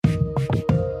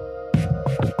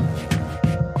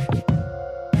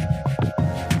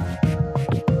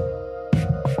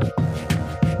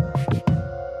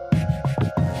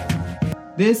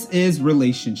This is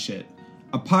Relationship,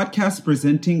 a podcast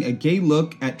presenting a gay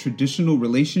look at traditional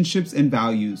relationships and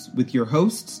values with your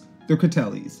hosts, the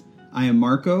Critellis. I am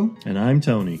Marco. And I'm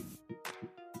Tony.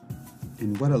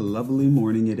 And what a lovely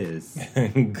morning it is.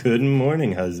 Good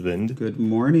morning, husband. Good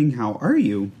morning. How are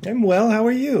you? I'm well. How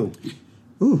are you?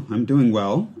 Ooh, I'm doing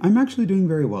well. I'm actually doing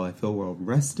very well. I feel well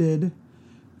rested.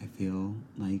 I feel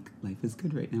like life is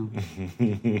good right now.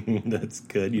 That's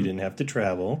good. You didn't have to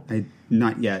travel.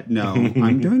 Not yet, no.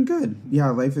 I'm doing good. Yeah,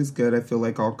 life is good. I feel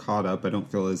like all caught up. I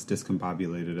don't feel as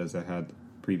discombobulated as I had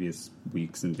previous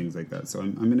weeks and things like that. So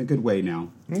I'm in a good way now.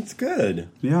 That's good.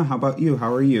 Yeah, how about you?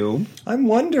 How are you? I'm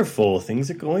wonderful.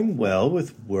 Things are going well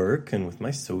with work and with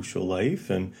my social life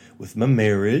and with my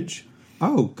marriage.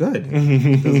 Oh, good.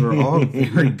 Those are all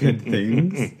very good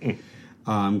things.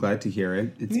 I'm glad to hear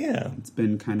it. It's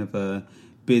been kind of a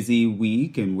busy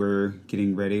week, and we're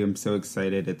getting ready. I'm so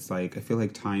excited. It's like, I feel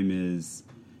like time is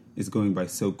going by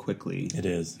so quickly. It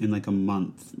is. In like a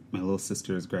month, my little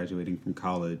sister is graduating from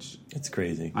college. It's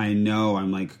crazy. I know.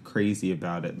 I'm like crazy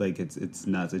about it. Like it's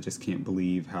nuts. I just can't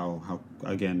believe how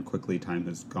again, quickly time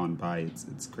has gone by.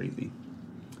 It's crazy.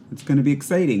 It's going to be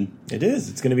exciting. It is.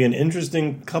 It's going to be an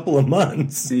interesting couple of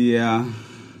months.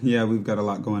 Yeah, we've got a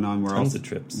lot going on. Tons of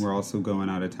trips. We're also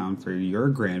going out of town for your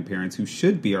grandparents, who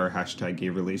should be our hashtag gay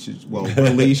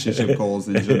relationship goals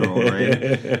in general,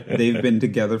 right? They've been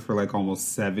together for like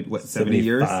almost 70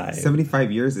 years?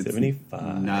 75 years? It's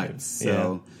 75. Nuts.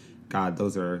 So, God,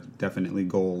 those are definitely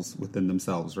goals within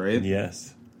themselves, right?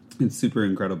 Yes. It's super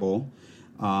incredible.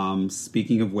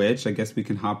 Speaking of which, I guess we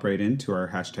can hop right into our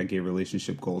hashtag gay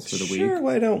relationship goals for the week. Sure,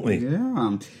 why don't we?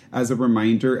 Yeah. As a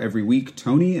reminder, every week,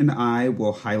 Tony and I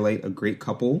will highlight a great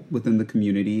couple within the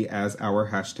community as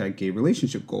our hashtag gay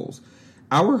relationship goals.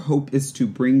 Our hope is to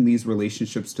bring these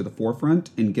relationships to the forefront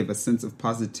and give a sense of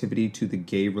positivity to the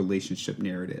gay relationship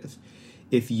narrative.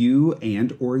 If you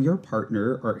and or your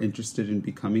partner are interested in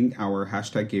becoming our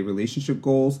hashtag gay relationship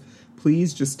goals,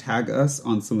 please just tag us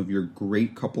on some of your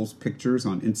great couples pictures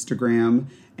on Instagram,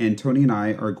 and Tony and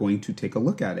I are going to take a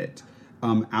look at it.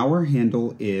 Our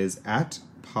handle is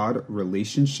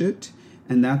 @podrelationship,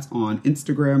 and that's on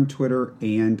Instagram, Twitter,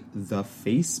 and the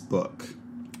Facebook.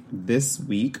 This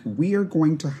week, we are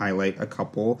going to highlight a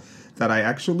couple that I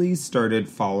actually started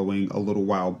following a little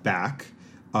while back.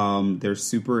 They're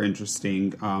super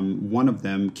interesting. One of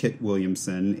them, Kit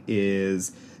Williamson,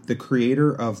 is the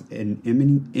creator of an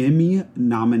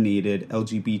Emmy-nominated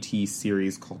LGBT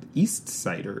series called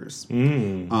Eastsiders.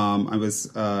 I was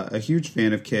a huge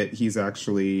fan of Kit. He's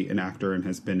actually an actor and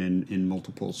has been in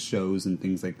multiple shows and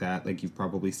things like that. Like, you've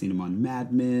probably seen him on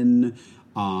Mad Men,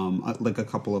 like a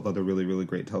couple of other really, really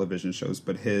great television shows.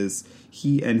 But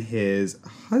he and his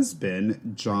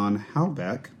husband, John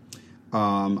Halbeck,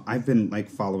 I've been like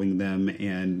following them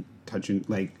and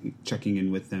checking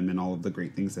in with them and all of the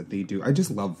great things that they do. I just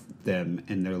love them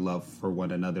and their love for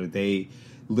one another. They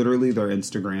literally, their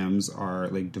Instagrams are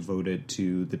like devoted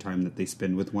to the time that they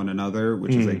spend with one another,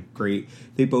 which is like great.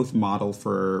 They both model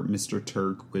for Mr.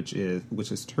 Turk, which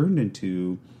has turned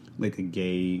into like a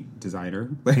gay designer.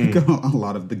 Like a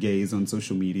lot of the gays on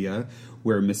social media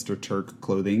wear Mr. Turk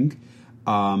clothing.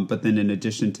 But then in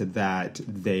addition to that,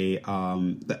 they they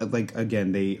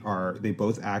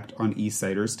both act on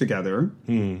Eastsiders together.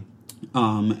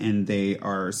 And they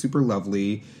are super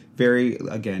lovely, very,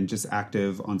 again, just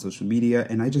active on social media.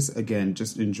 And I just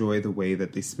enjoy the way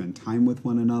that they spend time with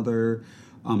one another.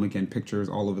 Again, pictures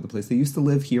all over the place. They used to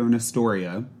live here in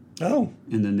Astoria. Oh.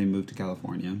 And then they moved to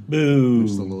California. Boo. Which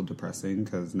is a little depressing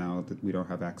because now that we don't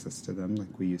have access to them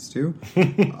like we used to.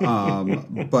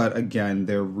 But again,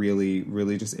 they're really,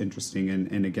 really just interesting.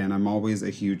 And again, I'm always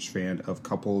a huge fan of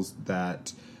couples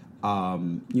that,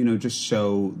 just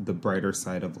show the brighter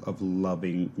side of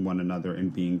loving one another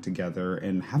and being together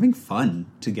and having fun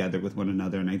together with one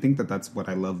another. And I think that that's what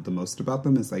I love the most about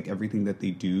them is like everything that they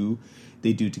do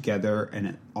together and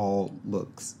it all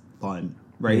looks fun.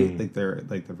 Right? Like they're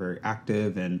very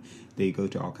active and they go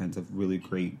to all kinds of really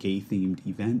great gay themed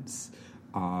events.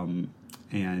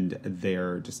 And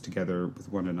they're just together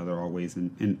with one another always.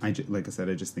 And like I said,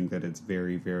 I just think that it's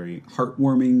very, very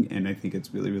heartwarming. And I think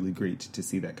it's really, really great to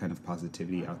see that kind of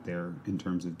positivity out there in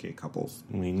terms of gay couples.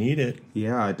 We need it.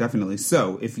 Yeah, definitely.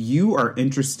 So if you are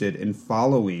interested in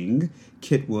following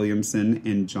Kit Williamson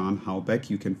and John Halbeck,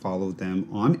 you can follow them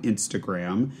on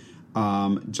Instagram.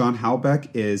 John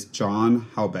Halbeck is John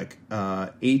Halbeck,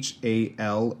 Halbach.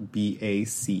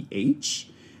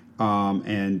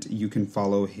 And you can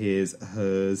follow his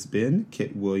husband,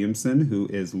 Kit Williamson, who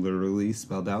is literally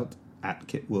spelled out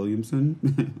 @Kit Williamson,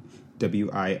 Williamson.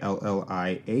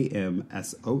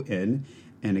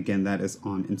 And again, that is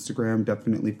on Instagram.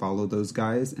 Definitely follow those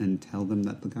guys and tell them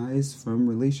that the guys from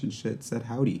Relationshit said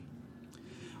howdy.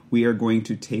 We are going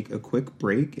to take a quick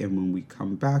break, and when we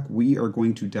come back, we are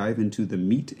going to dive into the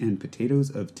meat and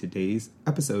potatoes of today's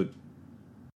episode.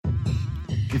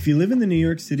 If you live in the New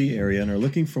York City area and are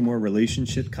looking for more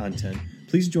relationship content,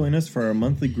 please join us for our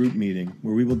monthly group meeting,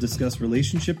 where we will discuss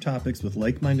relationship topics with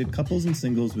like-minded couples and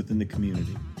singles within the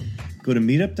community. Go to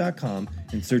meetup.com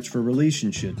and search for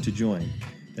Relationship to join.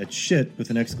 That's shit with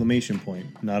an exclamation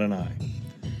point, not an I.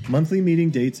 Monthly meeting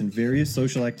dates and various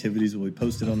social activities will be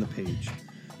posted on the page.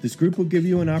 This group will give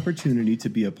you an opportunity to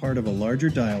be a part of a larger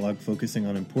dialogue focusing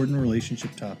on important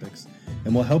relationship topics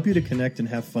and will help you to connect and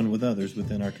have fun with others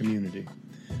within our community.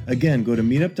 Again, go to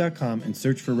meetup.com and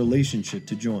search for Relationship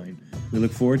to join. We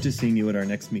look forward to seeing you at our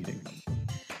next meeting.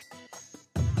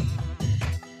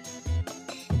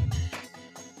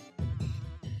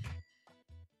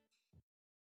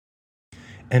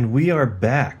 And we are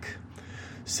back.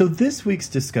 So this week's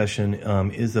discussion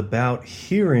is about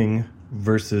hearing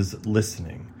versus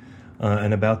listening,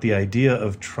 and about the idea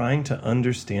of trying to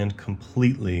understand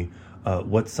completely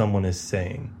what someone is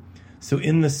saying. So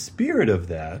in the spirit of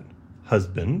that,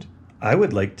 husband, I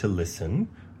would like to listen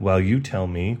while you tell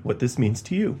me what this means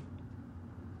to you.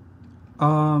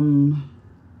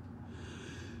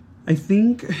 I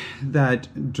think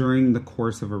that during the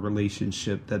course of a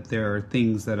relationship that there are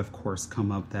things that of course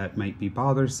come up that might be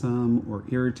bothersome or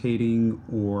irritating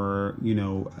or,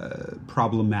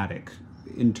 problematic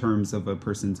in terms of a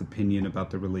person's opinion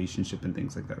about the relationship and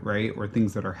things like that, right? Or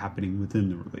things that are happening within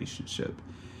the relationship.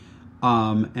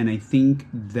 And I think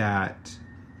that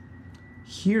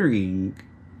hearing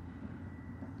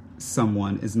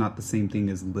someone is not the same thing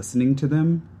as listening to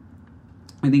them.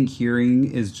 I think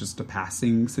hearing is just a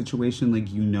passing situation. Like,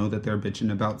 that they're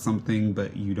bitching about something,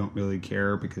 but you don't really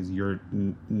care because you're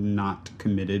not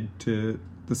committed to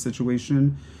the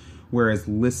situation. Whereas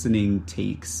listening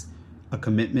takes a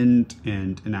commitment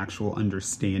and an actual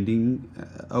understanding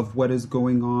of what is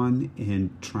going on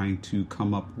and trying to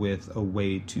come up with a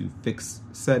way to fix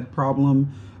said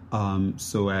problem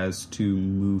so as to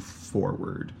move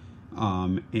forward.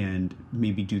 And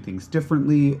maybe do things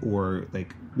differently or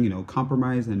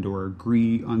compromise and or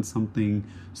agree on something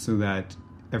so that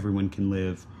everyone can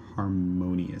live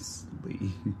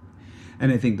harmoniously.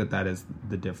 And I think that is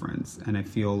the difference. And I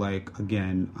feel like,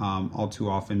 again, all too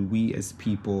often we as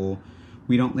people,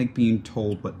 we don't like being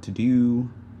told what to do.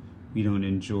 We don't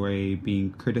enjoy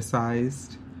being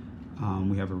criticized.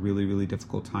 We have a really, really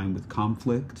difficult time with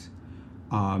conflict.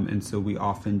 And so we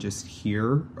often just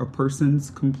hear a person's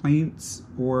complaints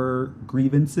or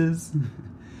grievances,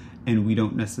 and we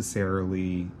don't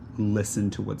necessarily listen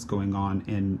to what's going on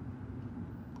and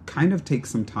kind of take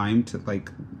some time to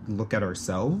look at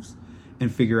ourselves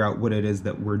and figure out what it is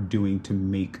that we're doing to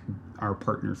make our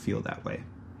partner feel that way.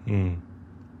 And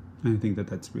I think that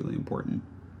that's really important.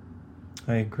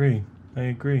 I agree.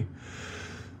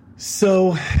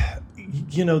 So,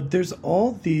 there's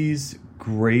all these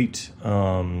great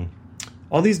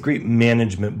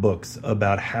management books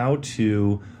about how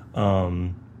to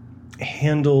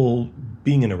handle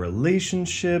being in a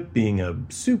relationship, being a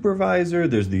supervisor.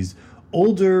 There's these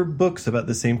older books about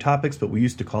the same topics, but we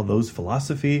used to call those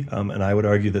philosophy, and I would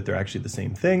argue that they're actually the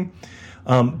same thing.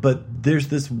 But there's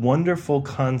this wonderful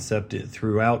concept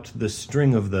throughout the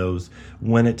string of those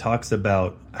when it talks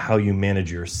about how you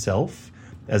manage yourself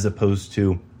as opposed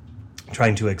to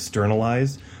trying to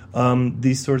externalize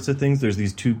these sorts of things. There's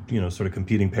these two, sort of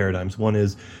competing paradigms. One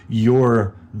is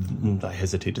I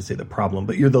hesitate to say the problem,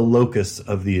 but you're the locus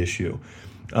of the issue.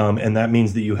 And that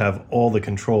means that you have all the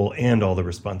control and all the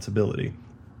responsibility.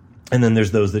 And then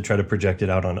there's those that try to project it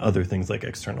out on other things like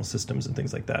external systems and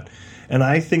things like that. And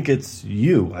I think it's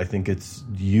you. I think it's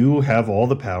you have all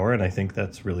the power, and I think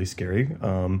that's really scary.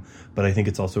 But I think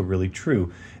it's also really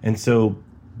true. And so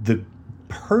the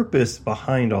purpose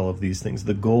behind all of these things,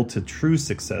 the goal to true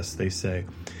success, they say,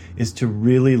 is to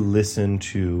really listen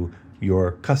to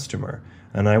your customer.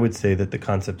 And I would say that the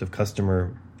concept of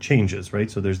customer changes, right?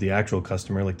 So there's the actual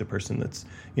customer, like the person that's,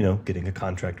 getting a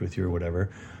contract with you or whatever.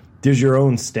 There's your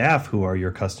own staff who are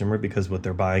your customer because what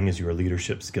they're buying is your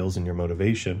leadership skills and your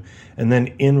motivation. And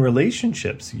then in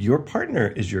relationships, your partner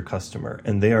is your customer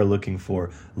and they are looking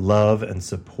for love and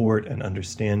support and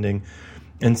understanding.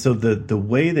 And so the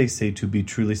way they say to be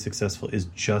truly successful is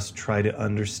just try to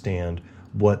understand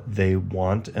what they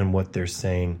want and what they're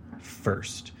saying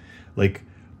first. Like,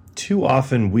 too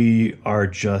often we are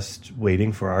just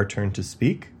waiting for our turn to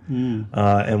speak.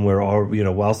 And we're all,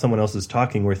 while someone else is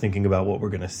talking, we're thinking about what we're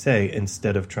going to say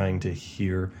instead of trying to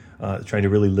hear, trying to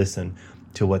really listen.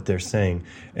 to what they're saying.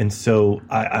 And so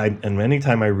and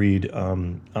anytime I read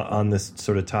on this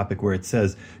sort of topic where it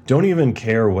says, don't even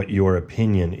care what your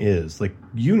opinion is. Like,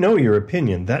 your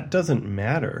opinion, that doesn't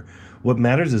matter. What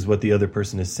matters is what the other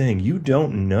person is saying. You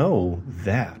don't know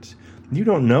that. You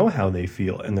don't know how they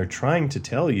feel, and they're trying to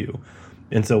tell you.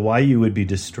 And so why you would be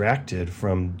distracted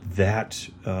from that,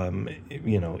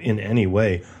 in any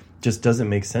way just doesn't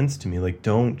make sense to me. Like,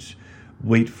 don't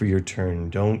wait for your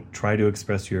turn. Don't try to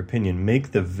express your opinion.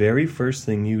 Make the very first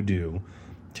thing you do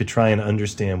to try and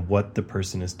understand what the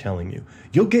person is telling you.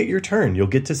 You'll get your turn. You'll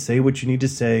get to say what you need to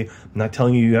say. I'm not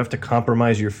telling you have to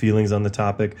compromise your feelings on the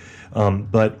topic,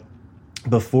 but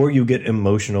before you get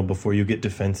emotional, before you get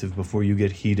defensive, before you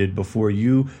get heated, before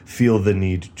you feel the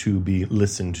need to be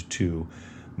listened to,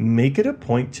 make it a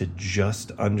point to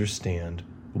just understand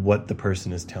what the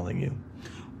person is telling you.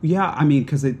 Yeah, I mean,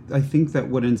 because I think that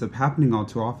what ends up happening all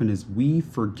too often is we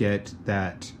forget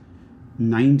that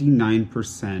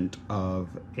 99% of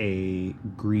a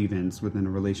grievance within a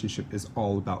relationship is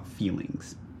all about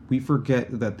feelings. We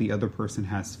forget that the other person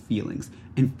has feelings,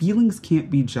 and feelings can't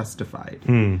be justified.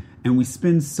 And we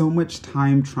spend so much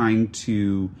time trying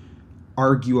to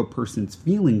argue a person's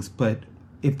feelings, but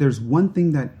if there's one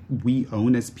thing that we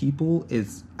own as people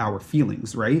is our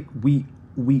feelings, right? We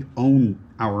own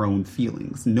our own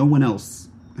feelings. No one else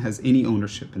has any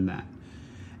ownership in that.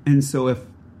 And so if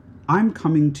I'm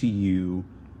coming to you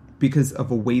because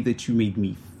of a way that you made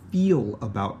me feel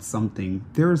about something,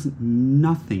 there's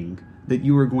nothing that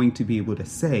you are going to be able to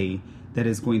say that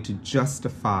is going to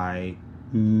justify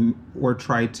or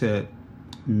try to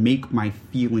make my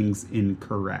feelings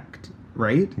incorrect,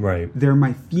 right? Right. They're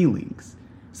my feelings.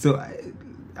 So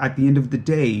at the end of the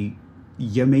day,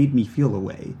 you made me feel a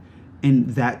way. And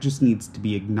that just needs to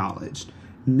be acknowledged.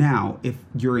 Now, if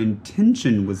your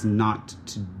intention was not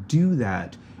to do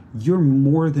that, you're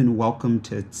more than welcome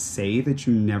to say that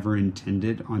you never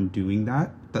intended on doing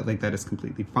that. That is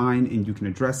completely fine, and you can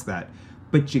address that.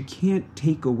 But you can't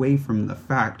take away from the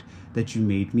fact that you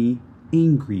made me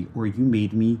angry, or you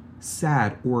made me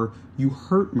sad, or you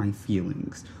hurt my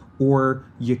feelings, or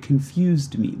you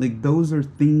confused me. Like, those are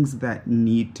things that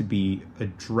need to be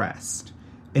addressed.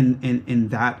 And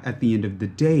that, at the end of the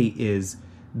day, is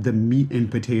the meat and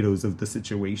potatoes of the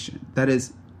situation. That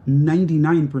is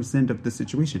 99% of the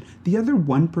situation. The other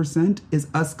 1% is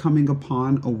us coming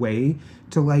upon a way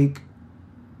to,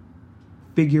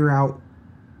 figure out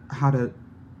how to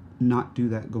not do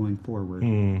that going forward.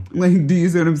 Do you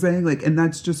see what I'm saying? And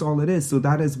that's just all it is. So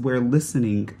that is where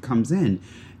listening comes in.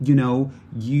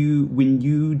 When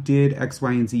you did X,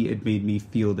 Y, and Z, it made me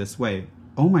feel this way.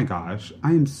 Oh my gosh,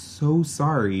 I am so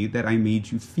sorry that I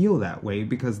made you feel that way,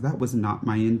 because that was not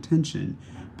my intention.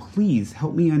 Please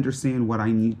help me understand what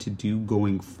I need to do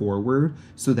going forward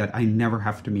so that I never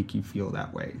have to make you feel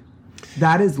that way.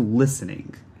 That is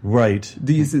listening. Right.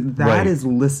 That is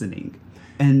listening.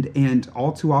 And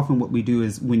all too often what we do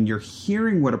is, when you're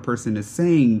hearing what a person is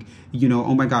saying,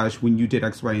 oh my gosh, when you did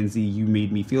X, Y, and Z, you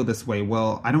made me feel this way.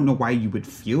 Well, I don't know why you would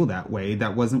feel that way.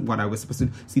 That wasn't what I was supposed to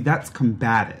do. See, that's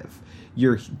combative.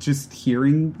 You're just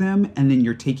hearing them, and then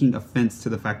you're taking offense to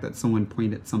the fact that someone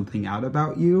pointed something out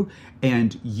about you,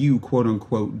 and you, quote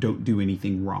unquote, don't do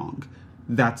anything wrong.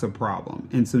 That's a problem.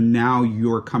 And so now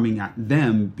you're coming at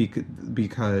them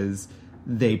because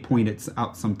they pointed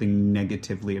out something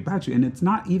negatively about you. And it's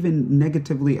not even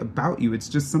negatively about you. It's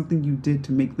just something you did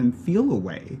to make them feel a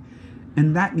way.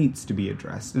 And that needs to be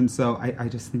addressed. And so I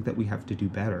just think that we have to do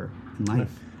better in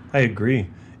life. I agree.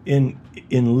 In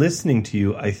listening to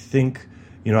you, I think,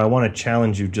 I want to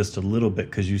challenge you just a little bit,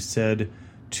 because you said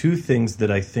two things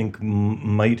that I think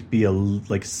might be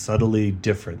subtly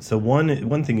different. So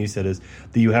one thing you said is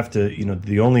that you have to,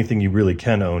 the only thing you really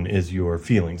can own is your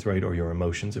feelings, right? Or your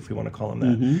emotions, if we want to call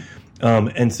them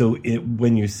that. And so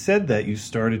when you said that, you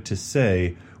started to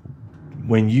say,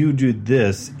 when you did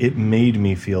this, it made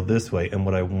me feel this way. And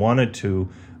what I wanted to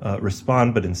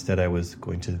respond, but instead I was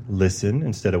going to listen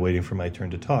instead of waiting for my turn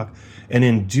to talk. And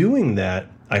in doing that,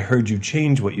 I heard you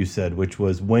change what you said, which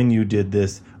was, when you did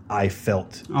this, I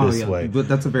felt this way. But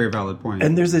that's a very valid point.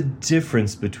 And there's a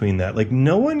difference between that.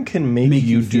 No one can make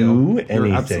you do anything.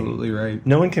 You're absolutely right.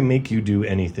 No one can make you do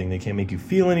anything. They can't make you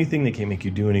feel anything. They can't make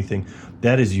you do anything.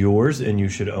 That is yours, and you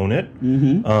should own it.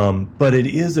 But it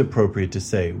is appropriate to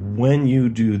say, when you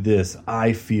do this,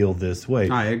 I feel this way.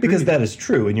 I agree. Because that is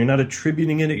true, and you're not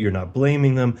attributing it. You're not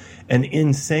blaming them. And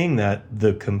in saying that,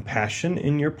 the compassion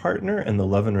in your partner and the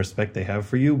love and respect they have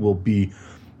for you will be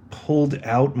pulled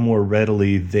out more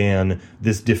readily than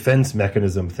this defense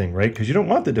mechanism thing, right? Because you don't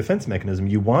want the defense mechanism.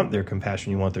 You want their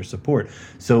compassion. You want their support.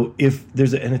 So if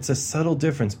there's and it's a subtle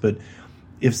difference, but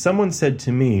if someone said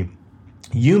to me,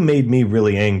 "You made me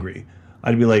really angry,"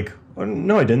 I'd be like, "Oh,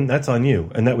 no, I didn't. That's on you."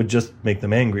 And that would just make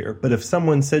them angrier. But if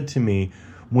someone said to me,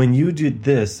 "When you did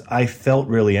this, I felt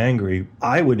really angry,"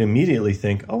 I would immediately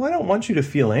think, "Oh, I don't want you to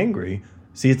feel angry.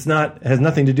 See, it has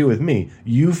nothing to do with me.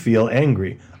 You feel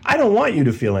angry. I don't want you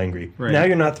to feel angry. Right. Now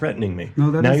you're not threatening me.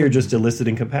 No, now you're just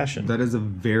eliciting compassion." That is a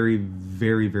very,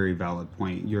 very, very valid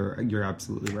point. You're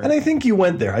absolutely right. And I think you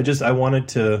went there. I wanted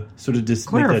to sort of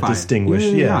make that distinguish.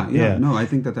 Yeah. No, I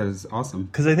think that is awesome.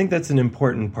 Because I think that's an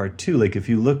important part too. Like if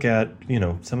you look at,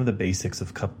 some of the basics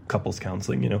of couples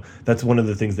counseling, that's one of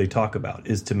the things they talk about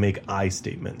is to make I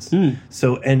statements.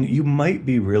 So, and you might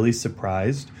be really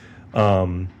surprised,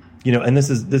 and this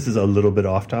is a little bit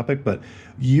off topic, but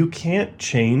you can't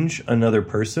change another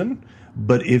person.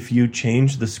 But if you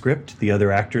change the script, the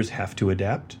other actors have to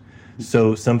adapt.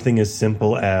 So something as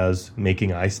simple as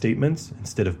making I statements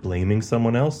instead of blaming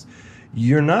someone else,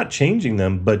 you're not changing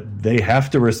them, but they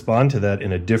have to respond to that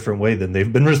in a different way than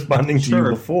they've been responding to you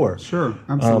before. Sure,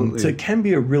 absolutely. So it can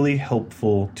be a really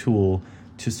helpful tool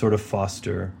to sort of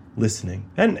foster listening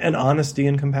and honesty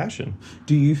and compassion.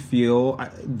 Do you feel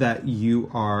that you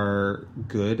are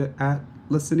good at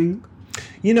listening?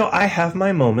 I have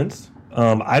my moments.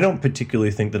 I don't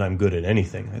particularly think that I'm good at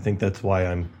anything. I think that's why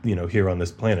I'm, here on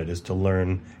this planet, is to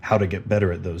learn how to get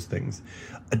better at those things.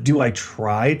 Do I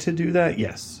try to do that?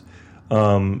 Yes.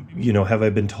 Have I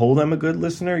been told I'm a good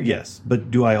listener? Yes.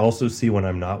 But do I also see when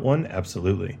I'm not one?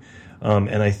 Absolutely.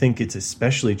 And I think it's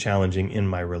especially challenging in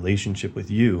my relationship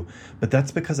with you. But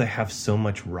that's because I have so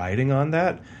much riding on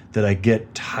that I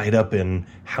get tied up in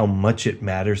how much it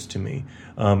matters to me.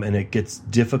 And it gets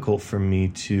difficult for me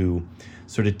to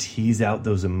sort of tease out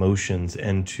those emotions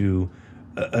and to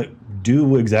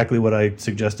do exactly what I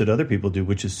suggested other people do,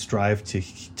 which is strive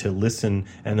to listen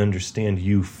and understand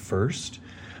you first.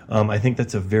 I think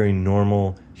that's a very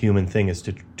normal human thing, is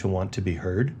to want to be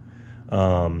heard.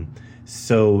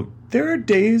 So there are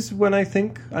days when I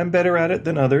think I'm better at it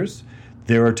than others.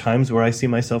 There are times where I see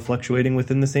myself fluctuating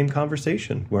within the same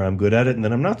conversation, where I'm good at it and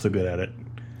then I'm not so good at it.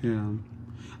 Yeah.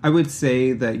 I would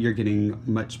say that you're getting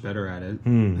much better at it.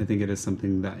 I think it is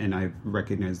something that, and I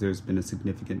recognize there's been a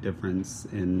significant difference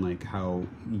in like how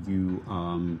you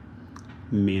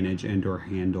manage and or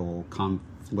handle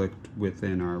conflict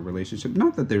within our relationship.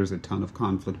 Not that there's a ton of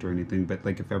conflict or anything, but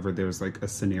like if ever there's like a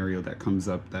scenario that comes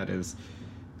up that is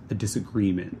a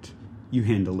disagreement, you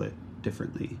handle it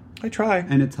differently. I try.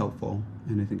 And it's helpful,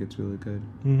 and I think it's really good.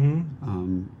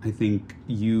 I think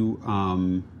you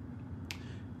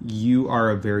are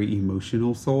a very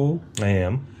emotional soul. I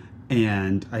am.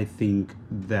 And I think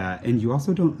that, and you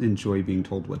also don't enjoy being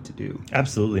told what to do.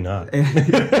 Absolutely not.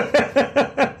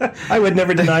 I would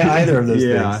never deny either of those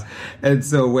things. And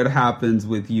so what happens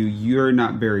with you, you're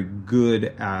not very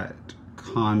good at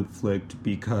conflict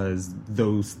because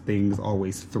those things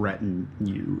always threaten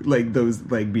you. Like those,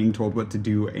 like being told what to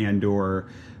do and or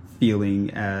feeling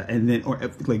and then or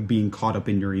like being caught up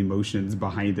in your emotions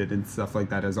behind it and stuff like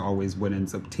that is always what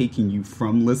ends up taking you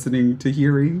from listening to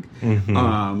hearing,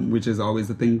 which is always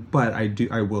the thing. But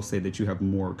I will say that you have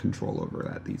more control over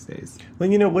that these days.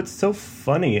 Well, what's so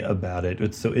funny about it,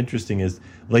 what's so interesting is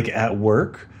like at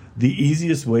work, the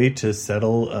easiest way to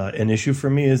settle an issue for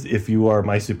me is if you are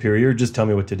my superior, just tell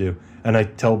me what to do. And I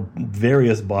tell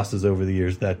various bosses over the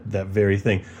years that very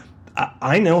thing.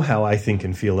 I know how I think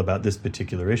and feel about this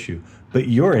particular issue, but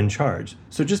you're in charge.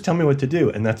 So just tell me what to do,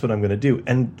 and that's what I'm going to do.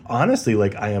 And honestly,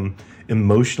 like I am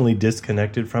emotionally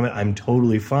disconnected from it. I'm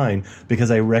totally fine because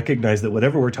I recognize that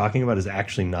whatever we're talking about is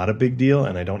actually not a big deal,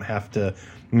 and I don't have to,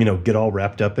 get all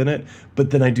wrapped up in it.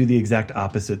 But then I do the exact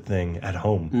opposite thing at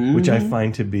home, which I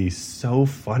find to be so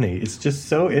funny. It's just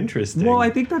so interesting. Well, I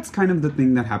think that's kind of the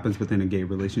thing that happens within a gay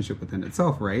relationship within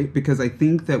itself, right? Because I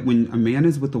think that when a man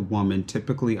is with a woman,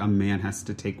 typically a man has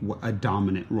to take a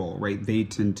dominant role, right? They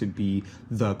tend to be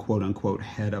the quote-unquote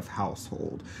head of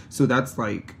household. So that's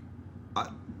like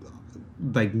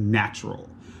natural.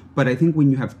 But I think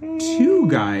when you have two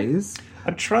guys...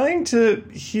 I'm trying to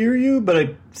hear you,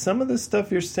 but some of the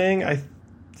stuff you're saying, I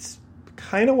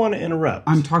kind of want to interrupt.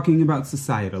 I'm talking about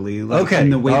societally, like,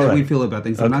 and the way that we feel about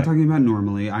things. I'm not talking about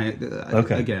normally.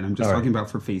 Again, I'm just talking about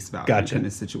for face value in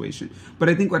this situation. But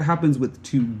I think what happens with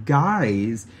two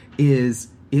guys is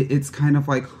it's kind of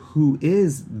like who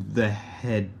is the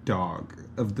head dog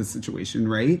of the situation,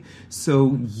 right?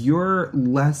 So you're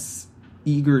less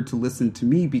eager to listen to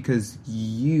me because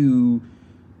you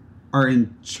are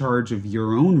in charge of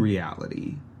your own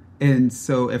reality. And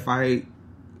so if I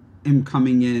am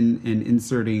coming in and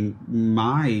inserting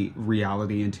my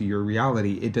reality into your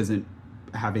reality, it doesn't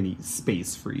have any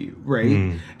space for you,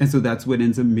 right? And so that's what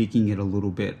ends up making it a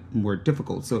little bit more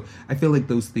difficult. So I feel like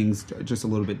those things just a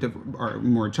little bit are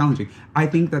more challenging. I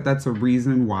think that that's a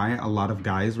reason why a lot of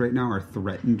guys right now are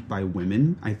threatened by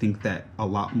women. I think that a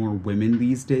lot more women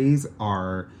these days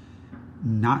are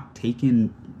not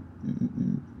taking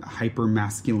hyper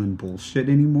masculine bullshit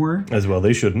anymore. As well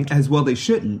they shouldn't.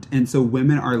 And so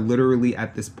women are literally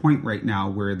at this point right now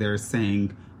where they're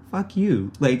saying, fuck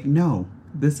you. Like, no,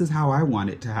 this is how I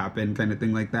want it to happen, kind of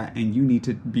thing like that. And you need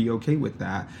to be okay with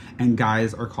that. And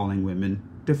guys are calling women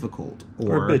difficult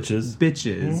or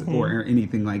bitches or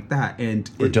anything like that.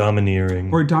 Or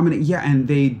domineering. Yeah, and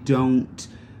they don't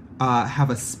have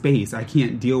a space. I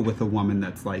can't deal with a woman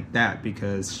that's like that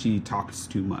because she talks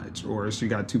too much or she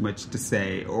got too much to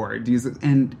say or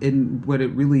and what it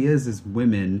really is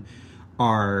women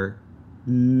are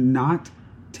not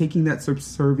taking that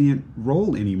subservient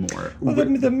role anymore. Well,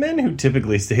 the men who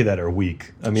typically say that are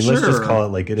weak. I mean, let's just call it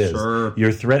like it is.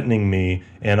 You're threatening me,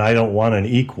 and I don't want an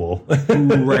equal.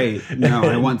 Right. No,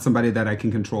 I want somebody that I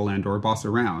can control and or boss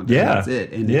around. Yeah. And that's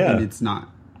it. And it's not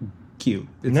cute.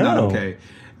 It's not okay.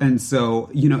 And so,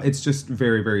 it's just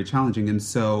very, very challenging. And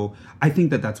so I think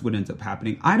that that's what ends up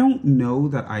happening. I don't know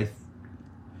that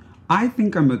I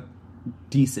think I'm a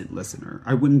decent listener.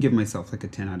 I wouldn't give myself like a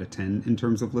 10 out of 10 in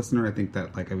terms of listener. I think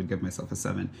that I would give myself a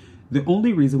 7. The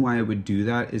only reason why I would do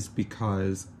that is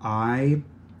because and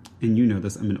you know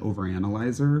this, I'm an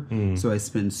overanalyzer. So I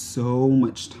spend so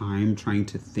much time trying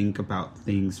to think about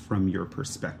things from your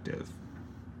perspective.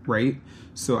 Right?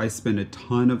 So I spend a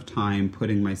ton of time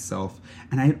putting myself,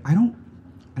 and I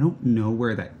don't know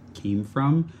where that came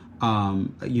from.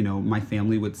 My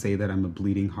family would say that I'm a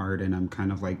bleeding heart and I'm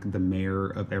kind of like the mayor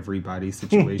of everybody's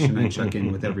situation. I check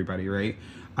in with everybody, right?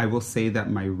 I will say that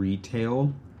my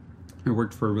retail, I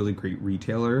worked for a really great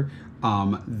retailer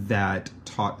that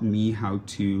taught me how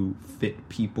to fit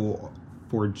people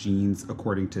for jeans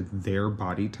according to their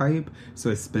body type.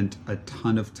 So I spent a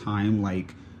ton of time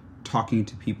talking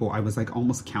to people. I was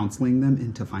almost counseling them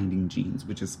into finding jeans,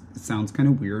 which sounds kind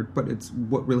of weird, but it's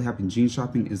what really happened. Jean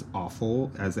shopping is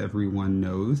awful, as everyone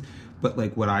knows, but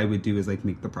what I would do is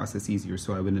make the process easier.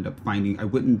 So I would end up I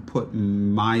wouldn't put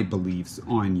my beliefs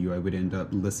on you. I would end up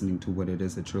listening to what it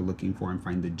is that you're looking for and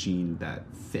find the jean that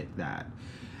fit that.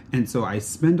 And so I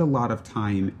spend a lot of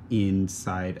time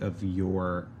inside of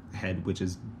your head, which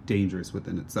is dangerous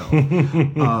within itself.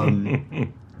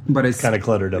 But it's kind of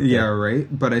cluttered up. Yeah, there. Right.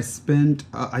 But I spend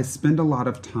a lot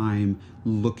of time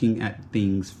looking at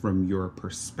things from your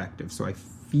perspective. So I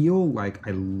feel like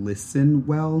I listen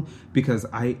well because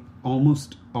I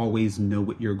almost always know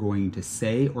what you're going to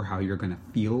say or how you're going to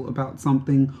feel about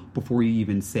something before you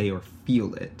even say or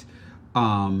feel it.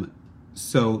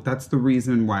 So that's the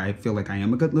reason why I feel like I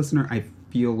am a good listener. I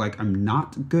feel like I'm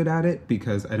not good at it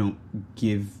because I don't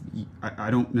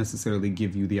necessarily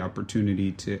give you the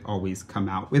opportunity to always come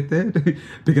out with it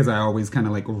because I always kind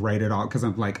of write it all because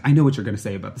I'm I know what you're going to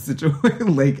say about the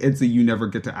situation. And so you never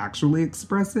get to actually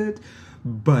express it.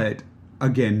 But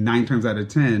again, 9 times out of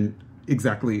 10,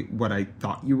 exactly what I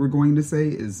thought you were going to say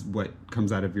is what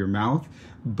comes out of your mouth.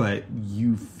 But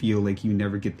you feel like you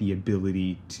never get the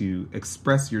ability to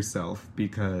express yourself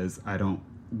because I don't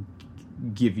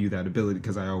give you that ability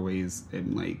because I always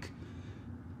am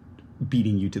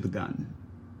beating you to the gun,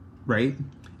 right?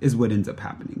 Is what ends up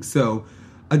happening. So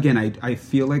again, I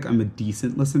feel like I'm a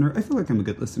decent listener. I feel like I'm a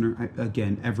good listener.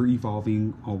 Again, ever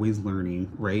evolving, always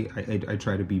learning, right? I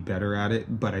try to be better at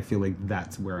it, but I feel like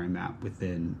that's where I'm at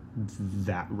within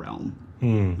that realm,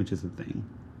 which is a thing.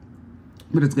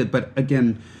 But it's good. But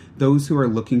again, those who are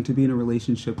looking to be in a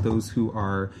relationship, those who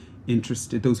are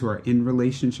interested, those who are in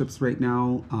relationships right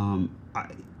now,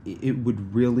 it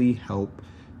would really help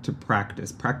to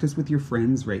practice with your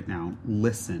friends right now.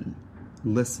 Listen.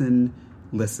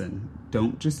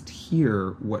 Don't just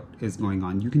hear what is going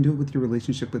on. You can do it with your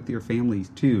relationship with your family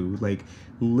too.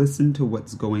 Listen to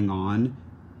what's going on.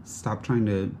 Stop trying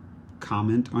to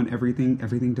comment on everything.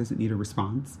 Everything doesn't need a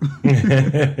response.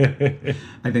 I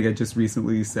think I just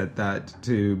recently said that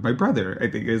to my brother, I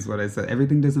think is what I said.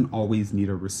 Everything doesn't always need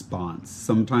a response.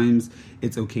 Sometimes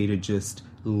it's okay to just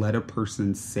let a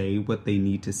person say what they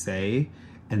need to say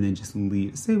and then just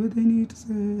say what they need to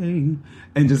say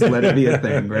and just let it be a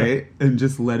thing, right? And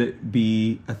just let it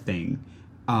be a thing.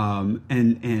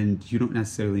 And you don't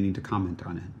necessarily need to comment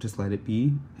on it. Just let it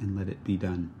be and let it be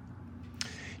done.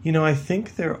 I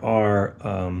think there are,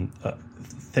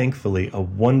 thankfully, a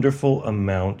wonderful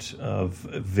amount of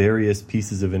various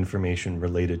pieces of information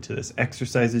related to this.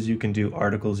 Exercises you can do,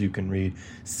 articles you can read,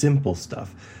 simple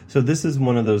stuff. So this is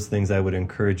one of those things I would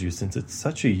encourage you, since it's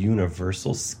such a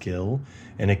universal skill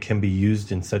and it can be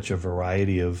used in such a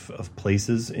variety of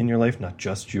places in your life, not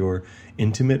just your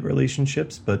intimate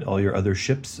relationships, but all your other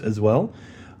ships as well,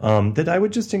 that I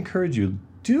would just encourage you,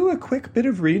 do a quick bit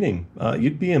of reading.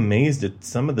 You'd be amazed at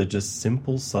some of the just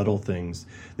simple, subtle things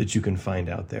that you can find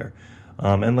out there.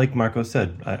 And like Marco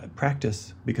said,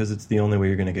 practice, because it's the only way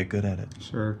you're going to get good at it.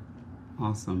 Sure.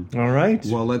 Awesome. All right.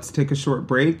 Well, let's take a short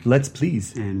break. Let's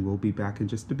please. And we'll be back in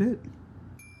just a bit.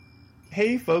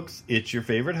 Hey, folks. It's your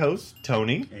favorite host,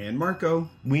 Tony. And Marco.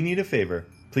 We need a favor.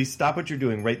 Please stop what you're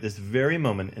doing right this very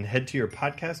moment and head to your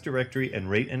podcast directory and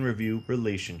rate and review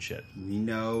Relationship. We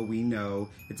know.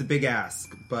 It's a big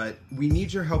ask, but we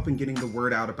need your help in getting the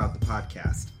word out about the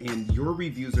podcast, and your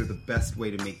reviews are the best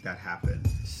way to make that happen.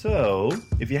 So,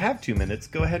 if you have 2 minutes,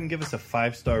 go ahead and give us a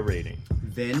 5-star rating.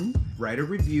 Then, write a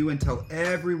review and tell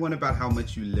everyone about how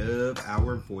much you love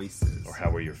our voices. Or how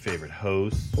we're your favorite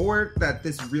hosts. Or that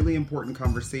this really important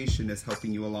conversation is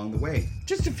helping you along the way.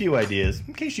 Just a few ideas,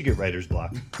 in case you get writer's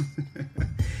block.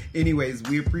 Anyways,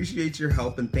 we appreciate your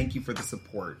help and thank you for the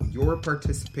support. Your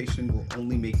participation will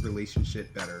only make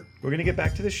Relationship better. We're going to get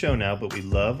back to the show now, but we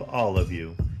love all of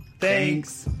you.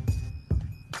 Thanks.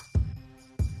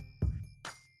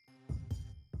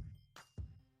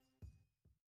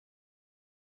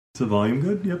 Is the volume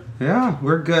good? Yep. Yeah,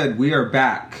 we're good. We are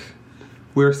back.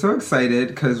 We're so excited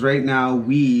because right now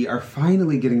we are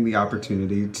finally getting the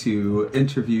opportunity to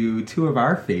interview two of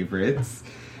our favorites.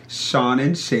 Sean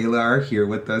and Shayla are here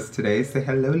with us today. Say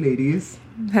hello, ladies.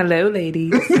 Hello,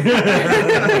 ladies.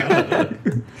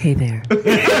 Hey there.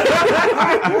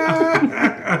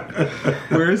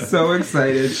 We're so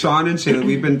excited. Sean and Shayla,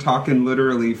 we've been talking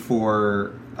literally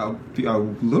for a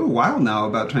little while now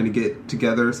about trying to get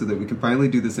together so that we can finally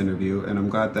do this interview. And I'm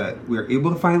glad that we're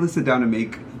able to finally sit down and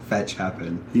make fetch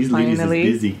happen. These ladies are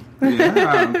busy.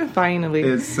 Yeah. Finally.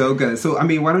 It's so good. So, I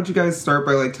mean, why don't you guys start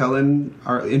by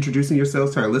introducing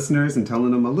yourselves to our listeners and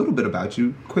telling them a little bit about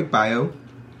you. Quick bio.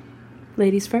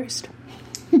 Ladies first.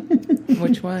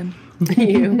 Which one?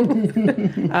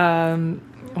 You.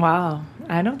 Wow.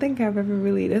 I don't think I've ever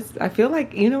really... I feel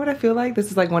like... You know what I feel like?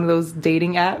 This is like one of those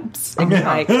dating apps. And you're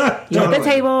like, you're at the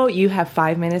table, you have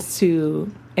 5 minutes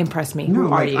to impress me. No,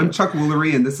 Who are you? I'm Chuck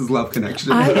Woolery and this is Love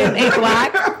Connection. I am a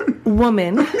black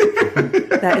woman.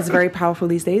 That is very powerful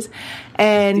these days.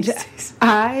 And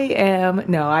I'm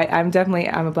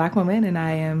a black woman and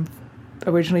I am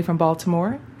originally from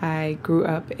Baltimore. I grew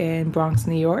up in Bronx,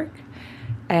 New York.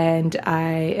 And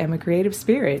I am a creative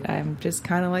spirit. I'm just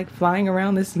kind of like flying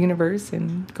around this universe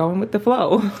and going with the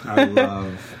flow. I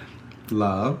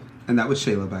love. And that was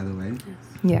Shayla, by the way.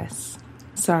 Yes.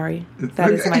 Sorry.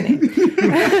 That is my name.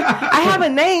 I have a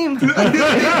name. I'm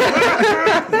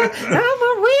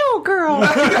a real girl.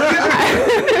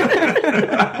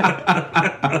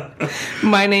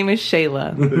 My name is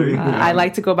Shayla. I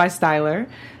like to go by Styler.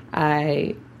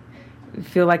 I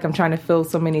feel like I'm trying to fill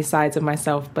so many sides of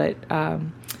myself, but I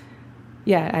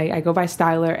go by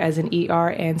Styler as in ER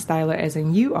and Styler as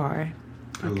in UR.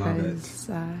 I love it.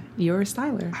 You're a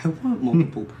Styler. I want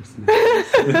multiple personalities.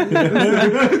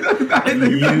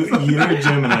 You're a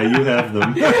Gemini. You have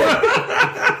them.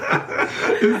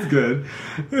 It's good.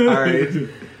 All right.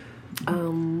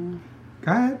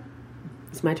 Go ahead.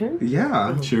 It's my turn?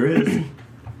 Yeah. It sure is.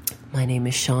 My name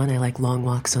is Sean. I like long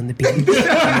walks on the beach.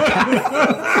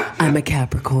 I'm a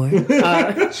Capricorn.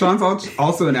 Sean's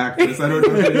also an actress. I don't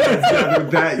know if anyone's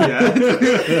gathered that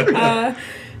yet.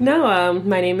 No,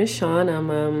 my name is Sean.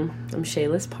 I'm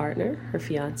Shayla's partner, her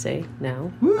fiance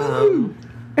now.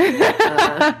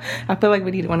 I feel like we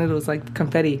need one of those like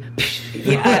confetti.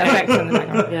 Effects in the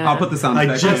background. I'll put the sound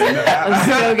effect. I'm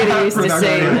still getting used to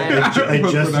saying that. I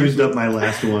just used up my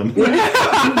last one.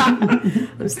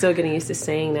 I'm still getting used to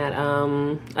saying that.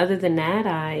 Other than that,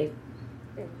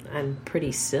 I'm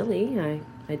pretty silly.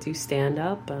 I do stand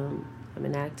up. I'm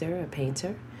an actor, a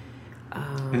painter.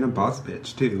 And a boss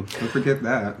bitch, too. Don't forget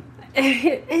that.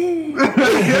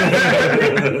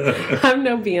 I'm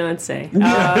no Beyonce.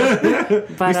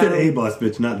 But, you said a boss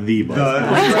bitch, not the boss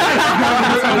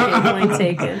bitch. Point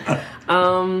taken.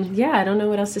 I don't know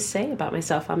what else to say about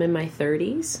myself. I'm in my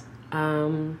 30s.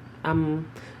 I'm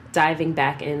diving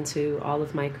back into all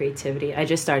of my creativity. I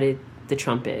just started the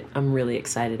trumpet. I'm really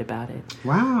excited about it.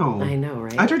 Wow. I know,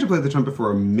 right? I tried to play the trumpet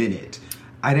for a minute.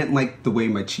 I didn't like the way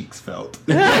my cheeks felt.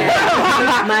 my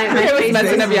It was face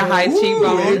messing up your high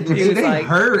cheekbone. They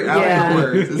hurt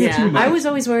afterwards. It's too much. I was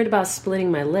always worried about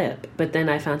splitting my lip, but then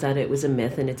I found out it was a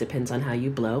myth, and it depends on how you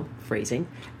blow. Phrasing,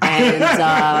 and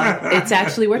it's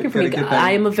actually working for me.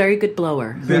 I am a very good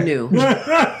blower. Who knew?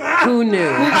 Who knew?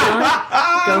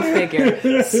 Huh? Go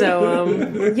figure. So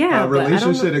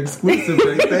relationship exclusive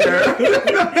right there.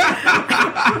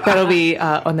 That'll be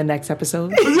on the next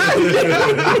episode.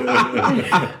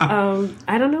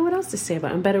 I don't know what else to say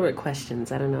about it. I'm better with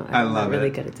questions. I don't know. I'm not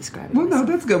really good at describing Well, myself.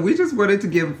 no, that's good. We just wanted to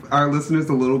give our listeners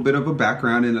a little bit of a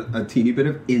background and a teeny bit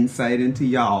of insight into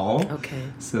y'all. Okay.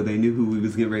 So they knew who we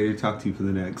was getting ready to talk to for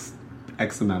the next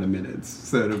X amount of minutes.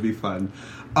 So it'll be fun.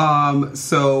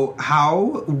 So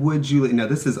how would you... Now,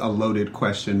 this is a loaded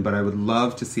question, but I would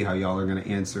love to see how y'all are going to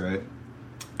answer it.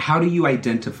 How do you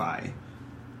identify?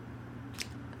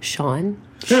 Sean?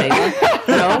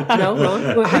 Shayla? No,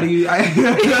 wrong. How do you...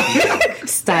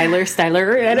 Styler.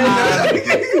 I don't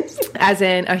know. As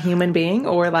in a human being,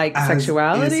 or like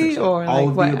sexuality, or all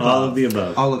like of what? All of the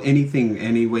above. All of anything,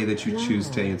 any way that you choose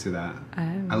to answer that.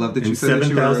 I love that you In said that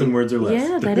you 7,000 were... words or less.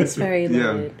 Yeah, that is very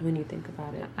loaded when you think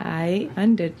about it.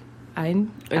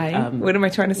 What am I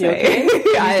trying to say? Okay? Use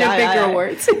your bigger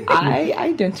words. I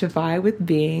identify with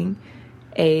being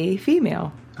a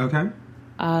female. Okay.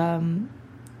 I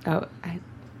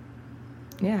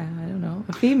don't know,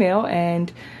 a female,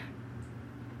 and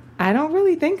I don't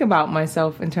really think about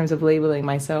myself in terms of labeling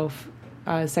myself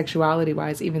sexuality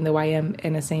wise, even though I am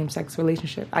in a same-sex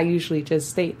relationship. I usually just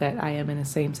state that I am in a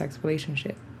same-sex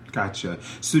relationship. Gotcha.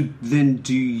 So then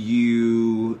do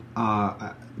you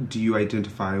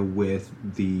identify with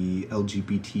the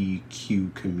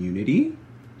LGBTQ community?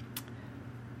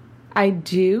 I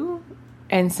do,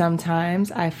 and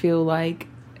sometimes I feel like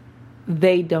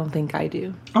they don't think I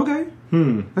do. Okay.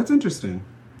 That's interesting.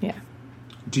 Yeah.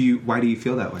 Why do you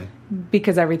feel that way?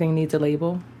 Because everything needs a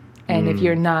label. And if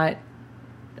you're not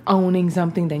owning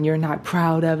something, then you're not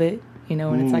proud of it. You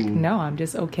know, and it's like, no, I'm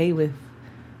just okay with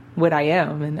what I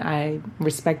am. And I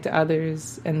respect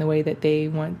others and the way that they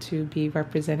want to be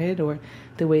represented or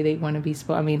the way they want to be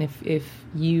spoken. I mean, if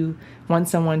you want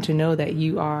someone to know that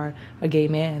you are a gay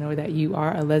man or that you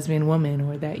are a lesbian woman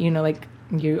or that, you know, like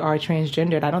you are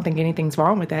transgendered, I don't think anything's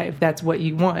wrong with that if that's what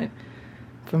you want.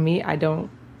 For me, I don't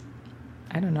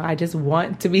know. I just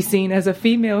want to be seen as a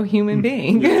female human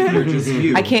being. You're just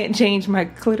you. I can't change my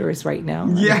clitris right now.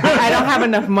 Yeah. I don't have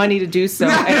enough money to do so,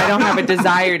 and I don't have a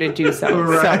desire to do so.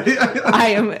 Right. So I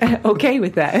am okay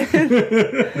with that.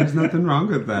 There's nothing wrong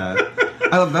with that.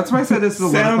 That's why I said this is a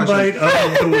loaded question. Soundbite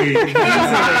of the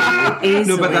week.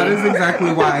 No, but that is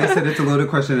exactly why I said it's a loaded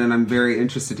question, and I'm very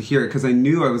interested to hear it because I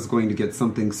knew I was going to get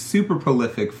something super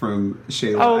prolific from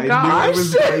Shayla. Oh, gosh.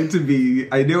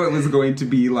 I knew it was going to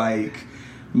be like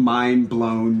mind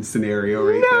blown scenario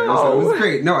right there. So it was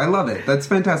great. No, I love it. That's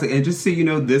fantastic. And just so you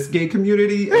know, this gay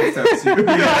community accepts you.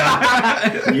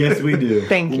 Yes, we do.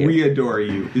 Thank you. We adore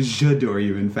you. J'adore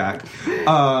you, in fact.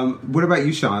 What about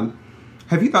you, Sean?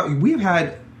 Have you thought... We've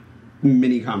had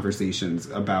many conversations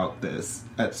about this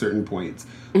at certain points,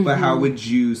 but how would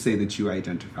you say that you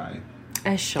identify?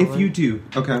 As Sean. If you do,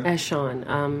 okay. As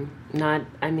Sean. Not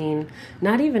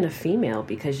even a female,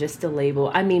 because just the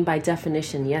label, I mean, by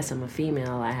definition, yes, I'm a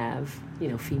female. I have,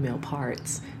 female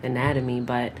parts, anatomy,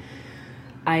 but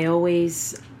I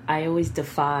always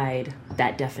defied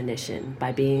that definition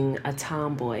by being a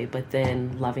tomboy, but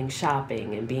then loving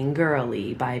shopping and being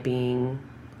girly, by being,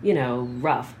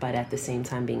 rough, but at the same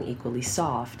time being equally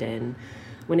soft. And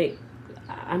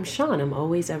I'm Sean, I'm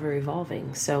always ever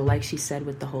evolving. So like she said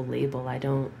with the whole label, I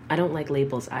don't like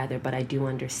labels either, but I do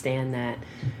understand that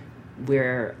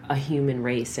we're a human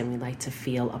race and we like to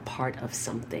feel a part of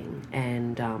something.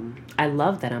 And I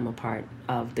love that I'm a part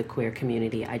of the queer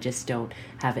community. I just don't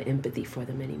have an empathy for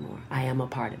them anymore. I am a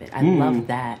part of it. I love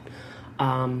that.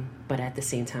 But at the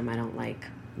same time, I don't like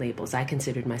labels. I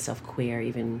considered myself queer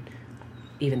even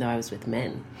though I was with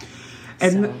men.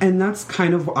 And that's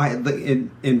kind of why,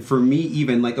 and for me,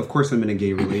 even of course, I'm in a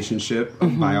gay relationship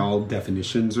by all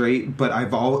definitions, right? But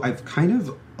I've kind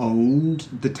of owned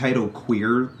the title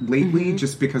queer lately,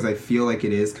 just because I feel like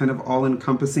it is kind of all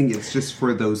encompassing. It's just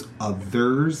for those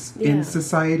others in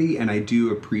society, and I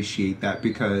do appreciate that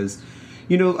because,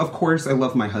 of course, I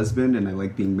love my husband and I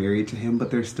like being married to him, but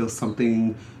there's still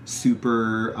something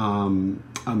super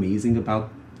amazing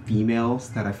about females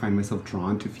that I find myself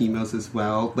drawn to females as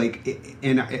well.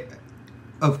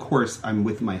 Of course I'm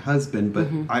with my husband, but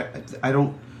I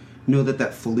don't know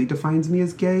that fully defines me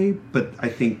as gay, but I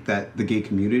think that the gay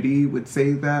community would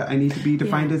say that I need to be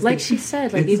defined as like gay. She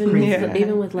said, like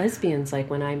even with lesbians, like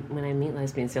when I meet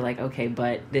lesbians, they're like, okay,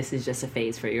 but this is just a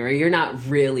phase for you, or you're not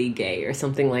really gay, or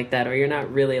something like that, or you're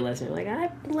not really a lesbian. Like,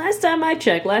 last time I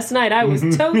checked, last night I was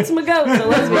totes my goats a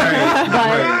lesbian.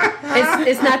 But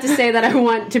it's not to say that I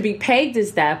want to be pegged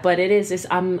as that, but it is.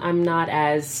 I'm not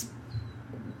as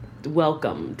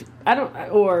welcomed. I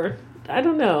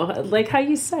don't know, like how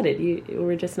you said it.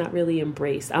 We're just not really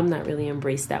embraced. I'm not really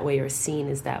embraced that way or seen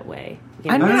as that way.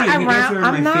 You know? You guys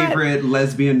are my favorite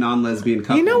lesbian, non-lesbian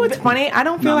couple. You know what's funny? I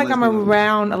don't feel like I'm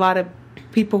around a lot of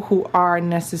people who are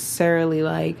necessarily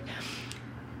like,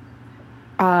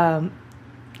 I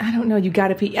don't know, you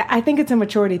gotta be, I think it's a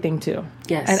maturity thing too.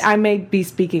 Yes. And I may be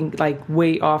speaking like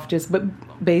way off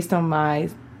but based on my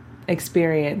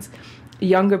experience,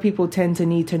 younger people tend to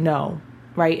need to know.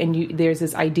 Right, and there's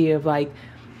this idea of like,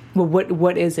 well,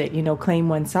 what is it? You know, claim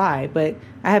one side. But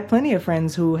I have plenty of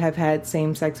friends who have had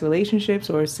same-sex relationships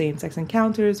or same-sex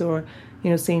encounters or, you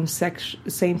know, same-sex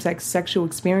sexual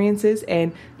experiences,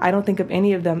 and I don't think of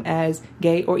any of them as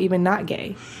gay or even not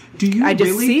gay. Do you? I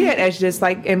just really see it as just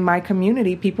like in my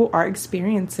community, people are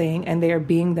experiencing and they are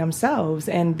being themselves,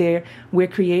 and we're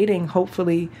creating,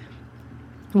 hopefully,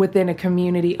 within a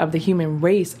community of the human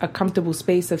race, a comfortable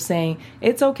space of saying,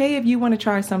 it's okay if you want to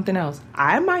try something else.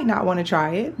 I might not want to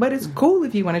try it, but it's cool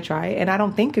if you want to try it. And I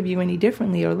don't think of you any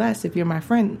differently or less if you're my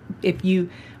friend, if you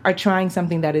are trying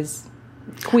something that is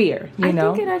queer, you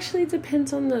know? I think it actually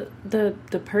depends on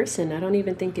the person. I don't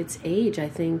even think it's age. I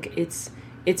think it's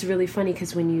really funny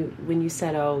because when you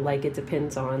said, oh, like it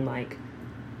depends on like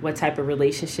what type of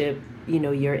relationship, you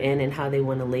know, you're in and how they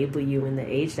want to label you in the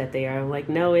age that they are. I'm like,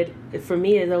 no, for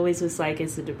me, it always was like,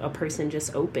 is a person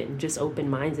just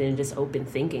open-minded and just open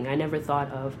thinking. I never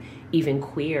thought of even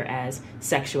queer as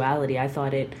sexuality. I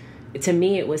thought to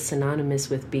me, it was synonymous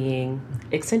with being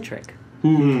eccentric.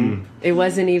 Mm-hmm. It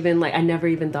wasn't even like, I never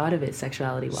even thought of it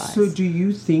sexuality-wise. So do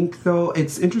you think, though,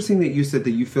 it's interesting that you said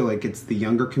that you feel like it's the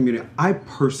younger community. I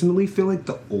personally feel like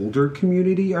the older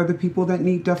community are the people that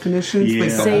need definitions. Yeah.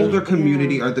 Like the older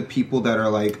community are the people that are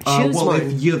like,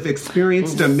 if you've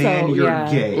experienced a man, you're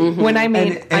gay. Mm-hmm. When I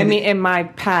mean in my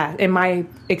past, in my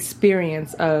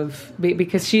experience of,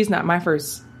 because she's not my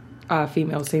first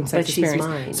female same-sex experience.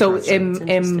 Mine. So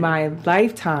in my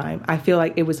lifetime, I feel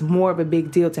like it was more of a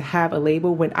big deal to have a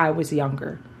label when I was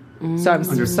younger. So I'm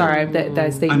sorry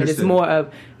that statement is more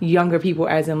of younger people,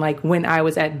 as in like when I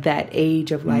was at that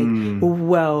age of like,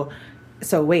 well,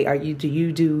 so wait, do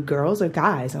you do girls or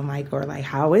guys? I'm like, or like,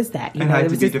 how is that? You know, that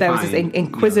was this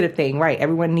inquisitive thing, right?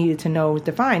 Everyone needed to know,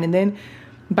 define, and then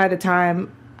by the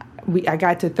time I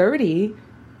got to 30.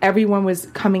 Everyone was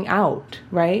coming out,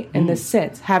 right? In this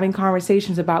sense, having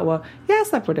conversations about, well, yeah, I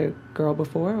slept with a girl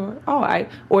before,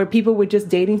 or people were just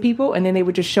dating people, and then they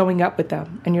were just showing up with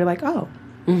them, and you're like, oh,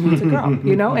 it's a girl,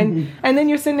 you know, and then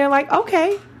you're sitting there like,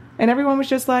 okay, and everyone was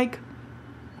just like,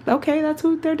 okay, that's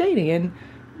who they're dating, and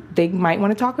they might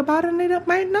want to talk about it, and they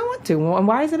might not want to. And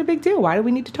why is it a big deal? Why do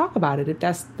we need to talk about it if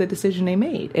that's the decision they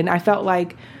made? And I felt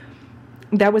like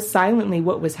that was silently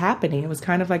what was happening. It was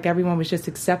kind of like everyone was just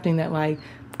accepting that, like,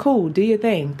 cool, do your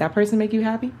thing. That person make you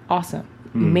happy? Awesome.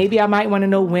 Maybe I might want to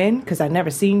know when, because I've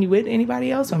never seen you with anybody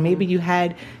else, or maybe you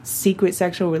had secret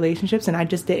sexual relationships and I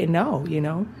just didn't know, you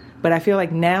know? But I feel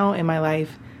like now in my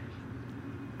life,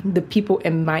 the people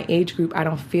in my age group, I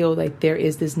don't feel like there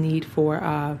is this need for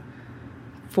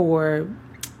labels.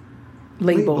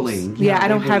 Labeling. Yeah, I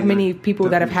don't have many people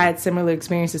that have had similar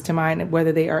experiences to mine,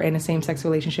 whether they are in a same-sex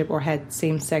relationship or had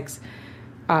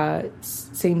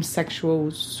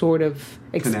same-sexual sort of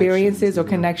experiences or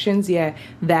connections,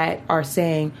 that are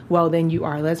saying, well, then you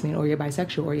are lesbian or you're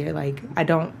bisexual or you're like, I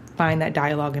don't find that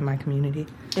dialogue in my community.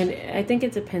 And I think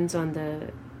it depends on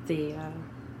the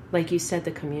like you said,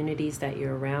 the communities that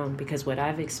you're around, because what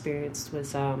I've experienced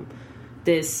was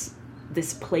this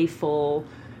playful,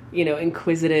 you know,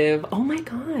 inquisitive, oh my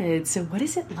God, so what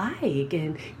is it like?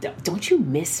 And don't you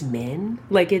miss men?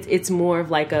 Like, it's more of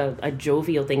like a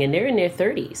jovial thing. And they're in their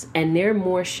 30s. And they're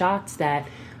more shocked that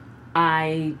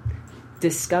I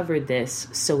discovered this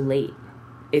so late.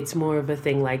 It's more of a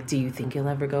thing like, do you think you'll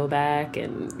ever go back?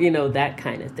 And, you know, that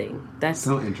kind of thing. That's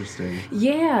so interesting.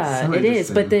 Yeah, so it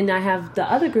is. But then I have the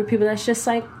other group of people that's just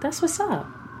like, that's what's up.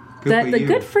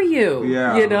 Good for you.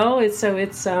 Yeah. You know, and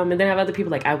then I have other people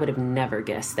like, I would have never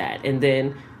guessed that. And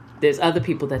then There's other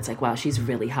people that's like, wow, she's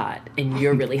really hot, and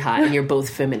you're really hot, and you're both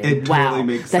feminine. It wow, totally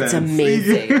makes that's sense.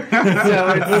 amazing. So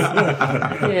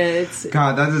it's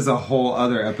God, that is a whole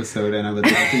other episode, and I would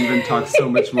love to even talk so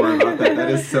much more about that. That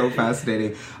is so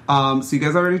fascinating. So you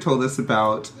guys already told us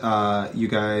about you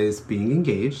guys being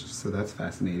engaged, so that's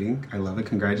fascinating. I love it.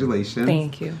 Congratulations.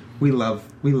 Thank you. We love.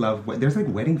 There's like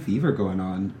wedding fever going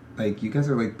on. Like you guys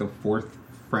are like the fourth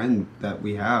friend that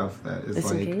we have that is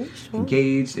That's like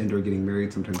engaged and or getting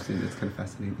married sometime soon. It's kind of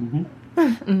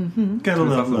fascinating. Gotta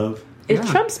love. It's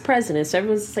Trump's president, so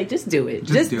everyone's just like, just do it.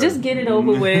 Just do Just it. get it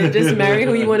over with. Just marry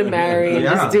who you want to marry, and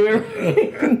Yeah. just do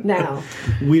it right now.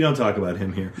 We don't talk about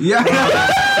him here. Yeah.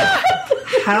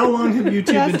 How long have you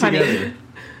two been That's funny. together?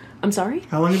 I'm sorry.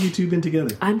 How long have you two been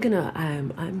together? I'm gonna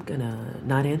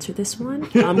not answer this one.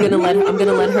 I'm gonna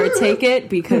let her take it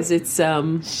because it's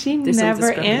She there's some never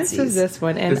discrepancies. answers this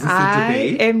one, and Is this a I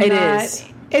debate? am It not. is.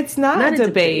 It's not, a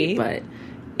debate, but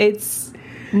it's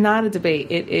not a debate.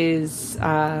 It is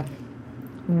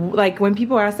like when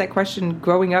people ask that question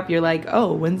growing up, you're like,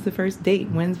 oh, when's the first date?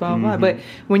 When's blah, blah, blah. But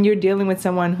when you're dealing with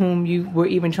someone whom you were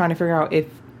even trying to figure out if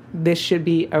this should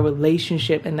be a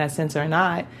relationship in that sense or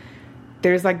not,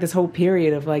 there's like this whole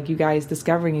period of like you guys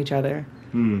discovering each other.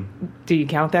 Do you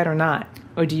count that or not?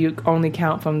 Or do you only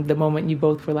count from the moment you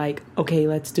both were like, okay,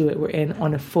 let's do it. We're in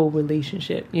on a full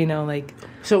relationship, you know, like.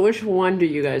 so which one do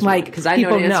you guys Like, want? Because I know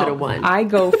the people answer to one. I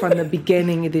go from the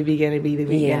beginning beginning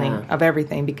Yeah. of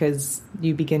everything because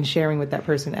you begin sharing with that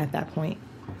person at that point.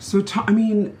 So I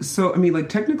mean, like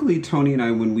technically, Tony and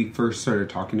I, when we first started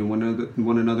talking to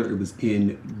one another, it was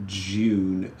in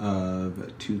June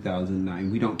of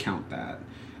 2009. We don't count that.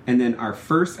 And then our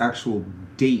first actual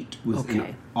date was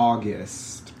in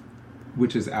August,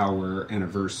 which is our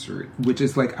anniversary, which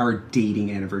is like our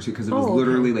dating anniversary, because it was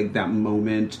literally like that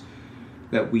moment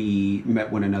that we met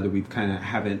one another. We've kind of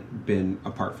haven't been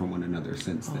apart from one another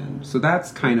since then. So that's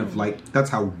kind of like, that's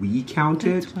how we count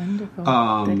it. That's wonderful.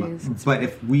 That is. But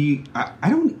if we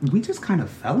just kind of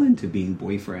fell into being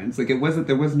boyfriends. Like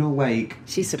there was no like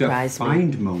She surprised me.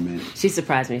 defined moment. She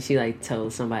surprised me. She like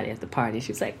told somebody at the party.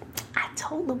 She was like, I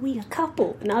told them we a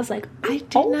couple, and I was like, I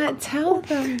did not tell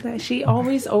them that. She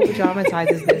always over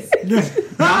dramatizes this.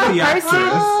 Not the actress.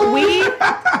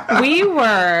 We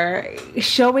were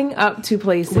showing up to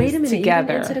places wait a minute,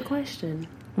 together. you didn't answer the question.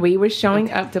 We were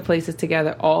showing up to places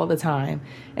together all the time.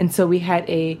 And so we had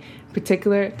a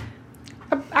particular,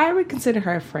 I would consider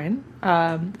her a friend,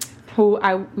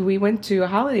 we went to a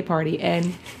holiday party,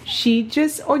 and she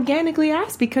just organically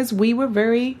asked because we were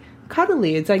very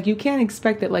cuddly. It's like you can't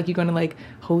expect that like you're going to like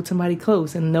hold somebody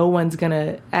close and no one's going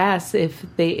to ask if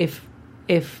they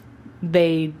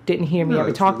didn't hear me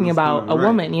ever talking about a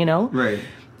woman, you know? Right.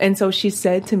 And so she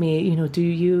said to me, you know, do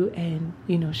you and,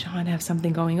 you know, Sean have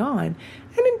something going on? And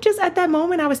then just at that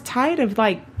moment, I was tired of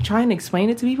like trying to explain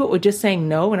it to people or just saying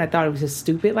no. And I thought it was just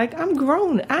stupid. Like, I'm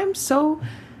grown.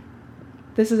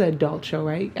 This is an adult show,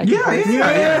 right?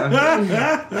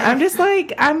 Yeah. I'm just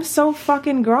like, I'm so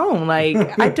fucking grown.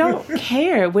 Like, I don't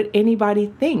care what anybody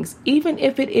thinks, even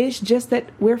if it is just that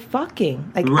we're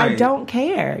fucking. Like, I Right. don't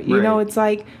care. You know, Right. it's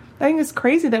like, I think it's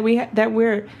crazy that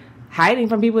we're hiding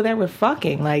from people that we're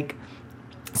fucking. Like,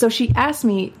 so she asked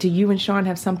me, do you and Sean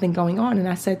have something going on? And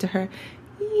I said to her,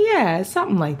 yeah,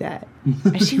 something like that.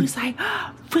 And she was like,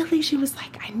 oh, really? She was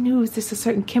like, I knew there's a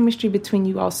certain chemistry between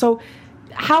you all. So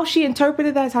how she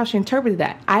interpreted that is how she interpreted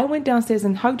that. I went downstairs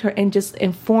and hugged her and just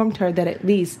informed her that at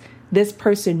least this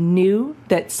person knew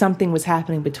that something was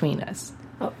happening between us.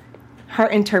 Oh. Her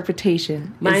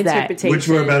interpretation My is that. interpretation, Which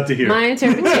we're about to hear. My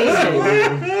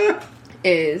interpretation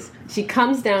is she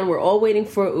comes down. We're all waiting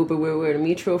for an Uber. We're with a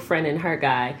mutual friend and her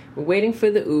guy. We're waiting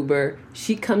for the Uber.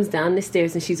 She comes down the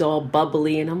stairs and she's all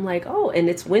bubbly. And I'm like, oh, and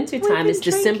it's wintertime. It's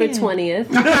December drinking. 20th.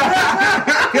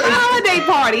 Holiday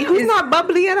party. Who's not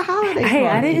bubbly at a holiday Hey,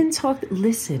 party? I didn't talk.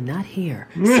 Listen, not here.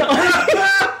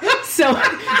 So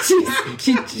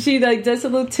she like does a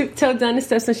little tiptoe down the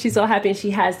steps and she's all happy and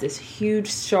she has this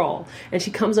huge shawl and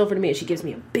she comes over to me and she gives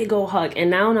me a big old hug and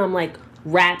now I'm like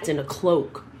wrapped in a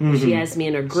cloak. She has me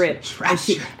in her grip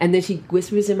and then she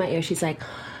whispers in my ear. She's like,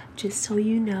 just so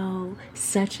you know,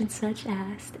 such and such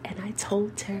asked and I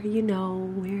told her, you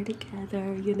know, we're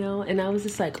together, you know, and I was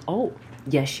just like, oh,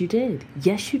 yes you did.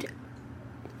 Yes you did.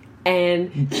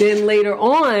 And then later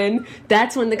on,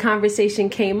 that's when the conversation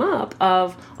came up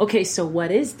of, okay, so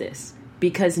what is this?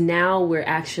 Because now we're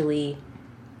actually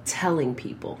telling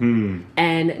people.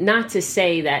 And not to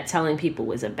say that telling people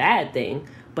was a bad thing,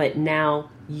 but now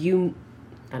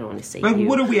I don't want to say But you.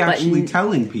 what are we actually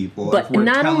telling people? But if we're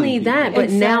not telling only people? that,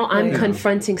 but now I'm Exactly.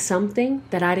 confronting something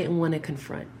that I didn't want to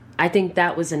confront. I think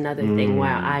that was another thing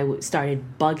where I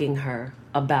started bugging her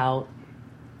about,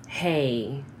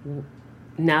 hey,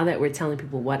 now that we're telling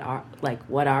people what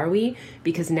are we?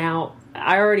 Because now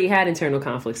I already had internal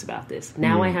conflicts about this.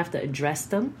 Now I have to address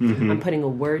them. I'm putting a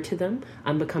word to them.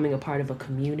 I'm becoming a part of a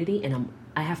community, and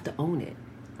I have to own it.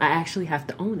 I actually have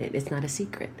to own it. It's not a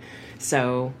secret.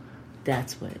 So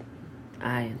that's what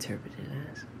I interpret it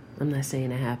as. I'm not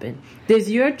saying it happened.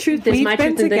 There's your truth, there's my truth,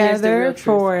 and then there's the real truth.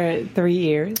 For 3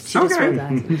 years. She just rolled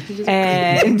eyes. She just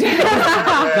And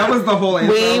That was the whole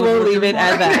answer. we will leave it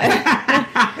at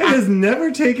that. It has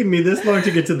never taken me this long to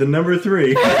get to the number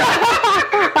 3.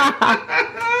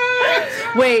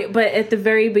 Wait, but at the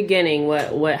very beginning,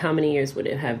 what? How many years would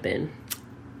it have been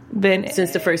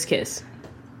since the first kiss?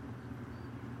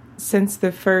 Since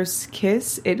the first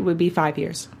kiss, it would be 5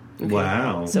 years. Okay.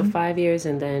 Wow. So 5 years,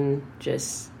 and then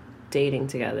just dating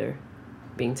together,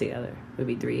 being together would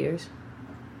be 3 years.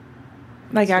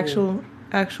 Like actual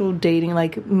dating,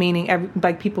 like meaning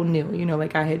like people knew, you know,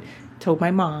 like I had told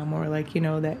my mom, or like, you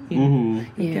know, that you know,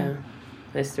 Yeah,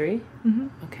 that's 3. Mm-hmm.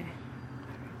 Okay.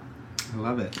 I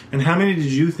love it. And how many did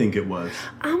you think it was?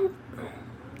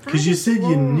 Because you said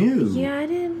you knew. Yeah, I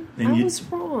didn't. And I was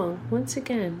wrong. Once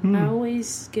again, I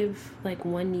always give like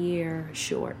 1 year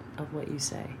short of what you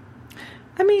say.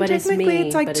 I mean, But it's technically me,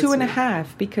 it's like but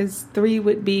 2.5 because 3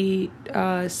 would be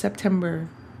September.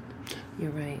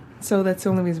 You're right. So that's the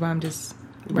only reason why I'm just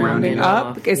Rounding rounding up,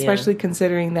 off, especially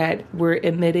considering that we're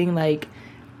admitting like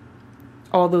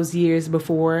all those years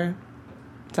before.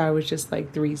 So I was just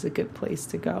like 3's a good place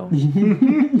to go.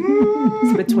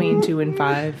 It's between 2 and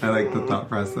 5. I like the thought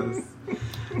process.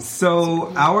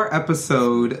 So our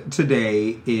episode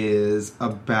today is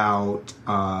about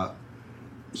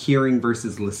hearing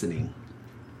versus listening.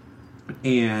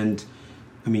 And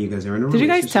I mean, you guys are in a Did you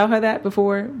relationship. guys tell her that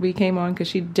before we came on? Because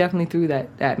she definitely threw that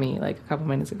at me like a couple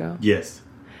minutes ago. Yes.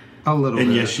 A little bit.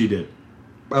 And yes, she did.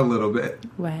 A little bit.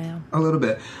 Wow. A little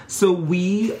bit. So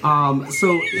we,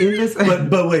 so in this...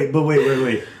 But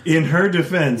wait. In her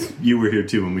defense, you were here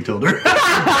too when we told her.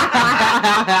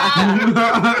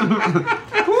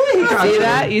 See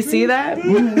that? You see that?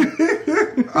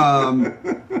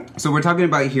 So we're talking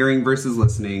about hearing versus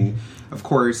listening. Of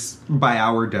course, by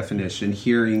our definition,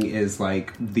 hearing is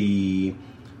like the...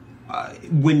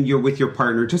 when you're with your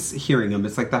partner, just hearing them,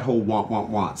 it's like that whole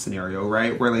want scenario,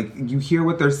 right? Where like you hear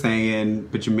what they're saying,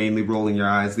 but you're mainly rolling your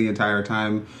eyes the entire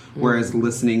time. Whereas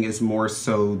listening is more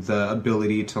so the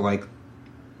ability to like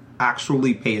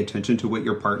actually pay attention to what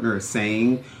your partner is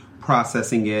saying,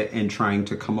 processing it, and trying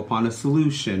to come upon a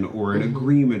solution or an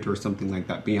agreement or something like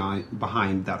that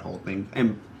behind that whole thing.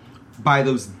 And by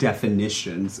those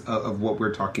definitions of what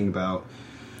we're talking about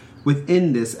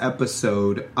within this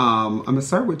episode, I'm going to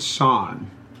start with Sean.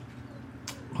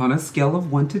 On a scale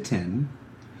of 1 to 10,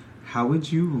 how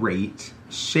would you rate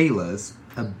Shayla's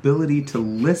ability to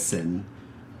listen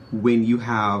when you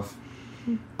have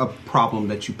a problem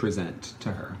that you present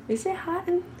to her? Is it hot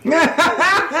in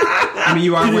I mean,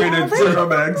 you are wearing a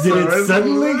turtleneck. Did it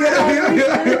suddenly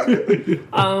get...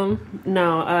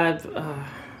 No,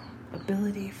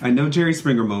 ability. I know Jerry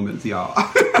Springer moments, y'all.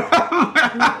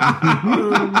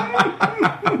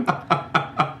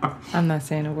 I'm not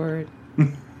saying a word.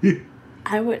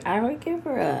 I would give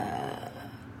her a...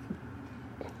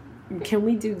 Can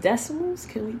we do decimals?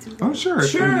 Can we do that? Oh, sure.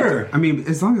 Sure. I mean,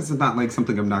 as long as it's not like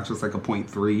something obnoxious like a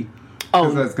 0.3. Oh.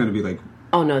 Because that's going to be like...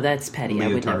 Oh, no, that's petty. I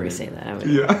would never Leotard. say that. I would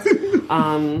Yeah.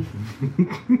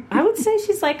 I would say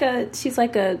she's like a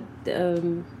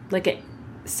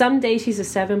some days she's a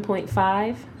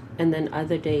 7.5, and then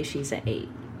other days she's an 8.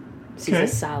 She's Okay. a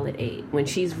solid 8. When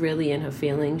she's really in her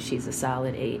feelings, she's a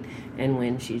solid 8, and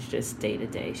when she's just day to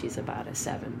day, she's about a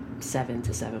 7 to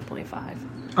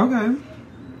 7.5. Okay.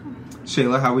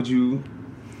 Shayla, how would you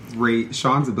rate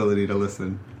Sean's ability to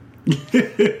listen?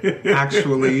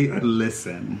 Actually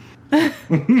listen. I'm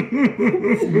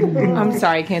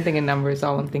sorry, I can't think of numbers.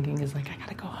 All I'm thinking is like, I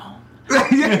gotta go home.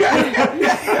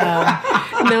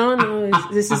 No,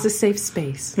 this is a safe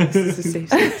space. This is a safe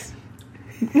space.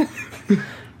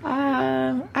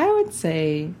 I would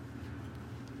say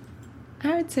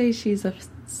she's a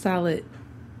solid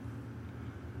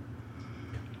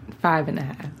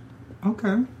 5.5.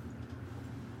 Okay.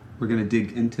 We're going to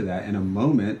dig into that in a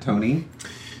moment, Tony.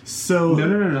 So...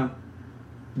 No.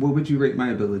 What would you rate my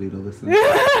ability to listen?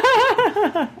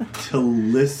 To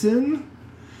listen?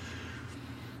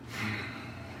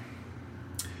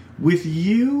 With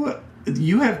you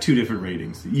have 2 different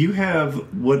ratings. You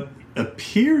have what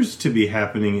appears to be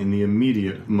happening in the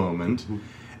immediate moment,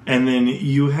 and then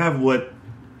you have what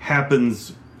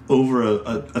happens over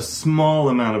a small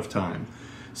amount of time.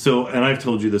 So, and I've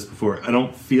told you this before, I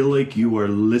don't feel like you are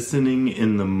listening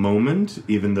in the moment,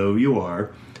 even though you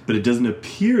are, but it doesn't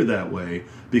appear that way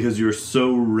because you're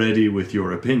so ready with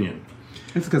your opinion.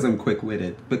 It's because I'm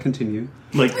quick-witted, but continue.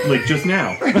 Like just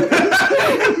now.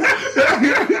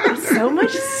 So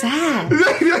much sass.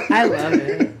 I love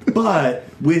it. But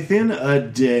within a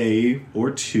day or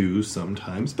two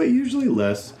sometimes, but usually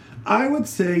less, I would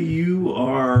say you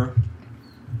are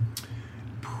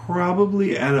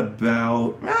probably at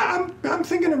about, I'm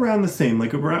thinking around the same,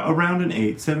 like around an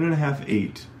 8, 7.5,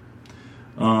 8.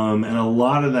 And a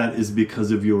lot of that is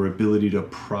because of your ability to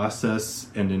process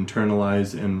and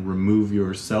internalize and remove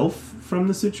yourself from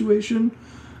the situation.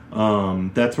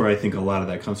 That's where I think a lot of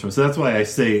that comes from. So that's why I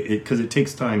say it, because it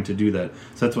takes time to do that.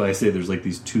 So that's why I say there's like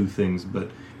these two things.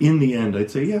 But in the end,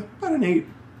 I'd say, yeah, about an 8.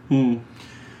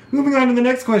 Moving on to the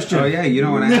next question. Oh, yeah, you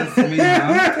don't want to ask me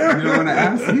now? You don't want to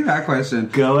ask me that question?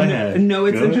 Go ahead. No,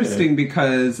 it's Go interesting ahead.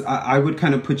 because I would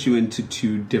kind of put you into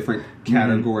two different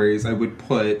categories. I would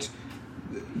put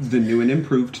the new and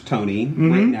improved Tony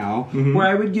right now, where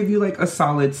I would give you like a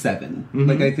solid 7.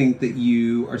 Like, I think that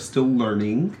you are still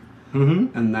learning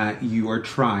and that you are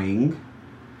trying.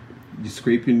 You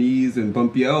scrape your knees and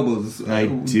bump your elbows. I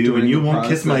do, and you won't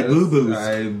kiss my boo-boos.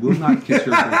 I will not kiss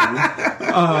your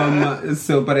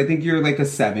boo-boo. But I think you're like a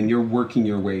 7. You're working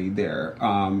your way there.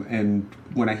 And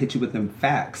when I hit you with them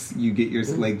facts, you get your,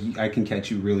 like, I can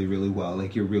catch you really, really well.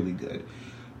 Like, you're really good.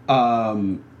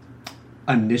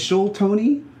 Initial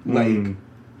Tony,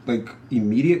 like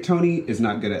immediate Tony is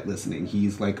not good at listening.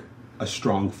 He's like a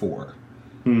strong 4.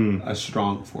 A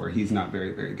strong 4. He's not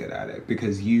very, very good at it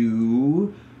because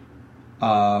you...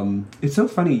 it's so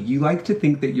funny. You like to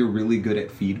think that you're really good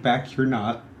at feedback. You're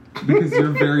not, because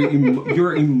you're very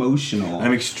you're emotional.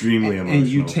 I'm extremely emotional, and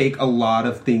you take a lot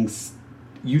of things.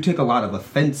 You take a lot of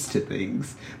offense to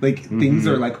things. Like things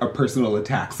are like a personal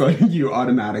attacks on you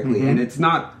automatically, and it's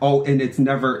not all. And it's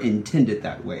never intended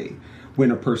that way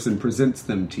when a person presents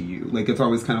them to you. Like it's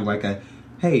always kind of like a,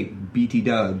 hey, BT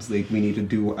dubs, like we need to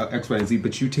do X, Y, and Z.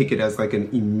 But you take it as like an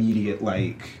immediate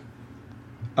like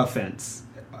offense.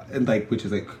 Like, which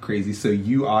is like crazy. So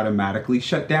you automatically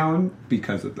shut down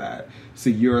because of that. So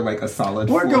you're like a solid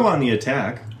 4. Or go on the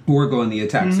attack. Or go on the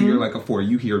attack. So you're like a 4.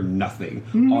 You hear nothing.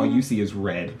 All you see is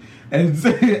red. And so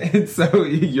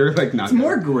you're like not. It's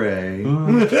more gray.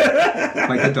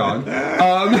 Like a dog.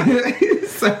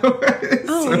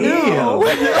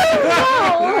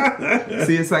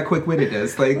 See, it's that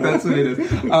quick-wittedness. Like, that's what it is.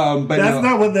 But that's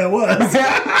not what that was.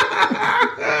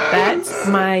 That,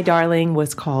 my darling,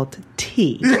 was called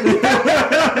tea.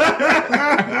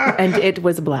 And it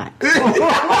was black.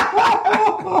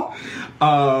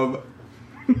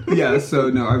 Yeah, so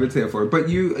no, I would say a 4. But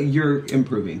you're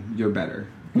improving. You're better.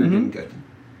 You're getting good.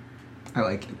 I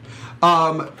like it.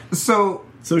 So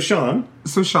Sean,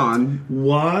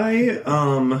 why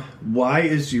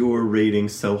is your rating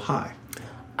so high?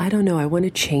 I don't know. I want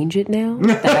to change it now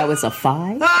that I was a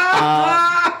 5.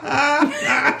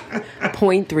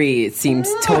 0.3, it seems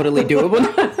totally doable.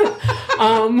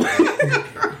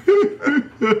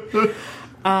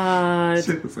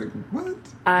 Shit was like, what?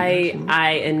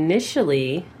 I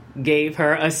initially gave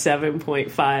her a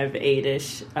 7.5,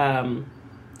 8-ish,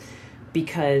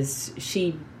 because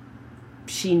she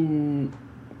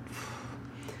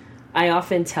I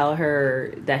often tell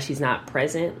her that she's not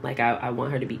present. Like, I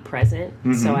want her to be present.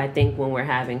 So I think when we're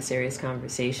having serious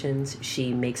conversations,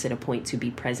 she makes it a point to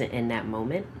be present in that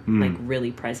moment, like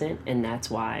really present. And that's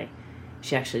why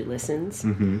she actually listens.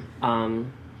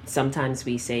 Sometimes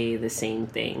we say the same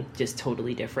thing, just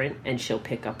totally different, and she'll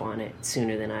pick up on it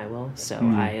sooner than I will. So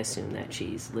I assume that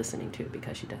she's listening to it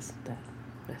because she does that.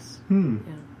 Yes. Yeah.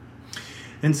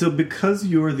 And so because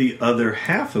you're the other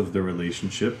half of the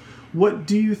relationship, what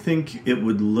do you think it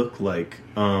would look like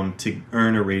to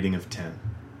earn a rating of 10?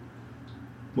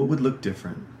 What would look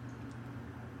different?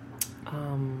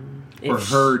 For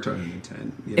her to earn a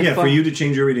 10. Yeah, for you to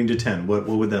change your rating to 10, what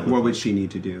would that look like? What would she need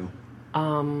to do?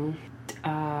 I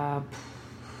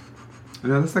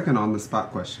know that's like an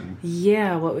on-the-spot question.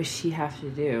 Yeah, what would she have to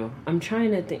do? I'm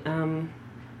trying to think.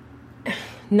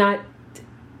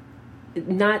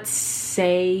 Not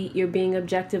say you're being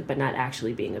objective, but not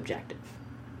actually being objective.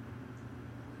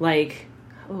 Like,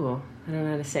 I don't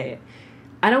know how to say it.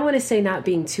 I don't want to say not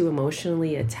being too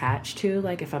emotionally attached to,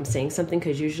 like, if I'm saying something,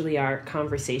 because usually our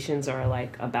conversations are,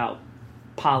 like, about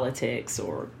politics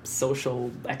or social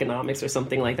economics or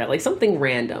something like that, like something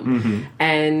random.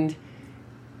 And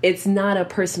it's not a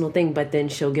personal thing, but then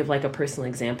she'll give, like, a personal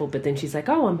example, but then she's like,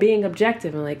 oh, I'm being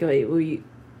objective. I'm like, wait,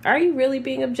 are you really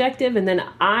being objective? And then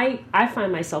I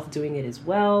find myself doing it as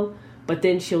well, but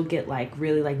then she'll get like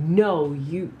really like, no,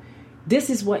 this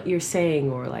is what you're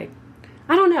saying, or like,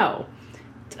 I don't know.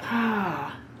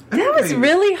 That was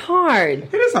really hard.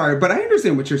 It is hard, but I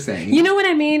understand what you're saying. You know what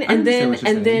I mean? And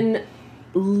then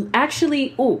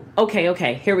actually,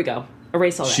 okay, here we go.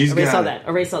 Erase all that.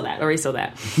 Erase all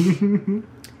that.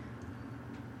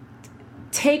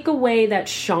 Take away that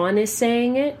Sean is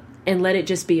saying it and let it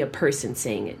just be a person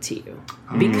saying it to you.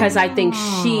 Because I think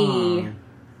she,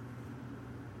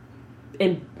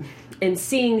 in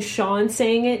seeing Sean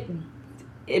saying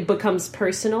it becomes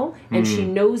personal, and she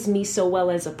knows me so well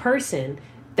as a person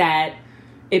that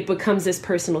it becomes this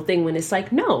personal thing when it's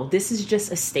like, no, this is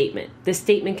just a statement. This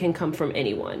statement can come from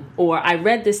anyone. Or I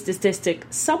read this statistic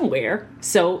somewhere,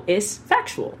 so it's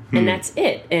factual. And that's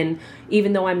it. And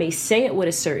even though I may say it with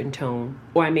a certain tone,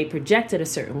 or I may project it a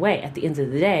certain way, at the end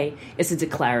of the day, it's a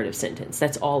declarative sentence.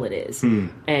 That's all it is.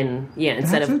 And yeah,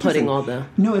 instead of putting all the...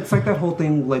 No, it's like that whole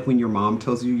thing, like when your mom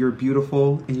tells you you're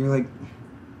beautiful, and you're like,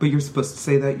 but you're supposed to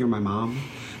say that, you're my mom.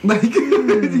 Like,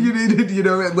 you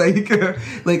know,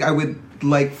 like I would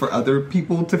like for other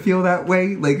people to feel that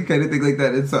way, like kind of thing like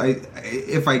that. And so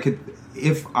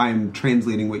if I'm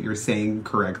translating what you're saying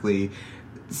correctly,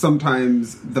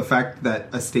 sometimes the fact that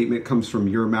a statement comes from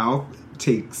your mouth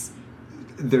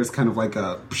there's kind of like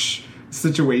a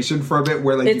situation from it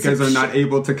where like you guys are not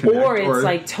able to connect, or it's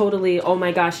like totally, oh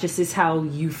my gosh, this is how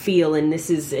you feel, and it's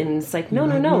like no,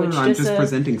 it's I'm just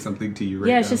presenting something to you right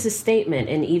now. It's just a statement.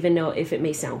 And even though if it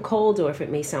may sound cold, or if it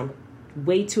may sound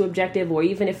way too objective, or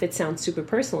even if it sounds super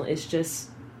personal, it's just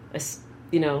this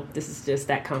is just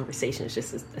that conversation. It's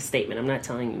just a statement. I'm not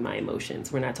telling you my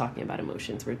emotions. We're not talking about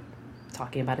emotions. We're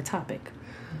talking about a topic.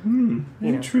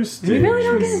 Interesting. We really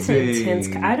don't get into intense.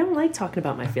 I don't like talking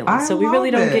about my feelings, so we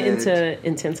really don't get into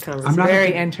intense conversations.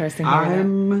 Very interesting.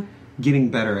 I'm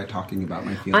getting better at talking about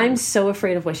my feelings. I'm so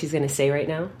afraid of what she's going to say right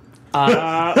now.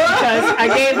 Because I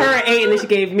gave her an 8 and then she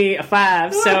gave me a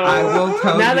 5. So I will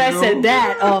tell now that I said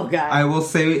that, oh god, I will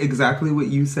say exactly what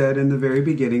you said in the very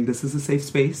beginning. This is a safe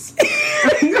space.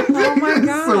 Oh my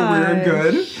god! So we're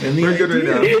good. And we're good right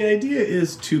now. The idea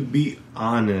is to be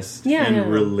honest and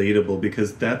relatable,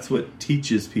 because that's what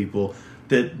teaches people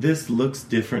that this looks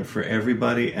different for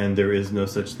everybody, and there is no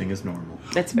such thing as normal.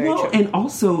 That's very true. And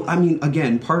also, I mean,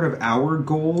 again, part of our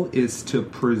goal is to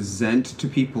present to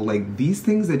people, like, these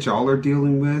things that y'all are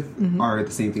dealing with are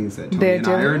the same things that Tony and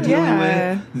I are dealing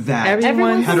with, that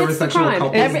everyone heterosexual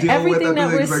couples deal with. Everything that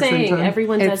we're saying,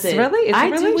 everyone does it. It's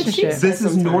a relationship. This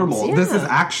is normal. Yeah. This is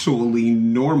actually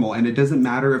normal, and it doesn't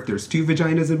matter if there's 2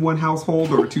 vaginas in one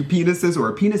household, or 2 penises, or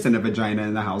a penis and a vagina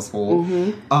in the household,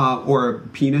 or a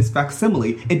penis facsimile.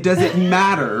 It doesn't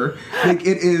matter. Like,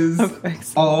 it is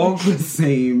all the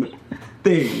same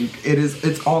thing.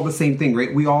 It's all the same thing,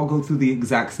 right? We all go through the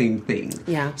exact same thing.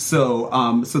 Yeah. So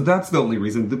that's the only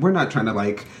reason. We're not trying to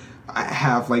like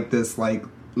have like this like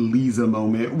Lisa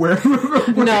moment where no,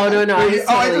 I'm totally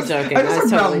joking. I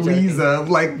just about Lisa.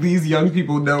 Like, these young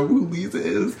people know who Lisa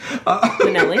is.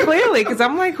 Manelli? Clearly, because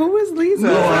I'm like, who is Lisa?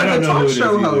 No, I don't know who it is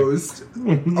show host.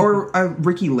 Or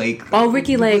Ricky Lake. Oh,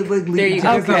 Ricky Lake. There you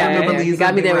go. Okay. You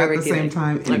got me there with at the Ricky same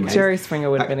time. Like, Jerry Springer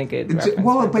would have been a good reference.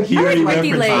 Well, but he already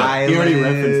Ricky Lake. He already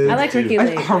referenced I like Ricky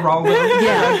Lake. Geraldo.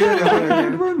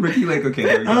 Yeah. Ricky Lake. Okay,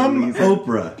 there you go.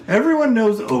 Oprah. Everyone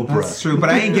knows Oprah. That's true, but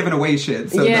I ain't giving away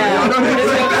shit. So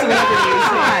Yeah.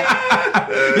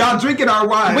 Y'all drinking our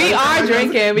wine. We are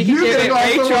drinking. We can give it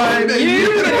Rachel. You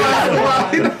get a glass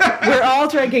of wine. We're all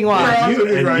drinking wine.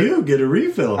 You get a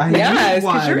refill. Yes,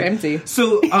 because you're empty.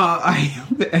 So I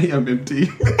am empty.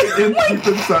 Empty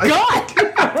inside. God!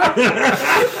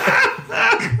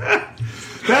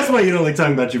 That's why you don't like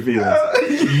talking about your feelings.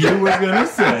 You were gonna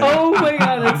say. Oh my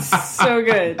god, that's so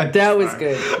good. That was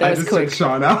good. That was quick. Took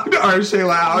Sean out, or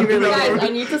Shayla out. Guys, I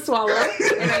need to swallow,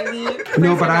 and I need.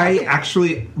 No, but I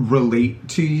actually relate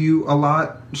to you a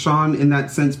lot, Sean, in that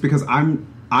sense, because I'm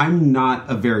not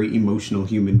a very emotional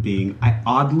human being.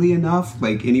 Oddly enough,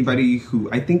 like anybody who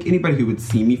would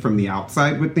see me from the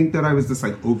outside would think that I was this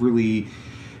like overly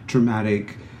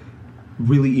dramatic,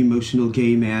 really emotional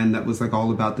gay man that was like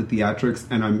all about the theatrics,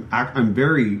 and I'm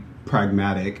very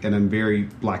pragmatic, and I'm very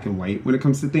black and white when it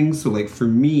comes to things. So like for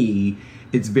me,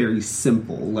 it's very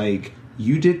simple. Like,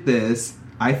 you did this,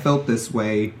 I felt this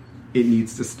way, it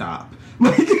needs to stop.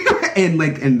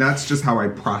 And that's just how I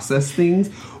process things.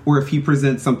 Or if he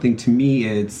presents something to me,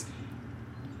 it's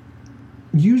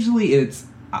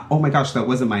oh my gosh, that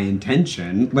wasn't my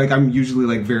intention. Like, I'm usually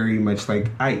like very much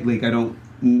like I don't,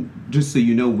 just so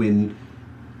you know, when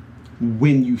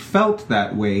you felt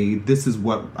that way, this is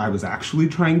what I was actually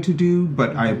trying to do,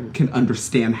 but I can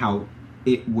understand how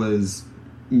it was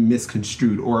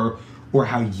misconstrued, or or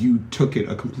how you took it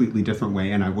a completely different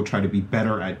way, and I will try to be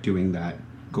better at doing that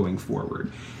going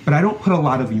forward. But I don't put a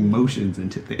lot of emotions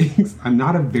into things. I'm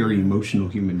not a very emotional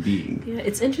human being. Yeah,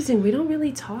 it's interesting. We don't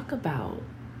really talk about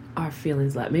our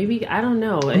feelings. Like, maybe, I don't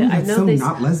know. I know so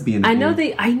not lesbian. I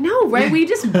know, right? We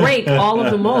just break all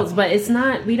of the molds, but it's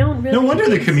not, we don't really. No wonder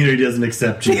the community doesn't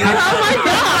accept you. Oh my god!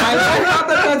 I thought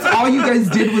that's all you guys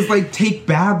did was like take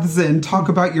baths and talk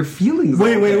about your feelings.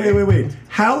 Wait.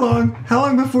 How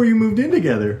long before you moved in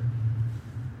together?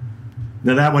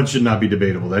 Now that one should not be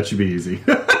debatable. That should be easy.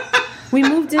 We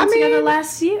moved in together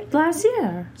last year.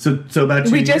 So about 2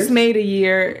 years? We just made a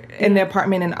year in the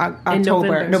apartment in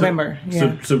October, November.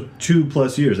 So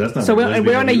 2+ years. That's not. So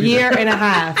we're on a year and a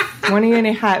half. 1 year and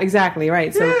a half, exactly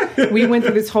right. So we went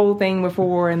through this whole thing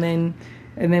before, and then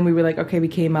we were like, okay, we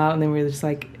came out, and then we were just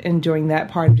like enjoying that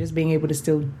part of just being able to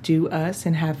still do us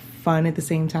and have fun at the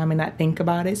same time and not think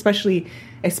about it, especially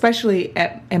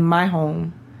in my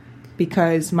home.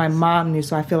 Because my mom knew,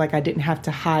 so I feel like I didn't have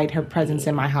to hide her presence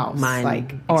in my house,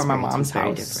 or my mom's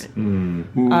house.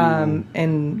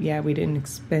 And yeah, we didn't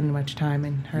spend much time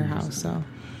in her house. So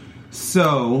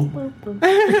Sean but or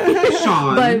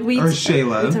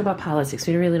Shayla, we talk about politics.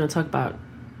 We really don't talk about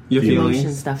your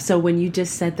emotion stuff. So when you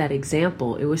just said that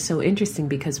example, it was so interesting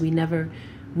because we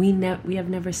have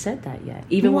never said that yet.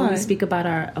 Even when we speak about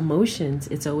our emotions,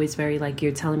 it's always very like,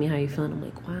 you're telling me how you feel, and I'm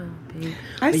like, wow, babe.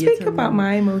 I speak about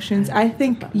my emotions. I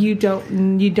think you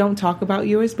don't talk about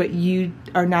yours, but you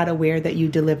are not aware that you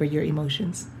deliver your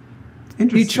emotions.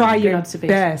 You try your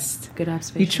best. Good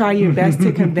observation. You try your best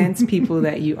to convince people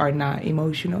that you are not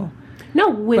emotional. No,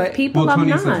 with people I'm Tony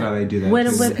not. says that I do that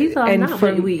with people I'm not.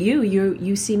 But with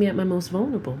you see me at my most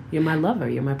vulnerable. You're my lover.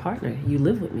 You're my partner. You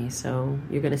live with me, so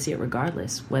you're going to see it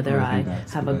regardless, whether I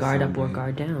have a guard up or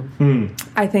guard down.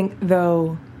 I think,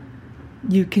 though,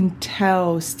 you can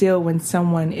tell still when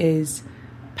someone is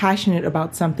passionate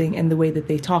about something and the way that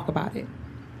they talk about it.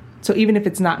 So even if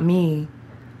it's not me,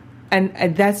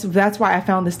 and that's why I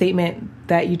found the statement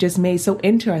that you just made so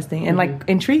interesting and like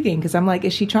intriguing, because I'm like,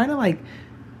 is she trying to like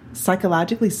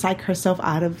psychologically psych herself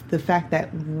out of the fact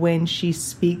that when she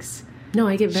speaks, no,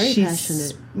 I get very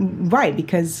passionate, right?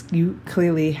 Because you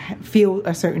clearly feel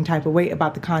a certain type of way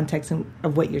about the context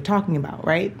of what you're talking about,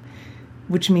 right?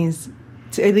 Which means,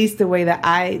 at least the way that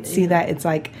I see that, it's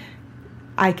like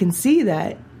I can see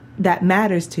that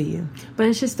matters to you, but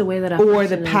it's just the way that or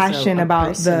the passion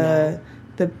about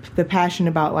the passion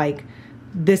about like,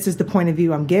 this is the point of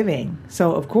view I'm giving.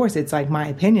 So of course it's like my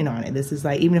opinion on it. This is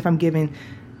like, even if I'm giving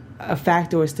a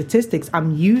fact or statistics,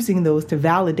 I'm using those to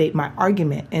validate my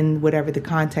argument in whatever the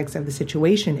context of the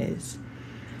situation is.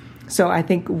 So I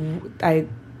think when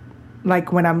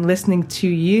I'm listening to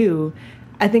you,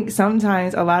 I think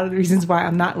sometimes a lot of the reasons why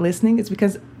I'm not listening is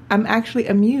because I'm actually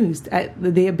amused at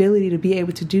the ability to be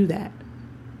able to do that.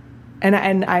 And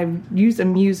I use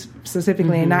amused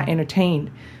specifically and not entertained,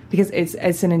 because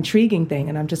it's an intriguing thing.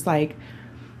 And I'm just like,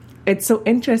 it's so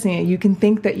interesting. You can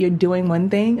think that you're doing one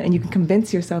thing and you can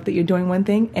convince yourself that you're doing one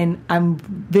thing, and I'm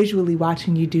visually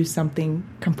watching you do something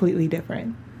completely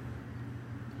different.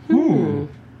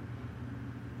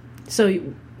 So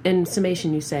in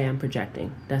summation, you say I'm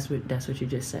projecting. That's what you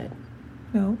just said.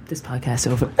 No. This podcast's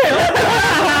over.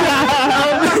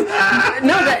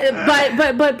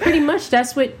 But pretty much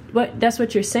that's what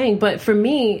you're saying. But for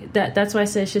me, that's why I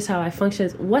say it's just how I function.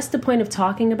 What's the point of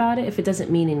talking about it if it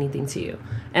doesn't mean anything to you?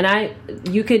 And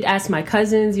you could ask my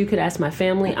cousins, you could ask my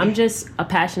family. I'm just a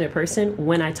passionate person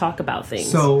when I talk about things.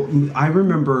 So I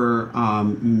remember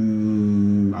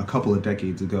a couple of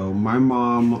decades ago, my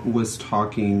mom was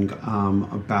talking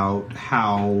about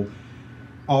how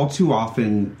all too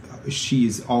often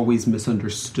she's always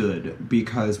misunderstood,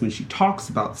 because when she talks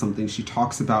about something, she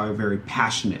talks about it very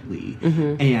passionately,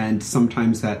 and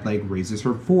sometimes that like raises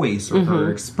her voice, or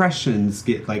her expressions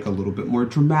get like a little bit more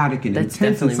dramatic and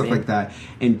intense and stuff like that,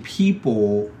 and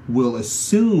people will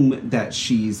assume that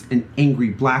she's an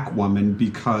angry black woman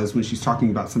because when she's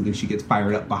talking about something she gets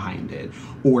fired up behind it,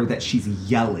 or that she's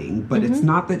yelling, but it's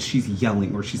not that she's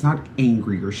yelling, or she's not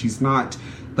angry, or she's not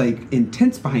like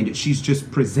intense behind it. She's just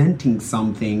presenting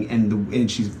something, and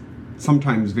she's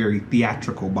sometimes very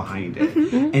theatrical behind it,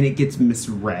 and it gets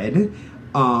misread.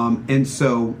 And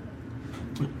so,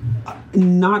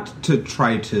 not to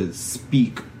try to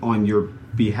speak on your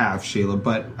behalf, Shayla,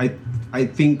 but I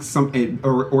think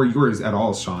or yours at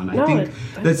all, Sean. I think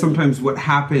that sometimes what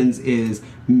happens is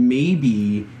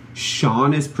maybe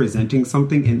Sean is presenting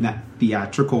something in that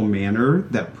theatrical manner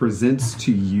that presents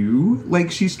to you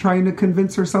like she's trying to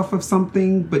convince herself of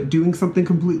something, but doing something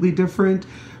completely different.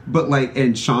 But like,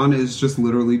 and Sean is just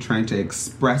literally trying to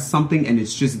express something, and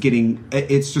it's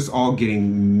just all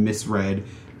getting misread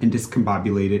and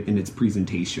discombobulated in its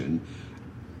presentation.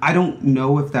 I don't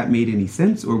know if that made any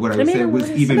sense or what I said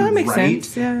was even right.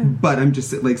 Sense, yeah. But I'm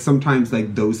just like, sometimes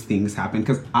like those things happen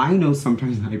because I know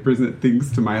sometimes I present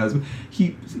things to my husband.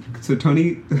 So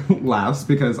Tony laughs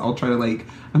because I'll try to like,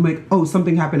 I'm like, oh,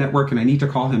 something happened at work and I need to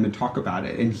call him and talk about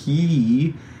it. And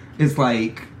he is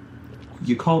like,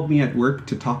 you called me at work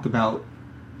to talk about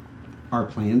our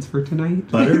plans for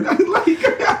tonight? Butter?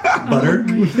 Butter?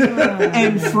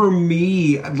 And for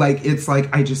me, like, it's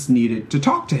like I just needed to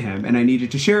talk to him and I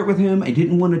needed to share it with him. I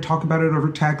didn't want to talk about it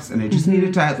over text, and I just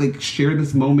needed to like share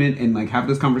this moment and like have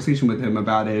this conversation with him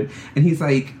about it. And he's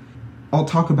like, I'll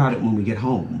talk about it when we get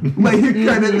home. Like,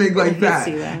 kind of thing like that.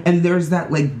 And there's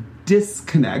that like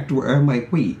disconnect where I'm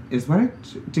like, wait,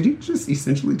 did he just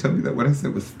essentially tell me that what I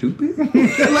said was stupid?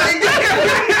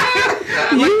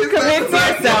 You convince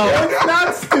yourself. It's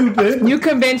not stupid. You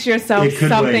convince yourself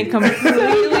something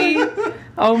completely.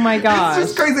 Oh my gosh. It's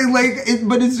just crazy. Like,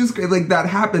 but it's just like that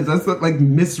happens. That's the like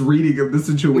misreading of the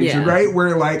situation, right?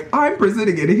 Where like I'm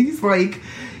presenting it and he's like,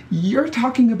 you're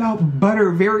talking about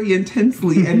butter very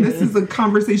intensely, and this is a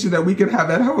conversation that we could have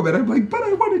at home. And I'm like, but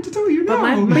I wanted to tell you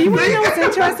no. But you want to know what's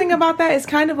interesting about that? It's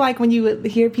kind of like when you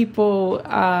hear people.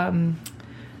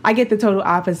 I get the total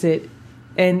opposite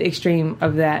and extreme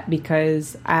of that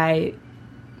because I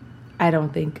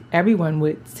don't think everyone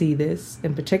would see this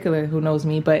in particular who knows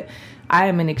me, but I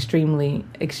am an extremely,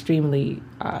 extremely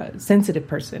sensitive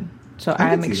person. So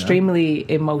I am extremely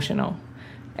emotional.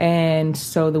 And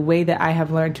so the way that I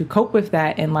have learned to cope with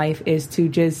that in life is to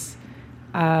just,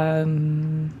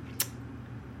 learn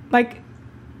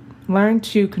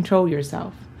to control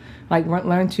yourself. Like,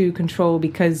 learn to control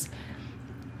because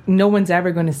no one's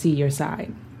ever going to see your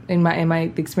side. In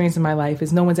my experience in my life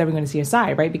is no one's ever going to see your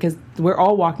side, right? Because we're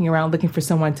all walking around looking for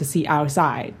someone to see our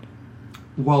side.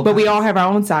 Well, but we all have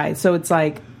our own side. So it's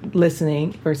like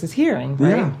listening versus hearing,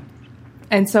 right? Yeah.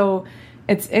 And so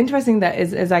it's interesting that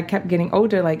as I kept getting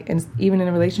older, like, and even in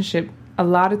a relationship, a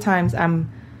lot of times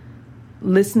I'm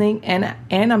listening and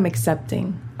I'm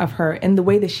accepting of her in the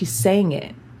way that she's saying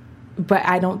it, but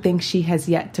I don't think she has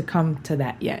yet to come to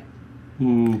that yet.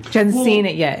 She hasn't seen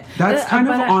it yet. That's kind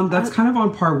of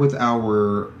on par with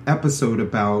our episode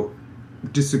about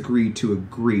disagree to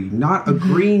agree, not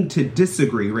agreeing to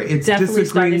disagree, right? It's definitely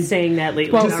started saying that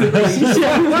lately. Well,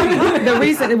 the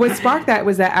reason what sparked that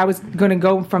was that I was going to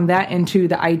go from that into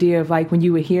the idea of like when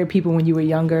you would hear people when you were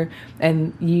younger,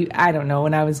 and I don't know,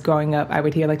 when I was growing up, I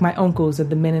would hear like my uncles or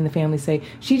the men in the family say,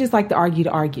 she just liked to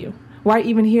argue. Why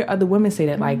even hear other women say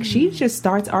that? Like, she just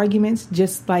starts arguments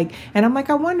just like, and I'm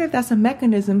like, I wonder if that's a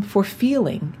mechanism for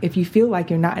feeling. If you feel like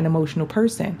you're not an emotional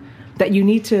person, that you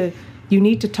need to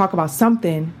talk about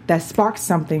something that sparks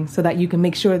something so that you can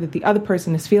make sure that the other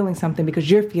person is feeling something because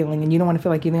you're feeling, and you don't want to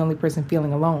feel like you're the only person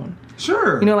feeling alone.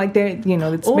 Sure. You know, like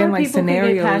it's or been like people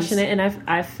scenarios. Can get passionate, and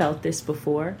I've felt this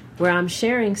before, where I'm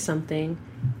sharing something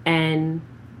and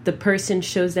the person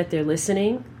shows that they're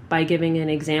listening by giving an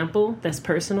example that's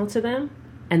personal to them,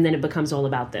 and then it becomes all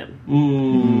about them.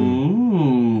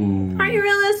 Are you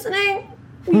really listening?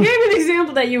 You gave an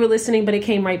example that you were listening, but it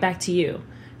came right back to you.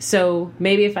 So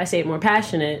maybe if I say it more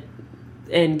passionate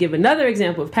and give another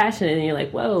example of passionate, and you're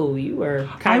like, whoa, you were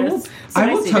kind of...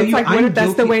 I will tell you, like, I'm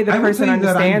that's guilty. the way the person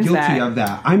understands I'm guilty of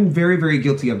that. I'm very, very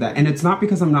guilty of that. And it's not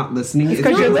because I'm not listening. It's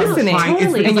because you're listening.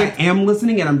 It's because I am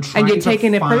listening, and I'm trying to and you're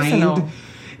taking it personal.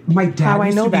 My dad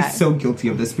used to be so guilty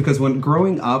of this because when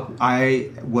growing up, I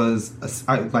was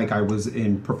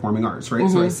in performing arts, right?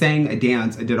 Mm-hmm. So I sang, I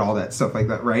danced, I did all that stuff like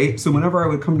that, right? So whenever I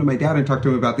would come to my dad and talk to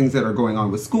him about things that are going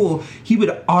on with school, he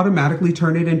would automatically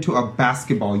turn it into a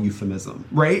basketball euphemism,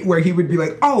 right? Where he would be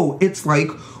like, oh, it's like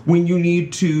when you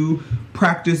need to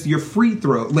practice your free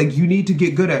throw. Like, you need to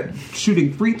get good at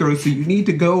shooting free throws, so you need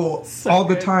to go all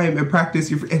the time and practice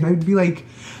your free... And I'd be like...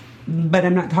 But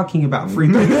I'm not talking about free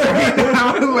throws right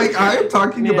now. Like, I'm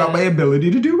talking about my ability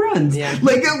to do runs. Yeah.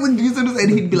 Like, and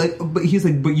he'd be like, but he's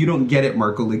like, but you don't get it,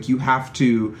 Marco. Like, you have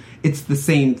to, it's the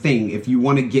same thing. If you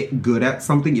want to get good at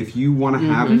something, if you want to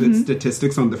have good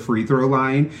statistics on the free throw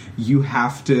line, you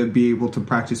have to be able to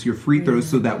practice your free throws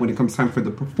so that when it comes time for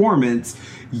the performance,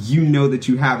 you know that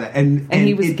you have that. And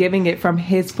he was giving it from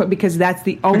his point because that's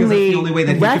the only way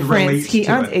that he could relate to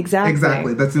it.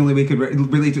 Exactly. That's the only way he could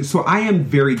relate to it. So I am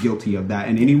very guilty of that.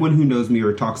 And anyone who knows me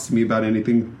or talks to me about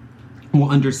anything will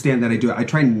understand that I do it. I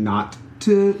try not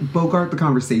to bogart the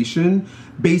conversation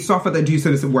based off of that. Do you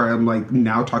sense where I'm like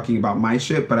now talking about my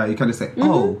shit, but I kind of say,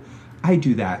 oh, I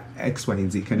do that X, Y,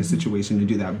 and Z kind of situation to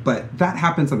do that. But that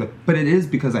happens. But it is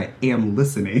because I am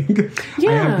listening. I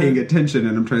am paying attention,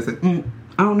 and I'm trying to say,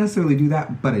 I don't necessarily do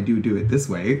that, but I do it this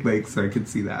way. Like, so I could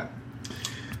see that.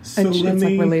 So it's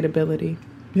like relatability.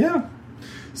 Yeah.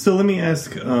 So let me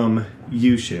ask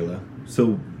you, Shayla.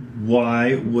 So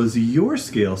why was your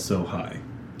scale so high?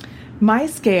 My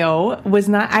scale was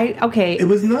not. It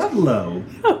was not low.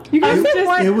 You guys said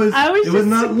what? It was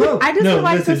not low. I just would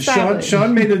like to stop.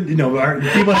 Sean made a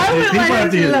people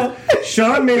have to hear this.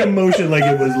 Sean made a motion like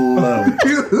it was low.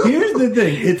 Here's the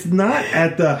thing: it's not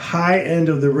at the high end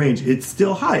of the range. It's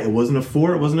still high. It wasn't a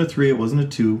 4. It wasn't a 3. It wasn't a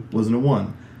 2. It wasn't a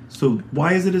 1. So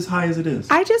why is it as high as it is?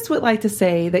 I just would like to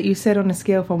say that you said on a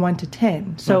scale from 1 to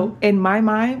 10. So in my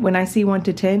mind, when I see 1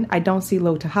 to 10, I don't see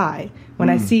low to high. When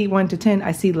I see 1 to 10,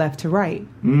 I see left to right.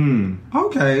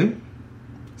 Okay.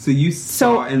 So you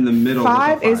saw in the middle.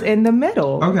 5 is in the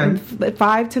middle. Okay.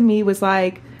 5 to me was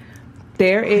like,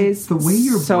 there is the way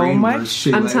your so brain much. Works,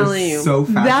 Shayla, I'm telling you, so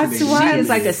fascinating. That's why she is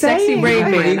like a sexy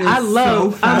Rain Man.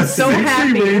 I'm so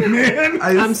happy.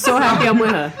 I'm so happy I'm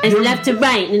with her. It's left to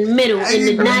right, in the middle,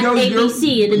 in the not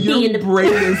ABC, and the B, and the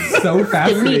brain is so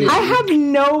fascinating. I have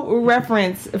no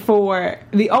reference for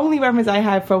the only reference I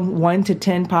have from 1 to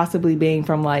 10 possibly being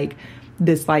from like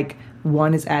this like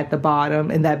 1 is at the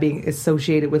bottom and that being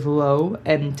associated with low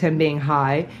and 10 being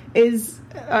high is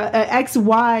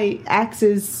XY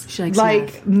axis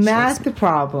like math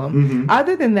problem.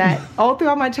 Other than that, all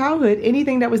throughout my childhood,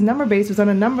 anything that was number based was on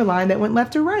a number line that went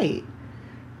left to right.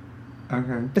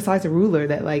 Okay. Besides a ruler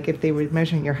that like if they were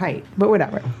measuring your height, but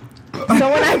whatever. So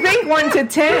when I think 1 to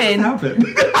 10,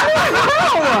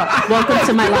 welcome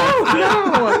to my life.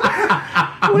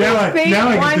 Now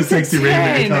I get the sexy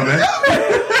Rain Man comment.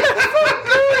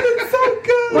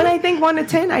 When I think 1 to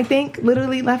 10, I think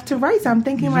literally left to right. So I'm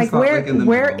thinking like,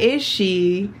 where is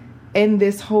she in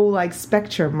this whole like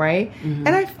spectrum, right? And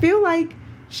I feel like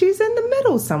she's in the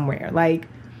middle somewhere. Like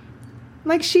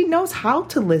she knows how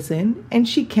to listen and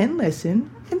she can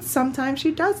listen, and sometimes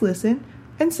she does listen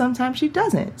and sometimes she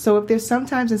doesn't. So if there's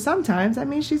sometimes and sometimes, I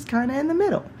mean, she's kind of in the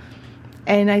middle.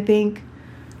 And I think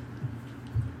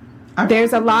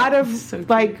there's a lot of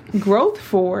like growth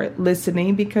for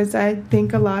listening, because I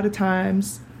think a lot of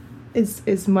times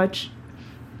as much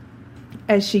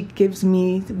as she gives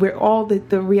me, we're all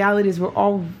the reality is we're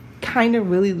all kind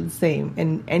of really the same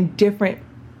and different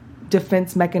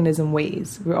defense mechanism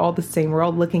ways. We're all the same. We're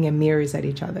all looking in mirrors at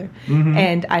each other.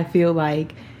 And I feel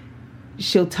like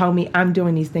she'll tell me I'm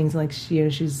doing these things, like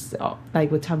she's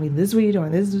like would tell me, this is what you're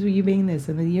doing, this is what you being this,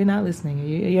 and you're not listening,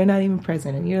 you're not even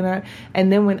present, and you're not. And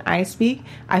then when I speak,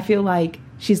 I feel like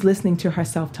she's listening to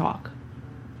herself talk.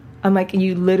 I'm like,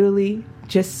 you literally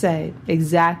just said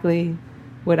exactly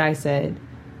what I said,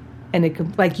 and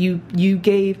it like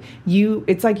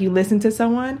it's like you listen to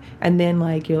someone and then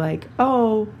like you're like,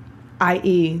 oh,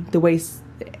 i.e. the way.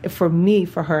 For me,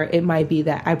 for her, it might be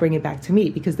that I bring it back to me,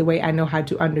 because the way I know how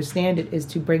to understand it is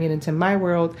to bring it into my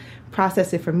world,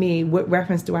 process it for me. What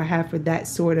reference do I have for that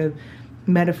sort of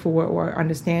metaphor or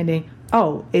understanding?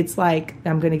 Oh, it's like,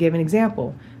 I'm going to give an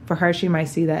example. For her, she might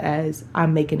see that as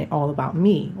I'm making it all about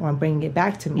me, or I'm bringing it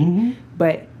back to me.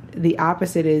 But the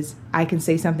opposite is I can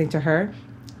say something to her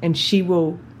and she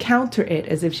will counter it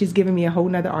as if she's giving me a whole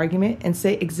nother argument and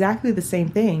say exactly the same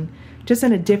thing, just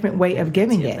in a different way of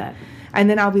giving it. And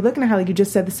then I'll be looking at her like, you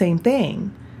just said the same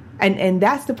thing. And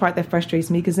that's the part that frustrates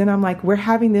me, because then I'm like, we're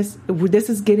having this is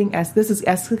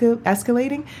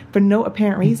escalating for no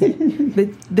apparent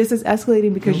reason. This is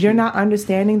escalating because you're not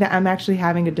understanding that I'm actually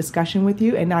having a discussion with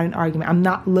you and not an argument. I'm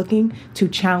not looking to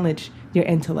challenge your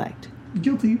intellect.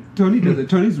 Guilty. Tony does it.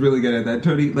 Tony's really good at that.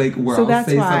 Tony, like, where so I'll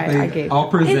say something, I'll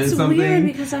present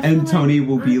something, and Tony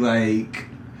will be like,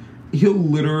 he'll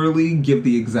literally give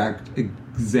the exact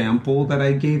example that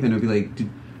I gave, and I'll be like,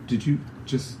 did you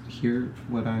just hear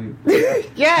what I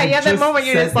that moment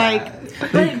you're just like,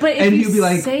 but if you be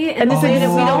like, say it and say it,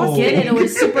 if we don't get it or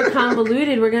it's super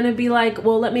convoluted, we're gonna be like,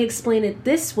 well, let me explain it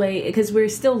this way, because we're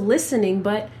still listening,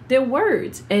 but they're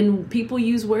words and people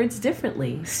use words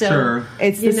differently. So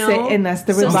it's and that's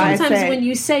the reason. So sometimes when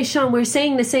you say, Sean, we're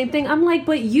saying the same thing, I'm like,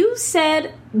 but you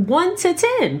said 1 to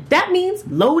 10. That means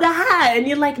low to high, and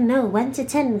you're like, no, 1 to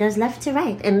 10 goes left to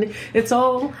right, and it's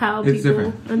all how it's people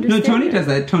different. understand. No, Tony does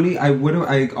that. Tony,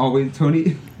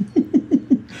 Tony.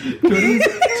 Tony's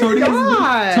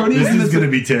this is going to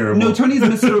be terrible. No, Tony's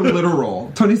Mr.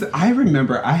 Literal. I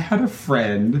remember I had a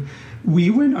friend. We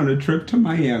went on a trip to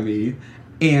Miami,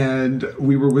 And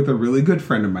we were with a really good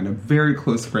friend of mine, a very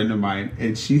close friend of mine,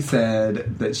 and she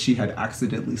said that she had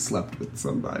accidentally slept with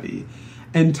somebody.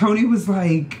 And Tony was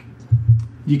like,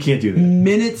 You can't do that.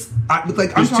 minutes, I'm There's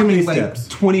too talking many like steps.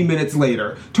 20 minutes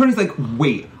later. Tony's like,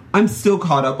 wait, I'm still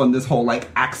caught up on this whole like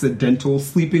accidental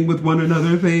sleeping with one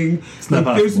another thing. not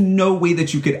Like, there's possible. no way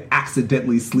that you could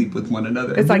accidentally sleep with one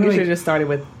another. It's like We're you should have just started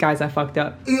with guys I fucked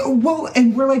up. Yeah, well,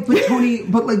 and we're like, but Tony,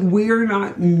 but like, we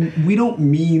don't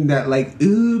mean that like,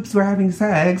 oops, we're having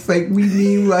sex. Like, we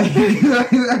mean like,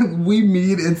 we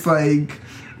mean it's like,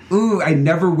 ooh, I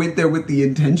never went there with the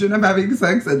intention of having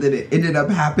sex, and then it ended up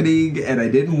happening, and I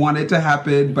didn't want it to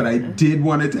happen, but I did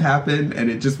want it to happen, and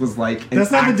it just was like, an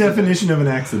That's not the accident. definition of an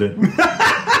accident.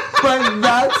 But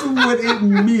that's what it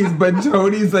means. But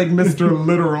Tony's like Mr.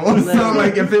 Literal. So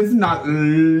like if it's not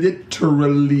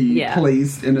literally Yeah.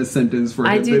 placed in a sentence for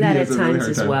him, I do then that he at has a really times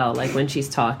hard as time. well. Like when she's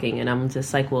talking, and I'm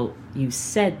just like, "Well, you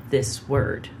said this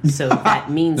word, so that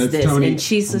means That's this." Tony. And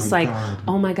she's Oh just my like, God.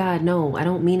 "Oh my God, no, I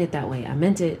don't mean it that way. I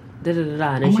meant it." Da da da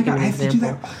da. And then Oh she my gives God, an I have to do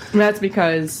example. that. And that's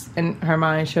because in her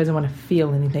mind she doesn't want to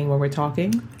feel anything when we're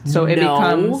talking. So it no,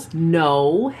 becomes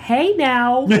no. Hey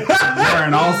now, You're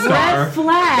an all-star. red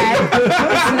flag. It's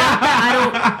not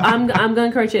that I don't. I'm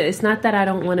going to correct you. It's not that I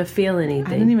don't want to feel anything. I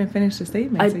didn't even finish the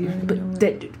statement. So you don't even know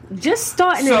but what- just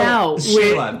starting So, it out.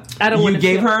 Shayla, I don't you wanna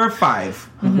gave feel- her a 5.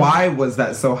 Why was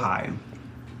that so high?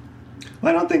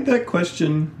 I don't think that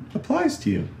question applies to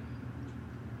you.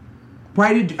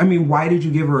 Why did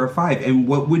you give her a 5? And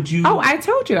what would you? Oh, I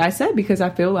told you. I said because I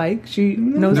feel like she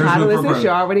knows There's how to room for listen. growth. She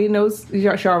already knows.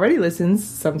 She already listens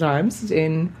sometimes,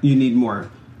 and You need more.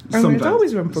 there's Sometimes.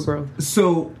 always room for growth.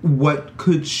 So, what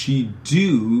could she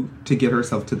do to get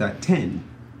herself to that 10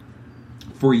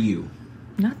 for you?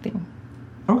 Nothing.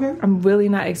 Okay. I'm really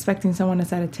not expecting someone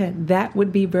that's at a 10. That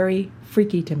would be very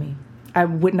freaky to me. I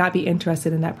would not be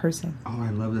interested in that person. Oh,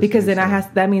 I love this. Because then answer.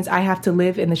 that means I have to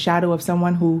live in the shadow of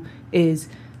someone who is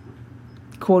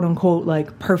quote unquote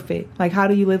like perfect. Like how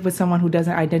do you live with someone who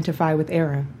doesn't identify with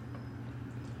error?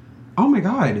 Oh my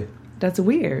God. That's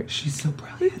weird. She's so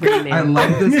brilliant. Rain I Man.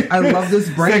 love this. I love this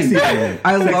brain. Sexy Rain.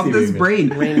 I Sexy love this Rain.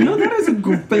 brain. You know, that is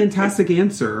a fantastic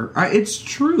answer. It's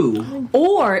true.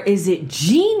 Or is it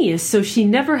genius so she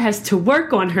never has to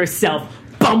work on herself?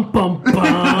 Bum, bum, bum.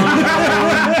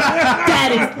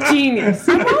 That is genius.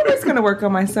 I'm always going to work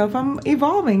on myself. I'm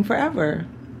evolving forever.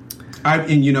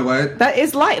 And you know what? That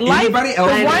is life. Anybody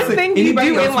else? The one thing you anybody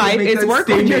do else in would life make is that work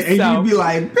on statement, yourself. And you'd be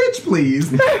like, "Bitch,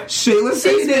 please." Shayla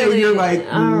said She's it, and really- you're like,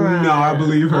 all right. "No, I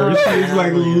believe her." All She's right, like I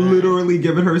believe it. literally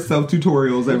giving herself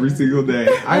tutorials every single day.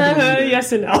 I believe it.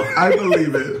 Yes and no. I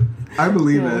believe it. I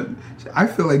believe it. I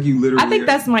feel like you literally. I think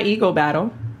that's my ego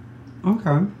battle.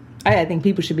 okay. I think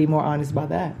people should be more honest about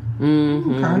that.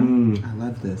 Okay. I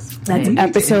love this. That's We need to-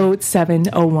 episode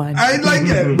 701. I like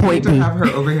it. Point to have her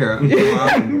over here.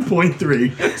 Point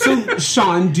 3. So,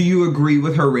 Sean, do you agree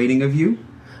with her rating of you?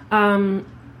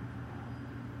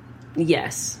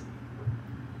 Yes.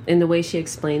 In the way she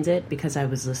explains it, because I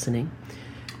was listening.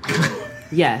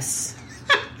 Yes.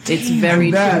 It's very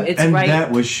true. It's and right.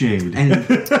 that was shade. And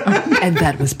And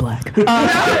that was black.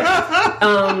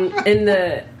 In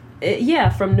the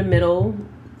from the middle,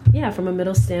 from a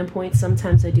middle standpoint,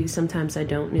 sometimes I do, sometimes I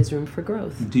don't, and there's room for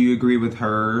growth. do you agree with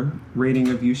her rating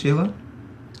of you, Shayla?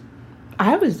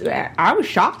 I was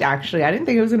shocked actually. I didn't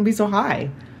think it was going to be so high.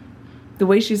 The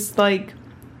way she's like,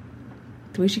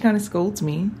 the way she kind of scolds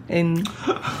me, and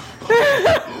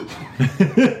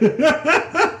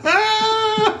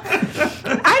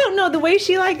I don't know, the way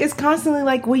she like is constantly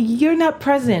like, well, you're not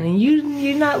present and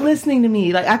you're not listening to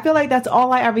me. Like I feel like that's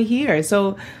all I ever hear.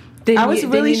 So Then I was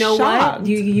really you know shocked. what?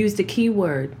 You used a key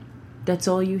word. That's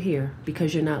all you hear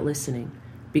because you're not listening.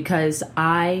 Because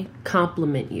I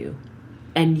compliment you.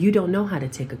 And you don't know how to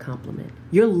take a compliment.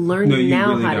 You're learning No, you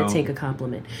now really how don't. to take a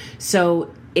compliment.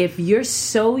 So if you're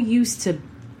so used to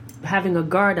having a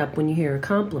guard up when you hear a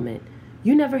compliment,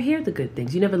 you never hear the good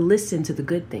things. You never listen to the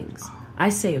good things. I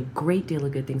say a great deal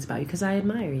of good things about you because I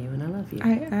admire you and I love you.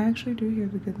 I actually do hear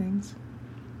the good things.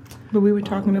 But we were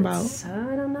talking about It's-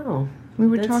 I don't know. We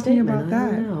were That talking statement, about I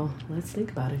that. don't know. Let's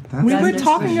think about it. we That's were interesting.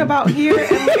 talking about here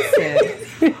and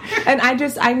listen. And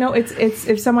I know it's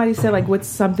if somebody said like what's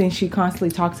something she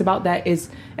constantly talks about that is,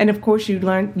 and of course you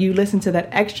listen to that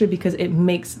extra because it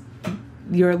makes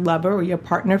your lover or your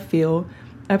partner feel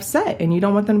upset and you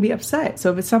don't want them to be upset.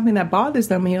 So if it's something that bothers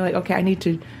them and you're like, okay, I need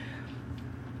to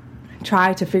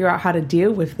try to figure out how to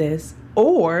deal with this,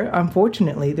 or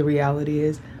unfortunately the reality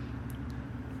is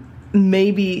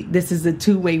maybe this is a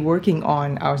two-way working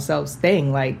on ourselves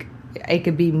thing. Like it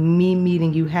could be me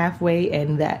meeting you halfway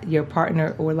and that your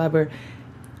partner or lover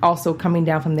also coming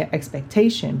down from their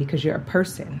expectation because you're a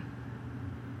person.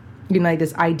 You know, like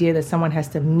this idea that someone has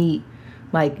to meet,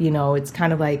 like, you know, it's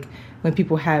kind of like when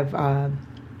people have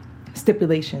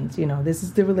stipulations, you know, this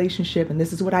is the relationship and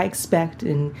this is what I expect.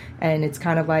 And it's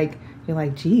kind of like, you're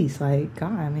like, geez, like,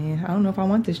 God, I mean, I don't know if I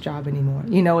want this job anymore.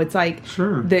 You know, it's like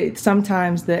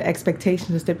sometimes the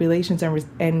expectations and stipulations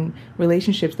and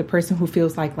relationships, the person who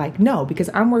feels like, no, because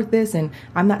I'm worth this and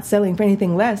I'm not settling for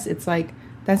anything less. It's like,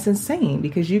 that's insane,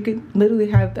 because you could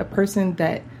literally have a person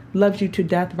that loves you to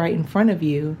death right in front of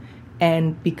you.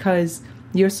 And because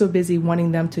you're so busy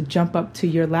wanting them to jump up to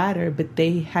your ladder, but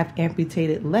they have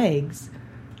amputated legs,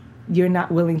 you're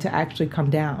not willing to actually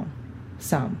come down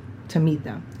some to meet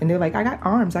them. And they're like, I got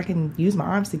arms. I can use my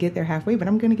arms to get there halfway, but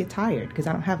I'm going to get tired because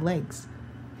I don't have legs.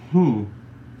 Or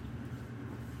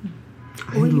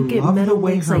you get metal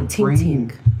legs like Tink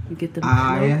Tink. You get the...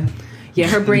 Yeah,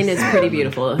 her brain is pretty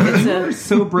beautiful. It's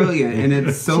so brilliant, and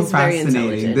it's so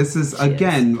fascinating. This is,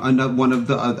 again, one of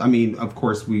the... I mean, of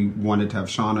course, we wanted to have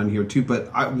Sean on here, too,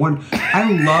 but I love...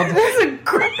 This is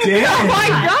great. Oh, my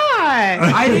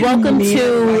God. Welcome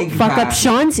to Fuck Up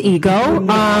Sean's Ego.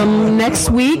 Next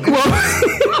week,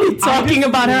 we'll be talking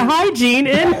about her hygiene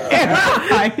and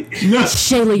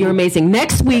Shayla, you're amazing.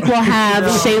 Next week, we'll have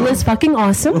Shayla's fucking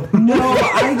awesome. No,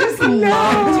 I just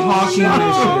love talking to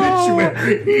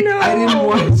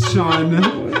Sean.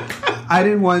 I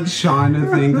didn't want Sean to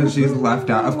think that she's left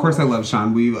out. Of course, I love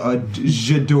Sean.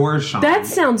 J'adore Sean. That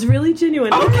sounds really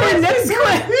genuine. Okay, next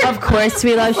question. Of course,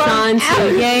 we love Sean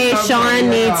too. Yay, Sean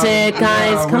needs it,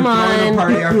 guys. Come on,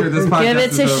 party after this podcast. Give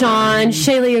it to Sean.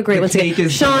 Shayla, you're great. Once again,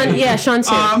 Sean. Yeah, Sean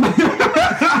too.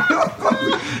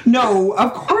 No,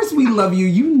 of course we love you.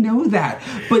 You know that.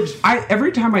 But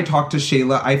every time I talk to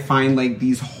Shayla, I find like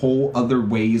these whole other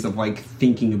ways of like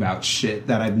thinking about shit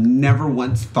that I've never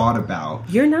once thought about.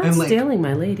 You're not stealing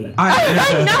my lady.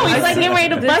 I know. He's like getting ready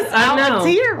to bust out a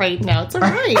tear right now. It's all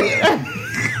right.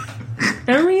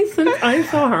 Ever since I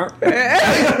saw her,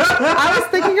 I was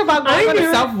thinking about going on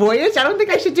a self voyage. I don't think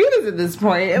I should do this at this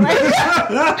point. Like,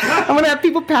 I'm gonna have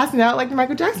people passing out like the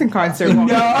Michael Jackson concert.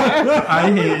 No,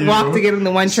 I hate you. Walk to get on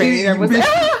the one train.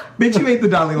 Bitch, you ate the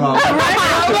Dalai Lama.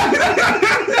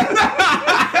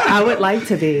 I would like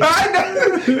to be.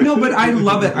 No, but I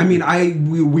love it. I mean,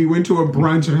 we went to a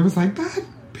brunch and I was like, that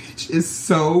bitch is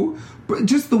so... But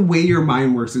just the way your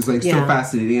mind works is like so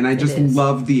fascinating, and I just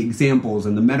love the examples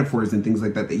and the metaphors and things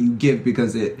like that you give,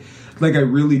 because it, like, I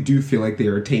really do feel like they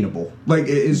are attainable. Like, it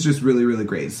is just really, really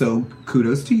great. So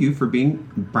kudos to you for being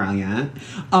brilliant.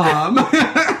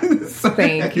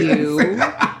 Thank you.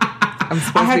 I'm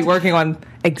supposed to be working on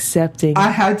accepting. I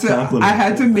had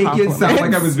to make it sound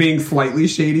like I was being slightly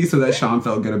shady so that Sean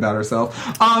felt good about herself.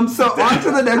 So on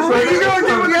to the next one.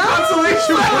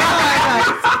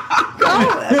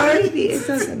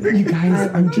 You guys,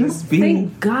 I'm just being...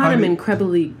 Thank God I'm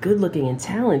incredibly good-looking and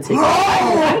talented.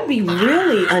 I'd be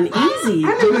really uneasy.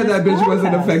 I know that bitch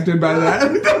wasn't affected by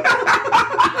that.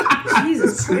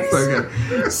 Jesus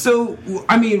Christ. So,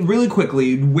 I mean, really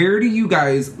quickly, where do you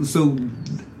guys... So...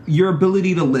 Your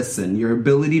ability to listen, your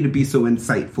ability to be so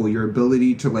insightful, your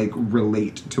ability to, like,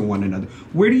 relate to one another.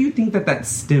 Where do you think that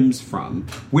stems from?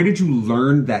 Where did you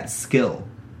learn that skill?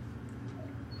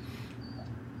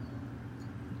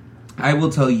 I will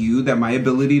tell you that my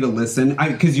ability to listen,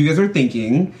 because you guys are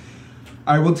thinking,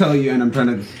 I will tell you, and I'm trying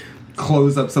to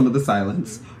close up some of the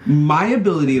silence. My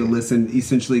ability to listen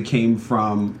essentially came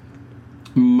from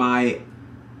my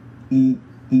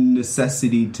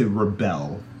necessity to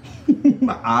rebel.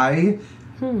 I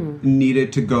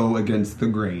needed to go against the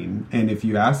grain. And if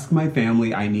you ask my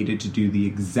family, I needed to do the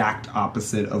exact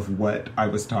opposite of what I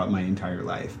was taught my entire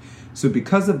life. So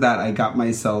because of that, I got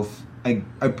myself... I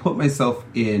put myself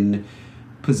in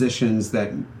positions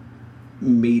that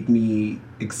made me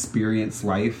experience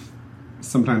life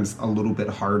sometimes a little bit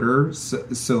harder.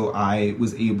 So I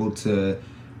was able to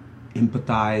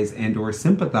empathize and or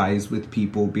sympathize with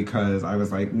people because I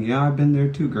was like, yeah, I've been there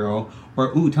too, girl.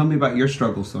 Or, ooh, tell me about your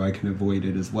struggle so I can avoid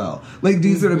it as well. Like, do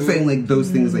you see what I'm saying? Like, those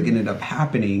things like ended up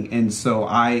happening. And so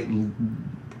I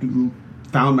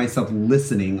found myself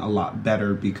listening a lot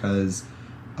better because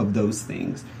of those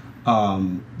things.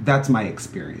 That's my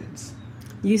experience.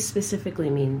 You specifically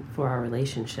mean for our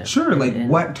relationship? Sure. Like,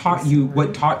 what taught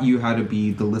you how to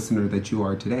be the listener that you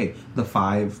are today? The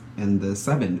 5 and the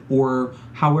 7, or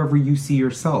however you see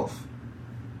yourself,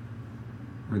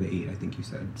 or the 8. I think you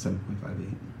said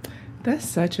 7.58. That's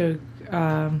such a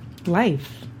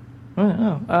life. I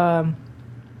don't know.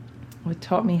 What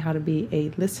taught me how to be a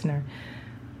listener?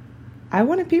 I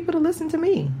wanted people to listen to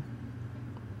me.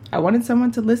 I wanted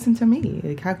someone to listen to me.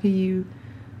 Like, how can you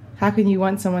How can you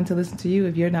want someone to listen to you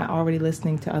if you're not already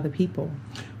listening to other people?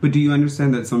 But do you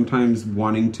understand that sometimes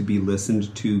wanting to be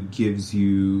listened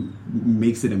to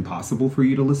makes it impossible for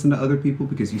you to listen to other people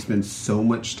because you spend so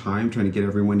much time trying to get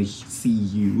everyone to see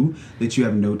you that you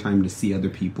have no time to see other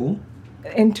people?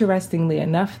 Interestingly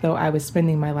enough, though, I was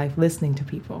spending my life listening to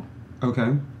people.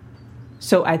 Okay.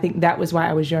 So I think that was why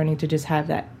I was yearning to just have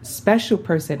that special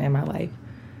person in my life.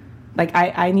 Like,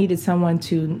 I needed someone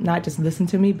to not just listen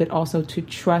to me, but also to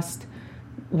trust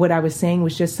what I was saying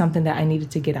was just something that I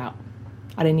needed to get out.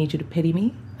 I didn't need you to pity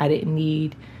me. I didn't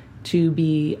need to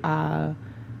be,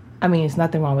 it's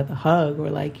nothing wrong with a hug or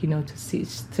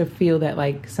to feel that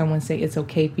like someone say it's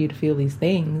okay for you to feel these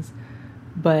things.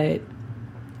 But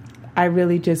I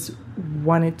really just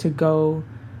wanted to go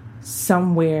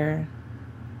somewhere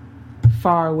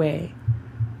far away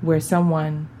where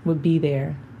someone would be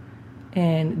there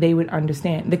and they would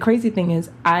understand. The crazy thing is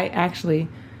I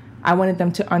wanted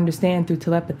them to understand through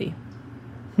telepathy.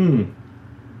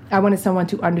 I wanted someone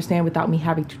to understand without me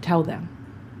having to tell them,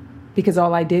 because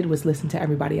all I did was listen to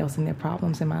everybody else and their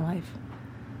problems in my life.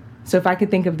 So if I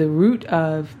could think of the root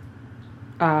of,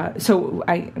 that's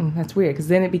weird, because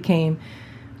then it became,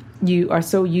 you are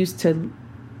so used to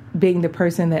being the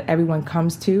person that everyone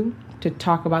comes to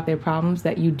talk about their problems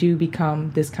that you do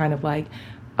become this kind of like,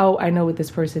 oh, I know what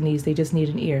this person needs. They just need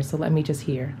an ear, so let me just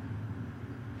hear.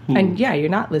 And yeah, you're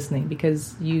not listening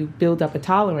because you build up a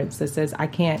tolerance that says, I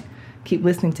can't keep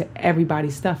listening to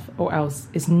everybody's stuff or else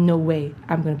it's no way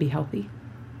I'm going to be healthy.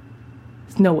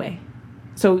 It's no way.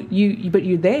 So but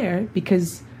you're there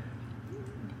because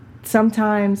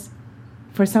sometimes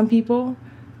for some people,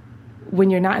 when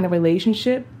you're not in a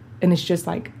relationship and it's just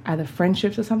like either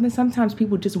friendships or something, sometimes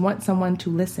people just want someone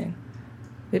to listen.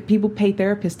 That people pay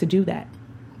therapists to do that.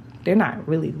 They're not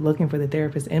really looking for the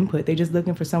therapist's input. They're just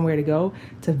looking for somewhere to go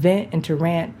to vent and to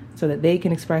rant so that they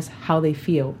can express how they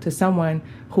feel to someone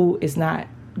who is not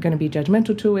going to be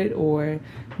judgmental to it or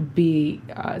be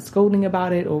scolding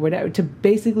about it or whatever, to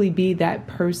basically be that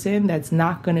person that's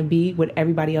not going to be what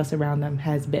everybody else around them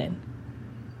has been.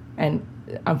 And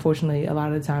unfortunately, a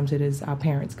lot of the times it is our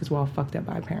parents because we're all fucked up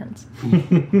by our parents.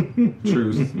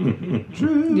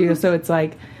 True. So it's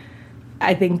like,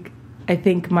 I think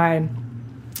my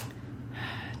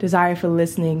desire for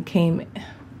listening came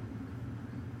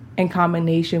in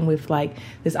combination with like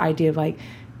this idea of like,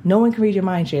 no one can read your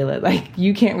mind, Shayla. Like,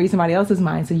 you can't read somebody else's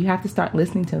mind, so you have to start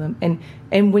listening to them.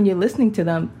 And when you're listening to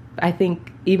them, I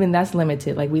think even that's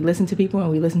limited. Like, we listen to people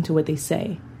and we listen to what they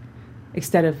say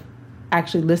instead of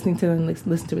actually listening to them,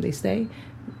 listen to what they say,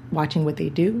 watching what they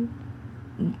do,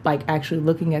 like actually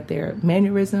looking at their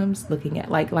mannerisms, looking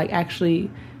at like actually,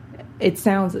 it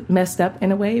sounds messed up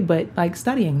in a way, but like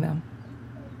studying them.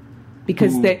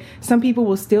 Because some people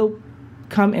will still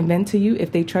come and vent to you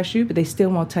if they trust you, but they still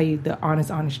won't tell you the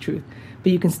honest truth.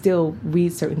 But you can still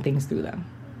read certain things through them.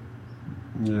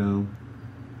 Yeah.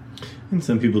 And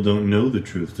some people don't know the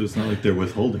truth, so it's not like they're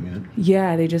withholding it.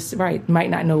 Yeah, they just, might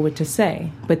not know what to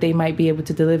say, but they might be able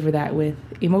to deliver that with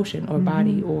emotion or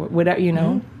body or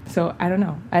whatever, So I don't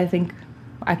know. I think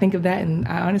of that, and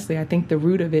I think the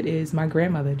root of it is my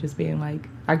grandmother just being like,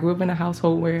 I grew up in a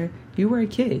household where you were a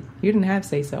kid. You didn't have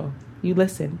say-so. You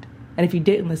listened. And if you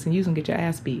didn't listen, you was going to get your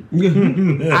ass beat.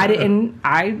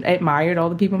 I admired all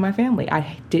the people in my family.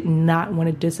 I did not want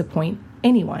to disappoint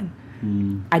anyone.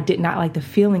 I did not like the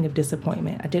feeling of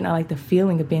disappointment. I did not like the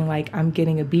feeling of being like, I'm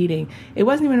getting a beating. It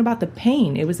wasn't even about the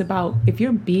pain. It was about, if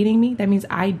you're beating me, that means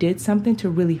I did something to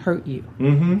really hurt you,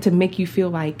 to make you feel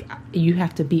like you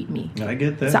have to beat me. I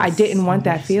get that. So I didn't want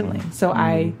that feeling. So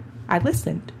I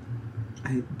listened.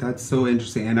 That's so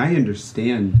interesting. And I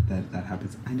understand that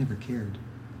happens. I never cared.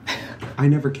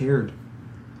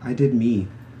 I did me.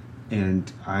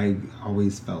 And I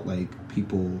always felt like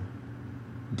people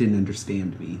didn't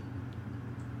understand me.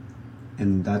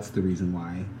 And that's the reason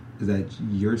why, is that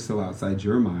you're so outside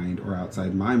your mind or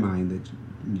outside my mind that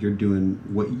you're doing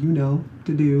what you know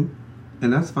to do.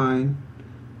 And that's fine.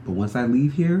 But once I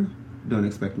leave here, don't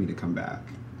expect me to come back.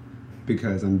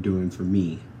 Because I'm doing for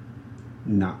me,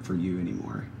 not for you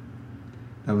anymore.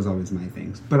 That was always my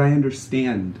thing. But I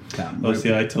understand that. Oh,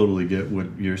 see, I totally get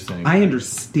what you're saying. I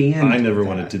understand I never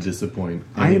wanted to disappoint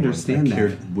anyone. I understand that. I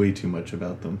cared way too much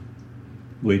about them.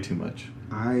 Way too much.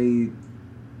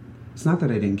 It's not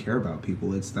that I didn't care about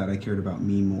people. It's that I cared about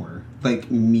me more. Like,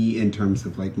 me in terms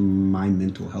of, like, my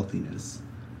mental healthiness.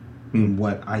 And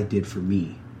what I did for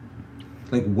me.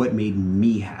 Like, what made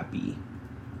me happy.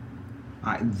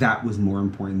 That was more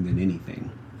important than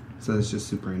anything. So that's just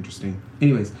super interesting.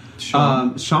 Anyways,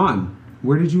 Sean,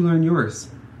 where did you learn yours?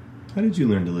 How did you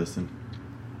learn to listen?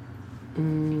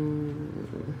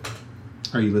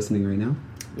 Are you listening right now?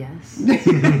 Yes.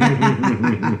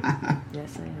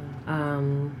 Yes, I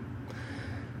am.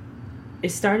 It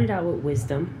started out with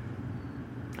wisdom.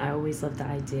 I always loved the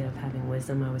idea of having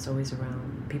wisdom. I was always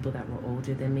around people that were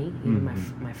older than me, even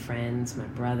my friends, my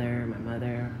brother, my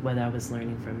mother, whether I was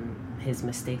learning from his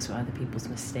mistakes or other people's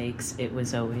mistakes. It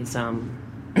was always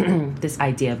this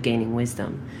idea of gaining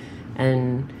wisdom.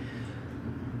 And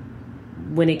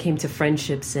when it came to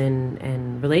friendships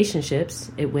and relationships,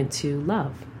 it went to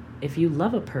love. If you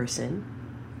love a person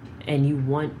and you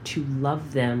want to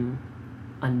love them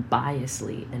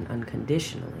unbiasedly and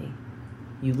unconditionally,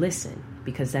 you listen,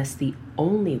 because that's the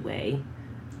only way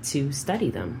to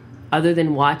study them, other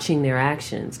than watching their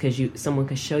actions, because someone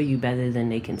can show you better than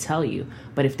they can tell you.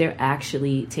 But if they're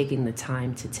actually taking the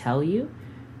time to tell you,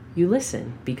 you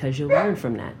listen, because you'll learn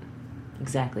from that.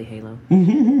 Exactly, Halo. So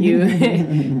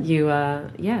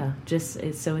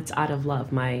it's out of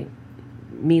love.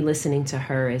 Me listening to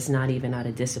her is not even out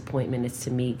of disappointment. It's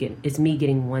me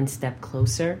getting one step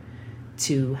closer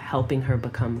to helping her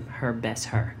become her best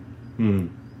her. I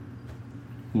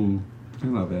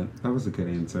love it. That was a good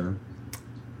answer.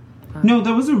 No,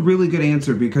 that was a really good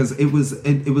answer, because it was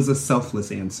a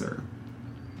selfless answer.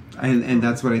 And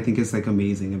that's what I think is like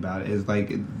amazing about it, is like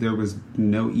there was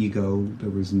no ego, there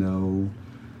was no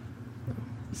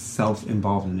self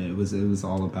involved in it. It was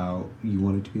all about, you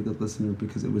wanted to be the listener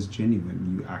because it was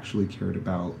genuine. You actually cared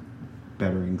about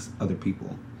bettering other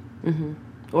people,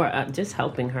 or just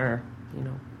helping her,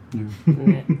 in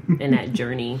that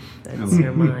journey that's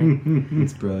her mind.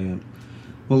 It's brilliant.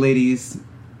 Well, ladies,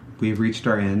 we've reached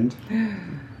our end.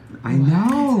 I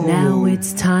know. Now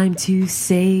it's time to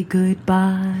say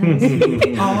goodbye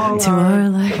to our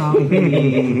life.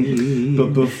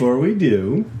 But before we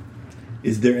do,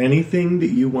 is there anything that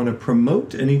you want to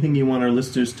promote? Anything you want our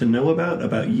listeners to know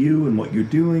about you and what you're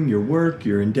doing, your work,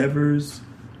 your endeavors?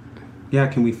 Yeah,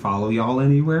 can we follow y'all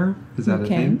anywhere? Is that a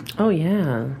thing? Oh,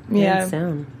 yeah. Yeah.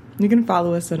 Sound. You can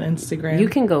follow us on Instagram. You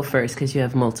can go first because you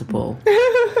have multiple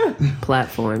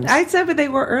platforms. I said what they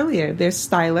were earlier. There's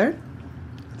Styler.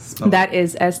 That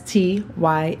is STYL.ER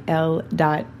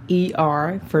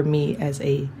for me as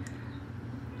a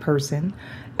person.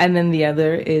 And then the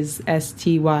other is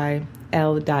STYL.UR.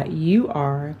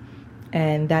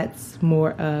 And that's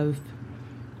more of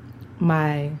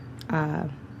my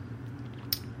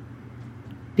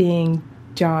being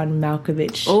John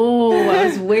Malkovich. Oh, I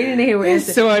was waiting to hear what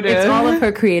it's sort of. It's all of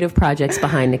her creative projects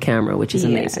behind the camera, which is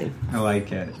amazing. I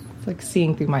like it. It's like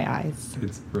seeing through my eyes.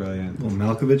 It's brilliant. Well,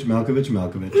 Malkovich.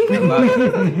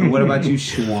 What about you,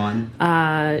 Shawn?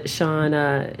 Shawn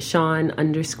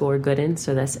 _Gooden.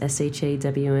 So that's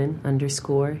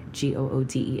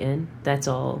SHAWN_GOODEN. That's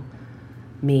all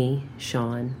me,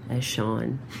 Shawn, as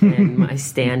Shawn, and my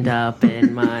stand-up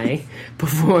and my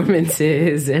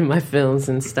performances and my films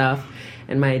and stuff,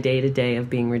 and my day-to-day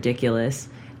of being ridiculous.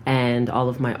 And all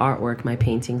of my artwork, my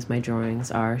paintings, my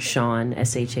drawings are Shawn,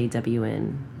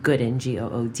 SHAWN, Gooden,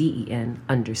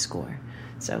 GOODEN_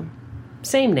 So,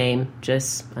 same name,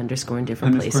 just underscore in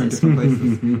different places.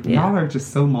 Yeah. Y'all are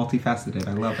just so multifaceted.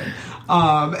 I love it.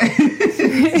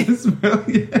 It's just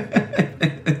brilliant.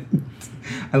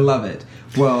 I love it.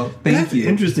 Well, thank you.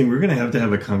 Interesting. We're going to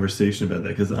have a conversation about that,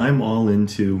 because I'm all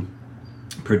into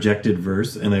projected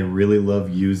verse, and I really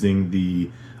love using the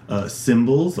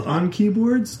symbols on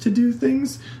keyboards to do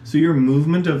things. So your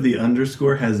movement of the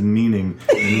underscore has meaning,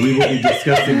 and we will be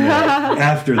discussing that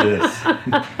after this.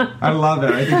 I love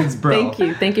it. I think it's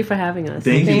brilliant. Thank you for having us.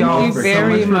 Thank you all so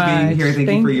very much for being here. Thank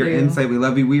you for your you. insight. We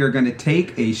love you. We are going to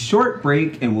take a short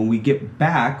break, and when we get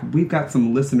back, we've got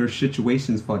some listener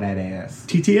situations for that ass.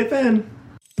 TTFN.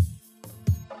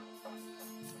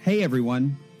 Hey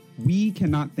everyone, we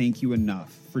cannot thank you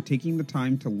enough for taking the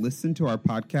time to listen to our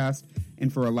podcast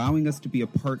and for allowing us to be a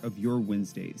part of your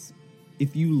Wednesdays.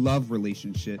 If you love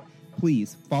Relationship,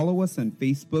 please follow us on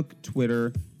Facebook,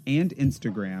 Twitter, and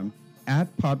Instagram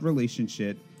at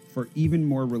PodRelationship for even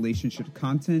more relationship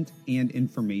content and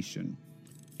information.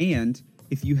 And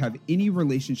if you have any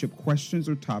relationship questions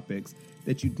or topics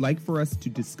that you'd like for us to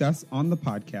discuss on the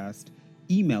podcast,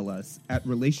 email us at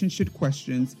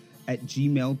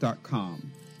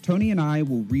relationshipquestions@gmail.com. Tony and I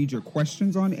will read your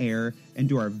questions on air and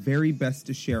do our very best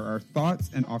to share our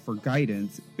thoughts and offer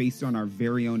guidance based on our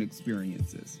very own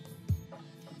experiences.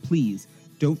 Please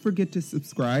don't forget to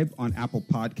subscribe on Apple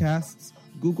Podcasts,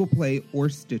 Google Play, or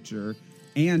Stitcher.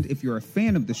 And if you're a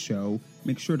fan of the show,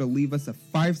 make sure to leave us a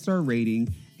 5-star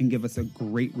rating and give us a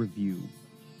great review.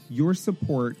 Your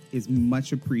support is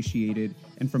much appreciated,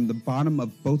 and from the bottom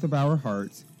of both of our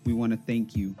hearts, we want to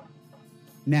thank you.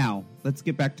 Now, let's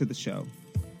get back to the show.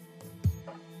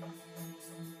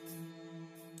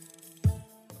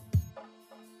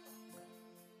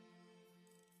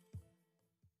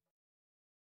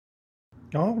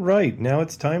 All right, now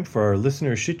it's time for our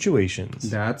listener situations.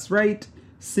 That's right.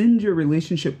 Send your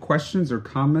relationship questions or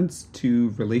comments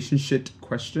to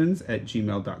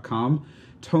relationshipquestions@gmail.com.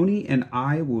 Tony and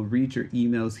I will read your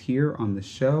emails here on the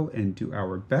show and do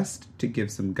our best to give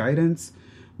some guidance,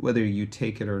 whether you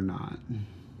take it or not.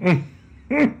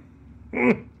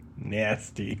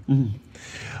 Nasty.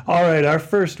 All right, our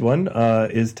first one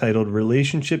is titled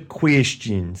Relationship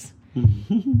Questions.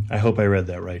 I hope I read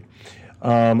that right.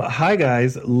 Hi,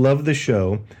 guys. Love the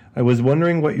show. I was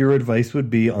wondering what your advice would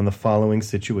be on the following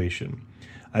situation.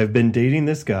 I've been dating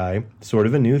this guy, sort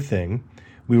of a new thing.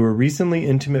 We were recently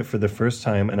intimate for the first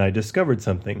time, and I discovered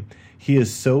something. He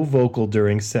is so vocal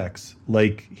during sex,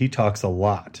 like he talks a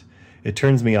lot. It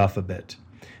turns me off a bit.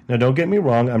 Now, don't get me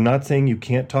wrong. I'm not saying you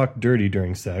can't talk dirty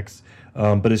during sex,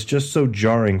 but it's just so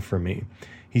jarring for me.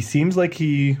 He seems like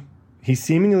he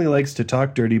seemingly likes to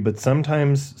talk dirty, but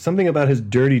sometimes something about his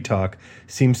dirty talk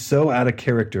seems so out of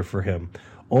character for him.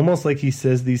 Almost like he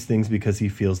says these things because he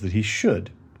feels that he should.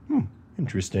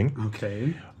 Interesting.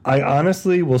 Okay. I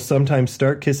honestly will sometimes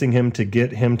start kissing him to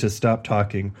get him to stop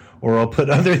talking, or I'll put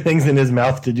other things in his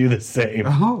mouth to do the same.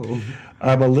 Oh.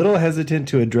 I'm a little hesitant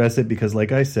to address it because,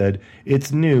 like I said,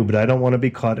 it's new, but I don't want to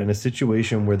be caught in a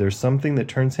situation where there's something that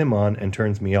turns him on and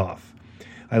turns me off.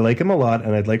 I like him a lot,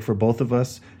 and I'd like for both of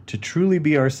us to truly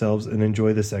be ourselves and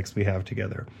enjoy the sex we have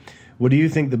together. What do you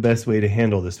think the best way to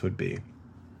handle this would be?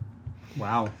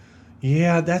 Wow.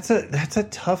 Yeah, that's a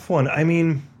tough one. I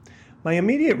mean, my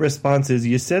immediate response is,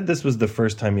 you said this was the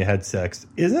first time you had sex.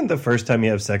 Isn't the first time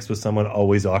you have sex with someone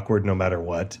always awkward no matter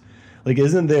what? Like,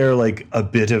 isn't there, like, a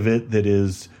bit of it that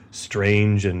is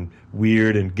strange and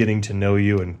weird and getting to know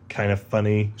you and kind of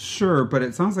funny? Sure, but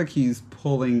it sounds like he's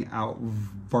pulling out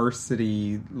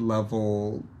varsity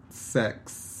level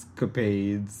sex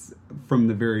capades from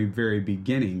the very, very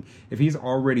beginning. If he's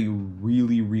already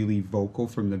really, really vocal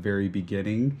from the very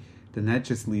beginning, then that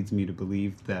just leads me to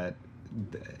believe that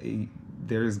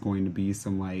there's going to be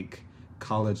some, like,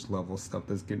 college level stuff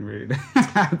that's getting ready to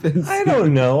happen. I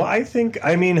don't know. I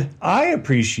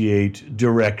appreciate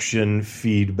direction,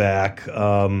 feedback,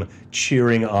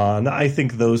 cheering on. I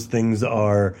think those things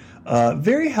are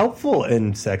very helpful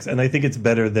in sex, and I think it's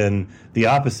better than the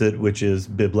opposite, which is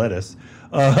bib lettuce.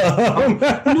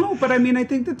 No, but I mean, I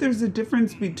think that there's a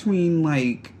difference between,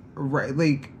 like, right,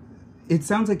 like, it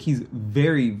sounds like he's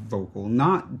very vocal,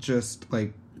 not just,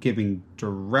 like, giving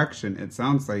direction. It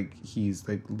sounds like he's,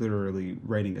 like, literally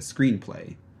writing a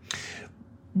screenplay.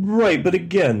 Right, but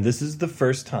again, this is the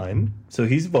first time, so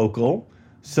he's vocal.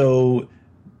 So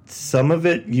some of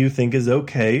it you think is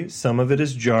okay, some of it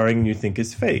is jarring and you think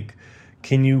is fake.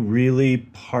 Can you really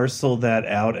parcel that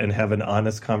out and have an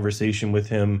honest conversation with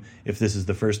him if this is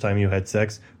the first time you had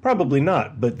sex? Probably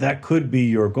not, but that could be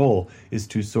your goal, is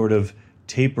to sort of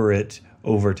taper it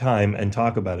over time and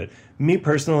talk about it. Me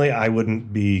personally, I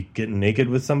wouldn't be getting naked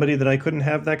with somebody that I couldn't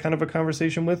have that kind of a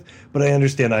conversation with, but I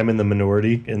understand I'm in the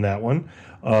minority in that one.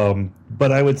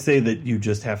 But I would say that you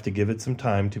just have to give it some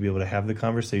time to be able to have the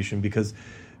conversation, because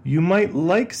you might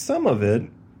like some of it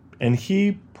and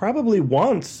he probably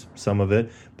wants some of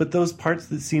it, but those parts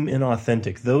that seem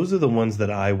inauthentic, those are the ones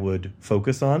that I would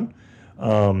focus on,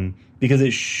 because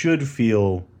it should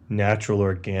feel natural,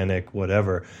 organic,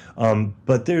 whatever.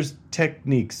 But there's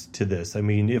techniques to this. I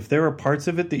mean, if there are parts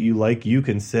of it that you like, you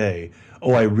can say,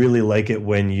 oh, I really like it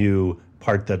when you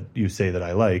part that you say that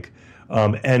I like,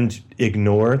 and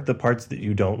ignore the parts that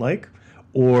you don't like.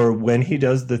 Or when he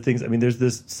does the things, I mean, there's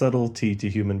this subtlety to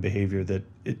human behavior that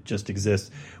it just exists.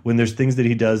 When there's things that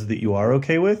he does that you are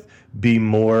okay with, be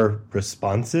more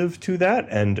responsive to that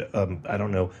and, I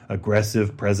don't know,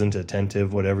 aggressive, present,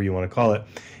 attentive, whatever you want to call it.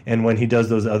 And when he does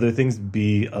those other things,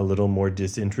 be a little more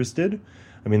disinterested.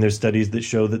 I mean, there's studies that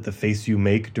show that the face you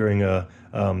make during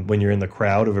when you're in the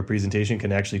crowd of a presentation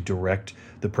can actually direct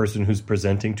the person who's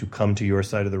presenting to come to your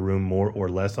side of the room more or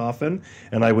less often.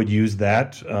 And I would use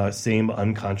that same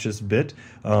unconscious bit,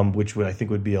 which I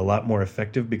think would be a lot more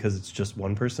effective because it's just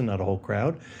one person, not a whole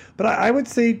crowd. But I would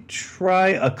say try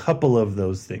a couple of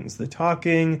those things. The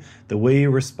talking, the way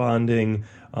you're responding,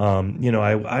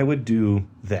 I would do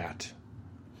that.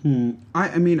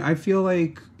 I mean, I feel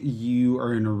like you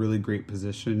are in a really great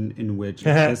position in which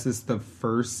if this is the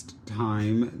first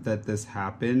time that this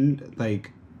happened,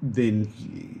 like, then,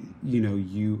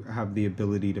 you have the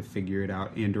ability to figure it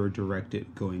out and or direct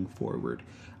it going forward.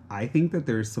 I think that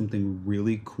there's something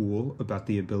really cool about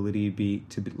the ability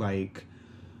to be like,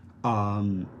 I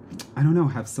don't know,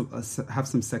 have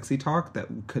some sexy talk that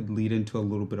could lead into a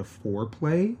little bit of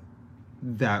foreplay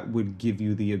that would give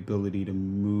you the ability to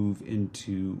move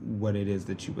into what it is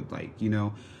that you would like.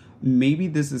 Maybe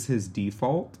this is his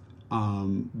default,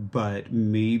 But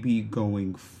maybe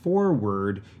going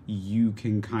forward, you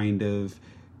can kind of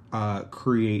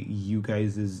create you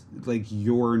guys' like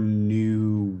your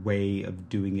new way of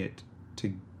doing it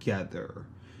together.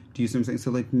 Do you see what I'm saying?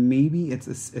 So like maybe it's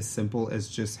as simple as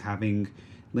just having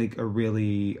like a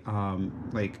really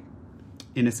like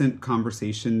innocent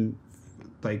conversation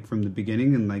like from the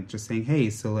beginning, and like just saying, hey,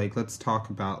 so like let's talk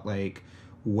about like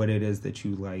what it is that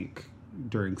you like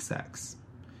during sex.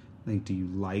 Like, do you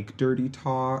like dirty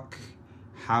talk?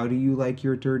 How do you like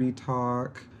your dirty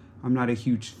talk? I'm not a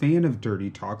huge fan of dirty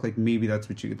talk. Like, maybe that's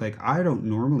what you like. I don't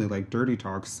normally like dirty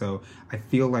talk, so I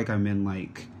feel like I'm in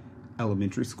like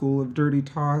elementary school of dirty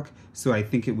talk. So I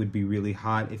think it would be really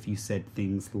hot if you said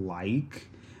things like,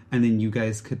 and then you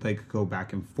guys could like go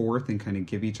back and forth and kind of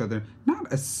give each other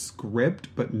not a script,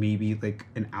 but maybe like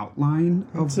an outline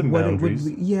of some what boundaries.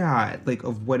 it would, yeah, like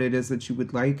of what it is that you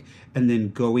would like, and then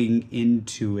going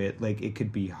into it, like it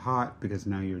could be hot because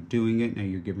now you're doing it, now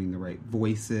you're giving the right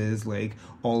voices, like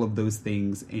all of those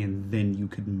things, and then you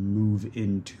could move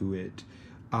into it,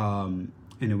 and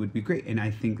it would be great. And I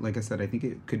think, like I said, I think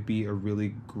it could be a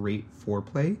really great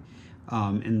foreplay,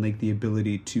 and like the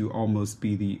ability to almost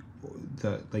be the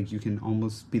like you can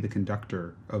almost be the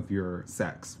conductor of your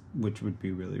sex, which would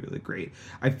be really, really great.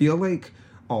 I feel like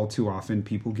all too often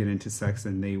people get into sex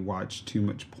and they watch too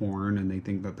much porn and they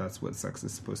think that that's what sex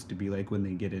is supposed to be like when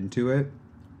they get into it.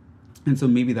 And so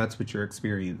maybe that's what you're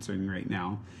experiencing right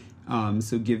now.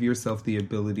 So give yourself the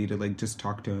ability to like just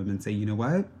talk to him and say, you know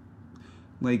what?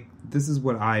 Like, this is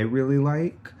what I really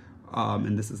like.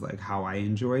 And this is like how I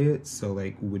enjoy it. So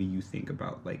like, what do you think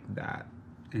about like that?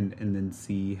 And then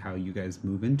see how you guys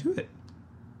move into it.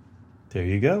 There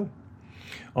you go.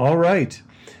 All right.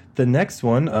 The next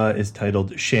one is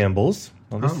titled Shambles.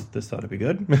 Well, this ought to be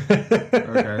good.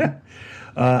 Okay.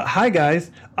 Hi,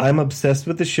 guys. I'm obsessed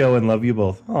with the show and love you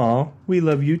both. Aw, we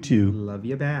love you too. Love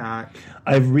you back.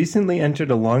 I've recently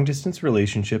entered a long-distance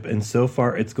relationship, and so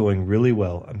far it's going really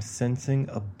well. I'm sensing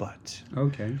a but.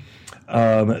 Okay.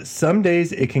 Some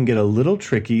days it can get a little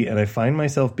tricky, and I find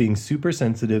myself being super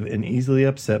sensitive and easily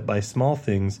upset by small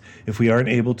things if we aren't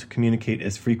able to communicate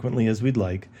as frequently as we'd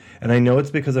like, and I know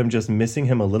it's because I'm just missing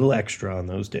him a little extra on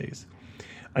those days.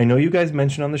 I know you guys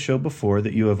mentioned on the show before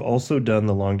that you have also done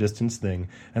the long-distance thing,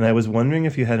 and I was wondering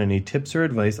if you had any tips or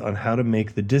advice on how to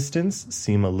make the distance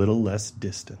seem a little less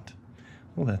distant.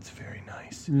 Well, that's very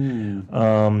nice.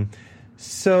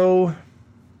 So,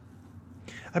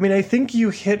 I mean, I think you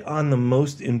hit on the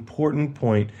most important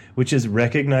point, which is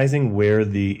recognizing where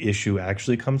the issue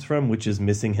actually comes from, which is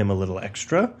missing him a little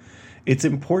extra. It's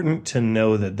important to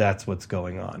know that that's what's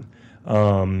going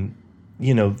on.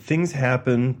 You know, things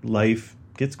happen, life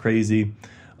gets crazy,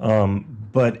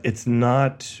 but it's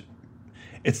not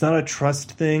a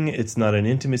trust thing. It's not an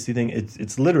intimacy thing.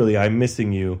 It's literally, I'm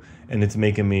missing you, and it's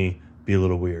making me be a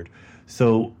little weird.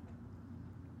 So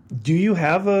do you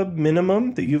have a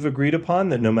minimum that you've agreed upon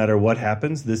that no matter what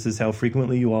happens, this is how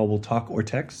frequently you all will talk or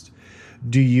text?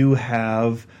 Do you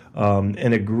have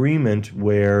an agreement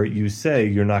where you say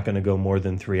you're not going to go more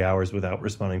than 3 hours without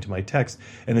responding to my text?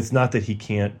 And it's not that he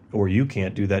can't or you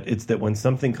can't do that. It's that when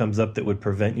something comes up that would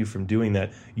prevent you from doing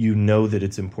that, you know that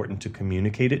it's important to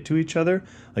communicate it to each other.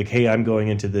 Like, hey, I'm going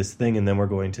into this thing, and then we're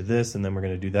going to this, and then we're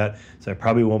going to do that. So I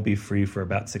probably won't be free for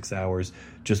about 6 hours.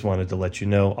 Just wanted to let you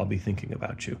know I'll be thinking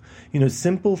about you. You know,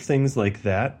 simple things like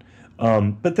that.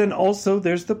 But then also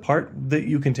there's the part that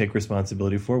you can take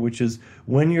responsibility for, which is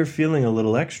when you're feeling a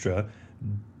little extra,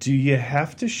 do you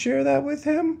have to share that with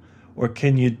him? Or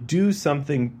can you do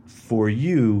something for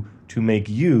you to make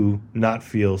you not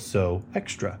feel so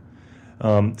extra?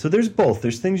 So there's both.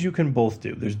 There's things you can both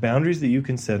do. There's boundaries that you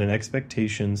can set and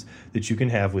expectations that you can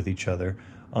have with each other.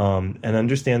 And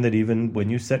understand that even when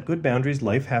you set good boundaries,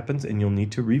 life happens and you'll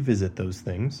need to revisit those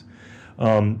things.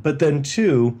 But then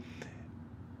too,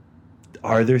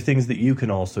 are there things that you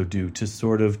can also do to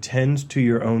sort of tend to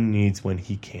your own needs when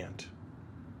he can't?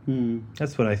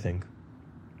 That's what I think.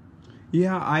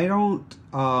 Yeah, I don't...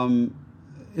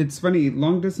 it's funny,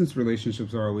 long-distance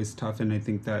relationships are always tough, and I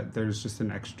think that there's just an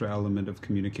extra element of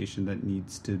communication that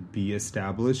needs to be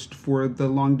established for the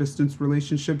long-distance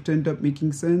relationship to end up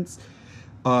making sense.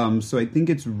 So I think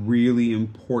it's really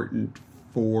important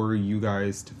for you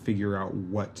guys to figure out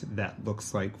what that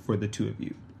looks like for the two of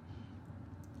you.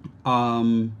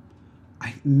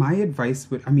 My advice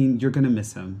would, you're going to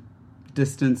miss him.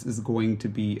 Distance is going to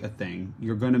be a thing.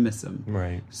 You're going to miss him.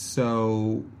 Right.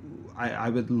 So I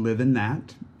would live in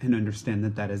that and understand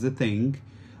that that is a thing.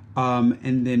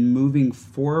 And then moving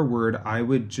forward, I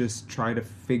would just try to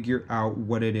figure out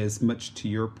what it is, much to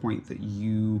your point that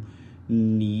you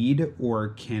need or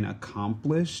can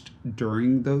accomplish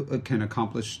during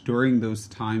those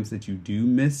times that you do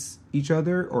miss each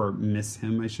other, or miss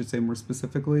him, I should say more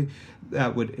specifically,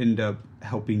 that would end up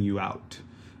helping you out.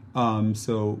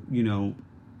 So, you know,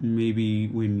 maybe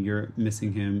when you're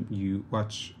missing him, you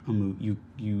watch a movie,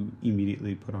 you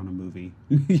immediately put on a movie,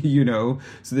 you know,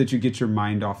 so that you get your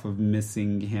mind off of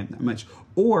missing him that much.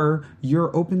 Or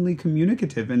you're openly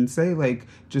communicative and say, like,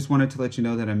 just wanted to let you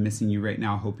know that I'm missing you right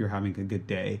now. Hope you're having a good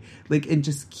day. Like, and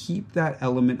just keep that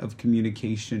element of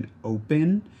communication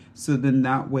open. So then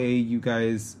that way you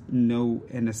guys know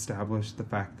and establish the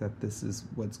fact that this is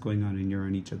what's going on and you're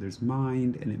on each other's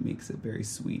mind, and it makes it very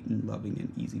sweet and loving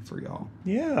and easy for y'all.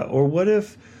 Yeah. Or what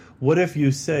if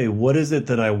you say, what is it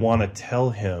that I want to tell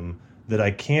him that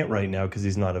I can't right now because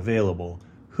he's not available?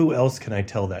 Who else can I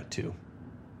tell that to?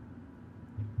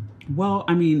 Well,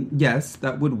 I mean, yes,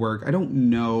 that would work. I don't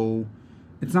know.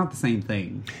 It's not the same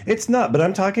thing. It's not, but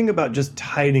I'm talking about just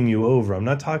tiding you over. I'm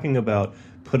not talking about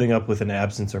putting up with an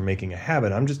absence or making a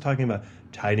habit. I'm just talking about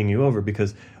tiding you over,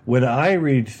 because when I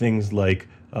read things like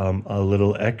a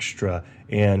little extra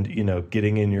and, you know,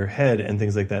 getting in your head and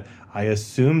things like that, I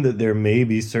assume that there may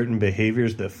be certain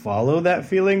behaviors that follow that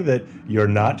feeling that you're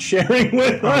not sharing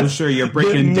with us. I'm sure you're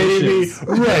breaking dishes.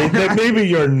 Right, that maybe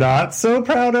you're not so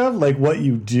proud of, like what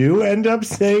you do end up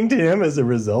saying to him as a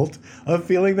result of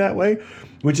feeling that way.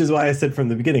 Which is why I said from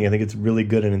the beginning, I think it's really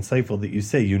good and insightful that you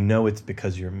say, you know, it's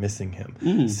because you're missing him.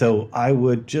 Mm. So I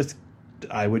would just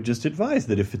advise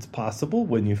that if it's possible,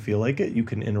 when you feel like it, you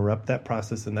can interrupt that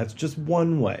process, and that's just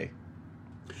one way.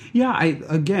 Yeah, I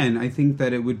think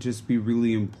that it would just be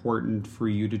really important for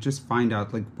you to just find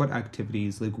out, like, what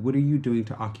activities, like, what are you doing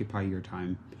to occupy your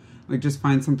time? Like, just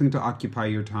find something to occupy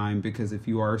your time, because if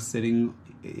you are sitting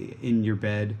in your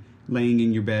bed, laying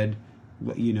in your bed,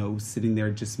 you know, sitting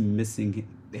there just missing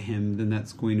him, then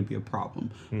that's going to be a problem.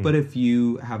 But if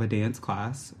you have a dance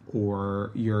class,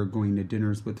 or you're going to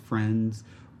dinners with friends,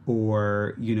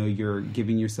 or, you know, you're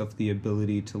giving yourself the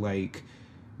ability to, like,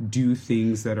 do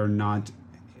things that are not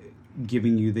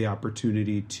giving you the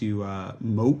opportunity to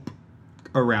mope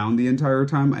around the entire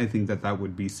time, I think that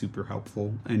would be super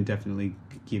helpful and definitely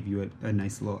give you a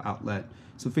nice little outlet.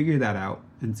 So figure that out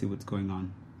and see what's going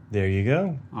on. There you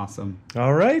go. Awesome.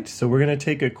 All right, so we're going to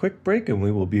take a quick break, and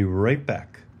we will be right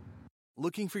back.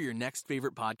 Looking for your next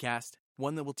favorite podcast?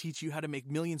 One that will teach you how to make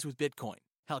millions with Bitcoin,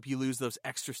 help you lose those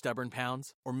extra stubborn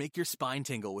pounds, or make your spine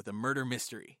tingle with a murder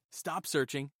mystery? Stop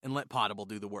searching and let Podable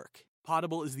do the work.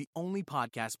 Podable is the only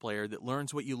podcast player that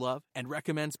learns what you love and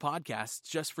recommends podcasts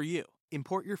just for you.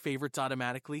 Import your favorites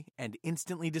automatically and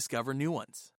instantly discover new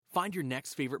ones. Find your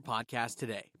next favorite podcast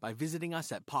today by visiting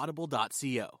us at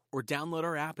Podable.co or download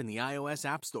our app in the iOS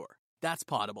App Store. That's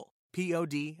Podable,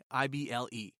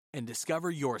 P-O-D-I-B-L-E, and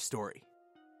discover your story.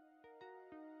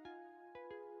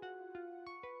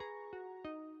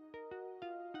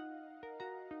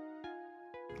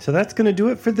 So that's going to do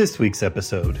it for this week's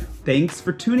episode. Thanks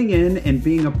for tuning in and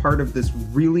being a part of this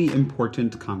really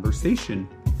important conversation.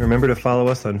 Remember to follow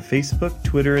us on Facebook,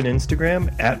 Twitter, and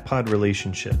Instagram at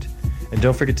PodRelationship. And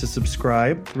don't forget to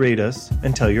subscribe, rate us,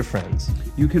 and tell your friends.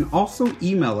 You can also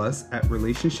email us at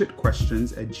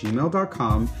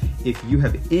relationshipquestions@gmail.com if you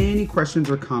have any questions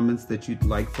or comments that you'd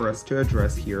like for us to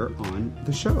address here on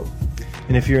the show.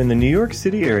 And if you're in the New York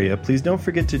City area, please don't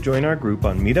forget to join our group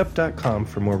on meetup.com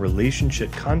for more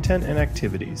relationship content and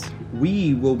activities.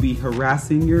 We will be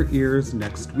harassing your ears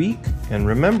next week. And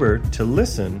remember to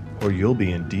listen, or you'll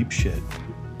be in deep shit.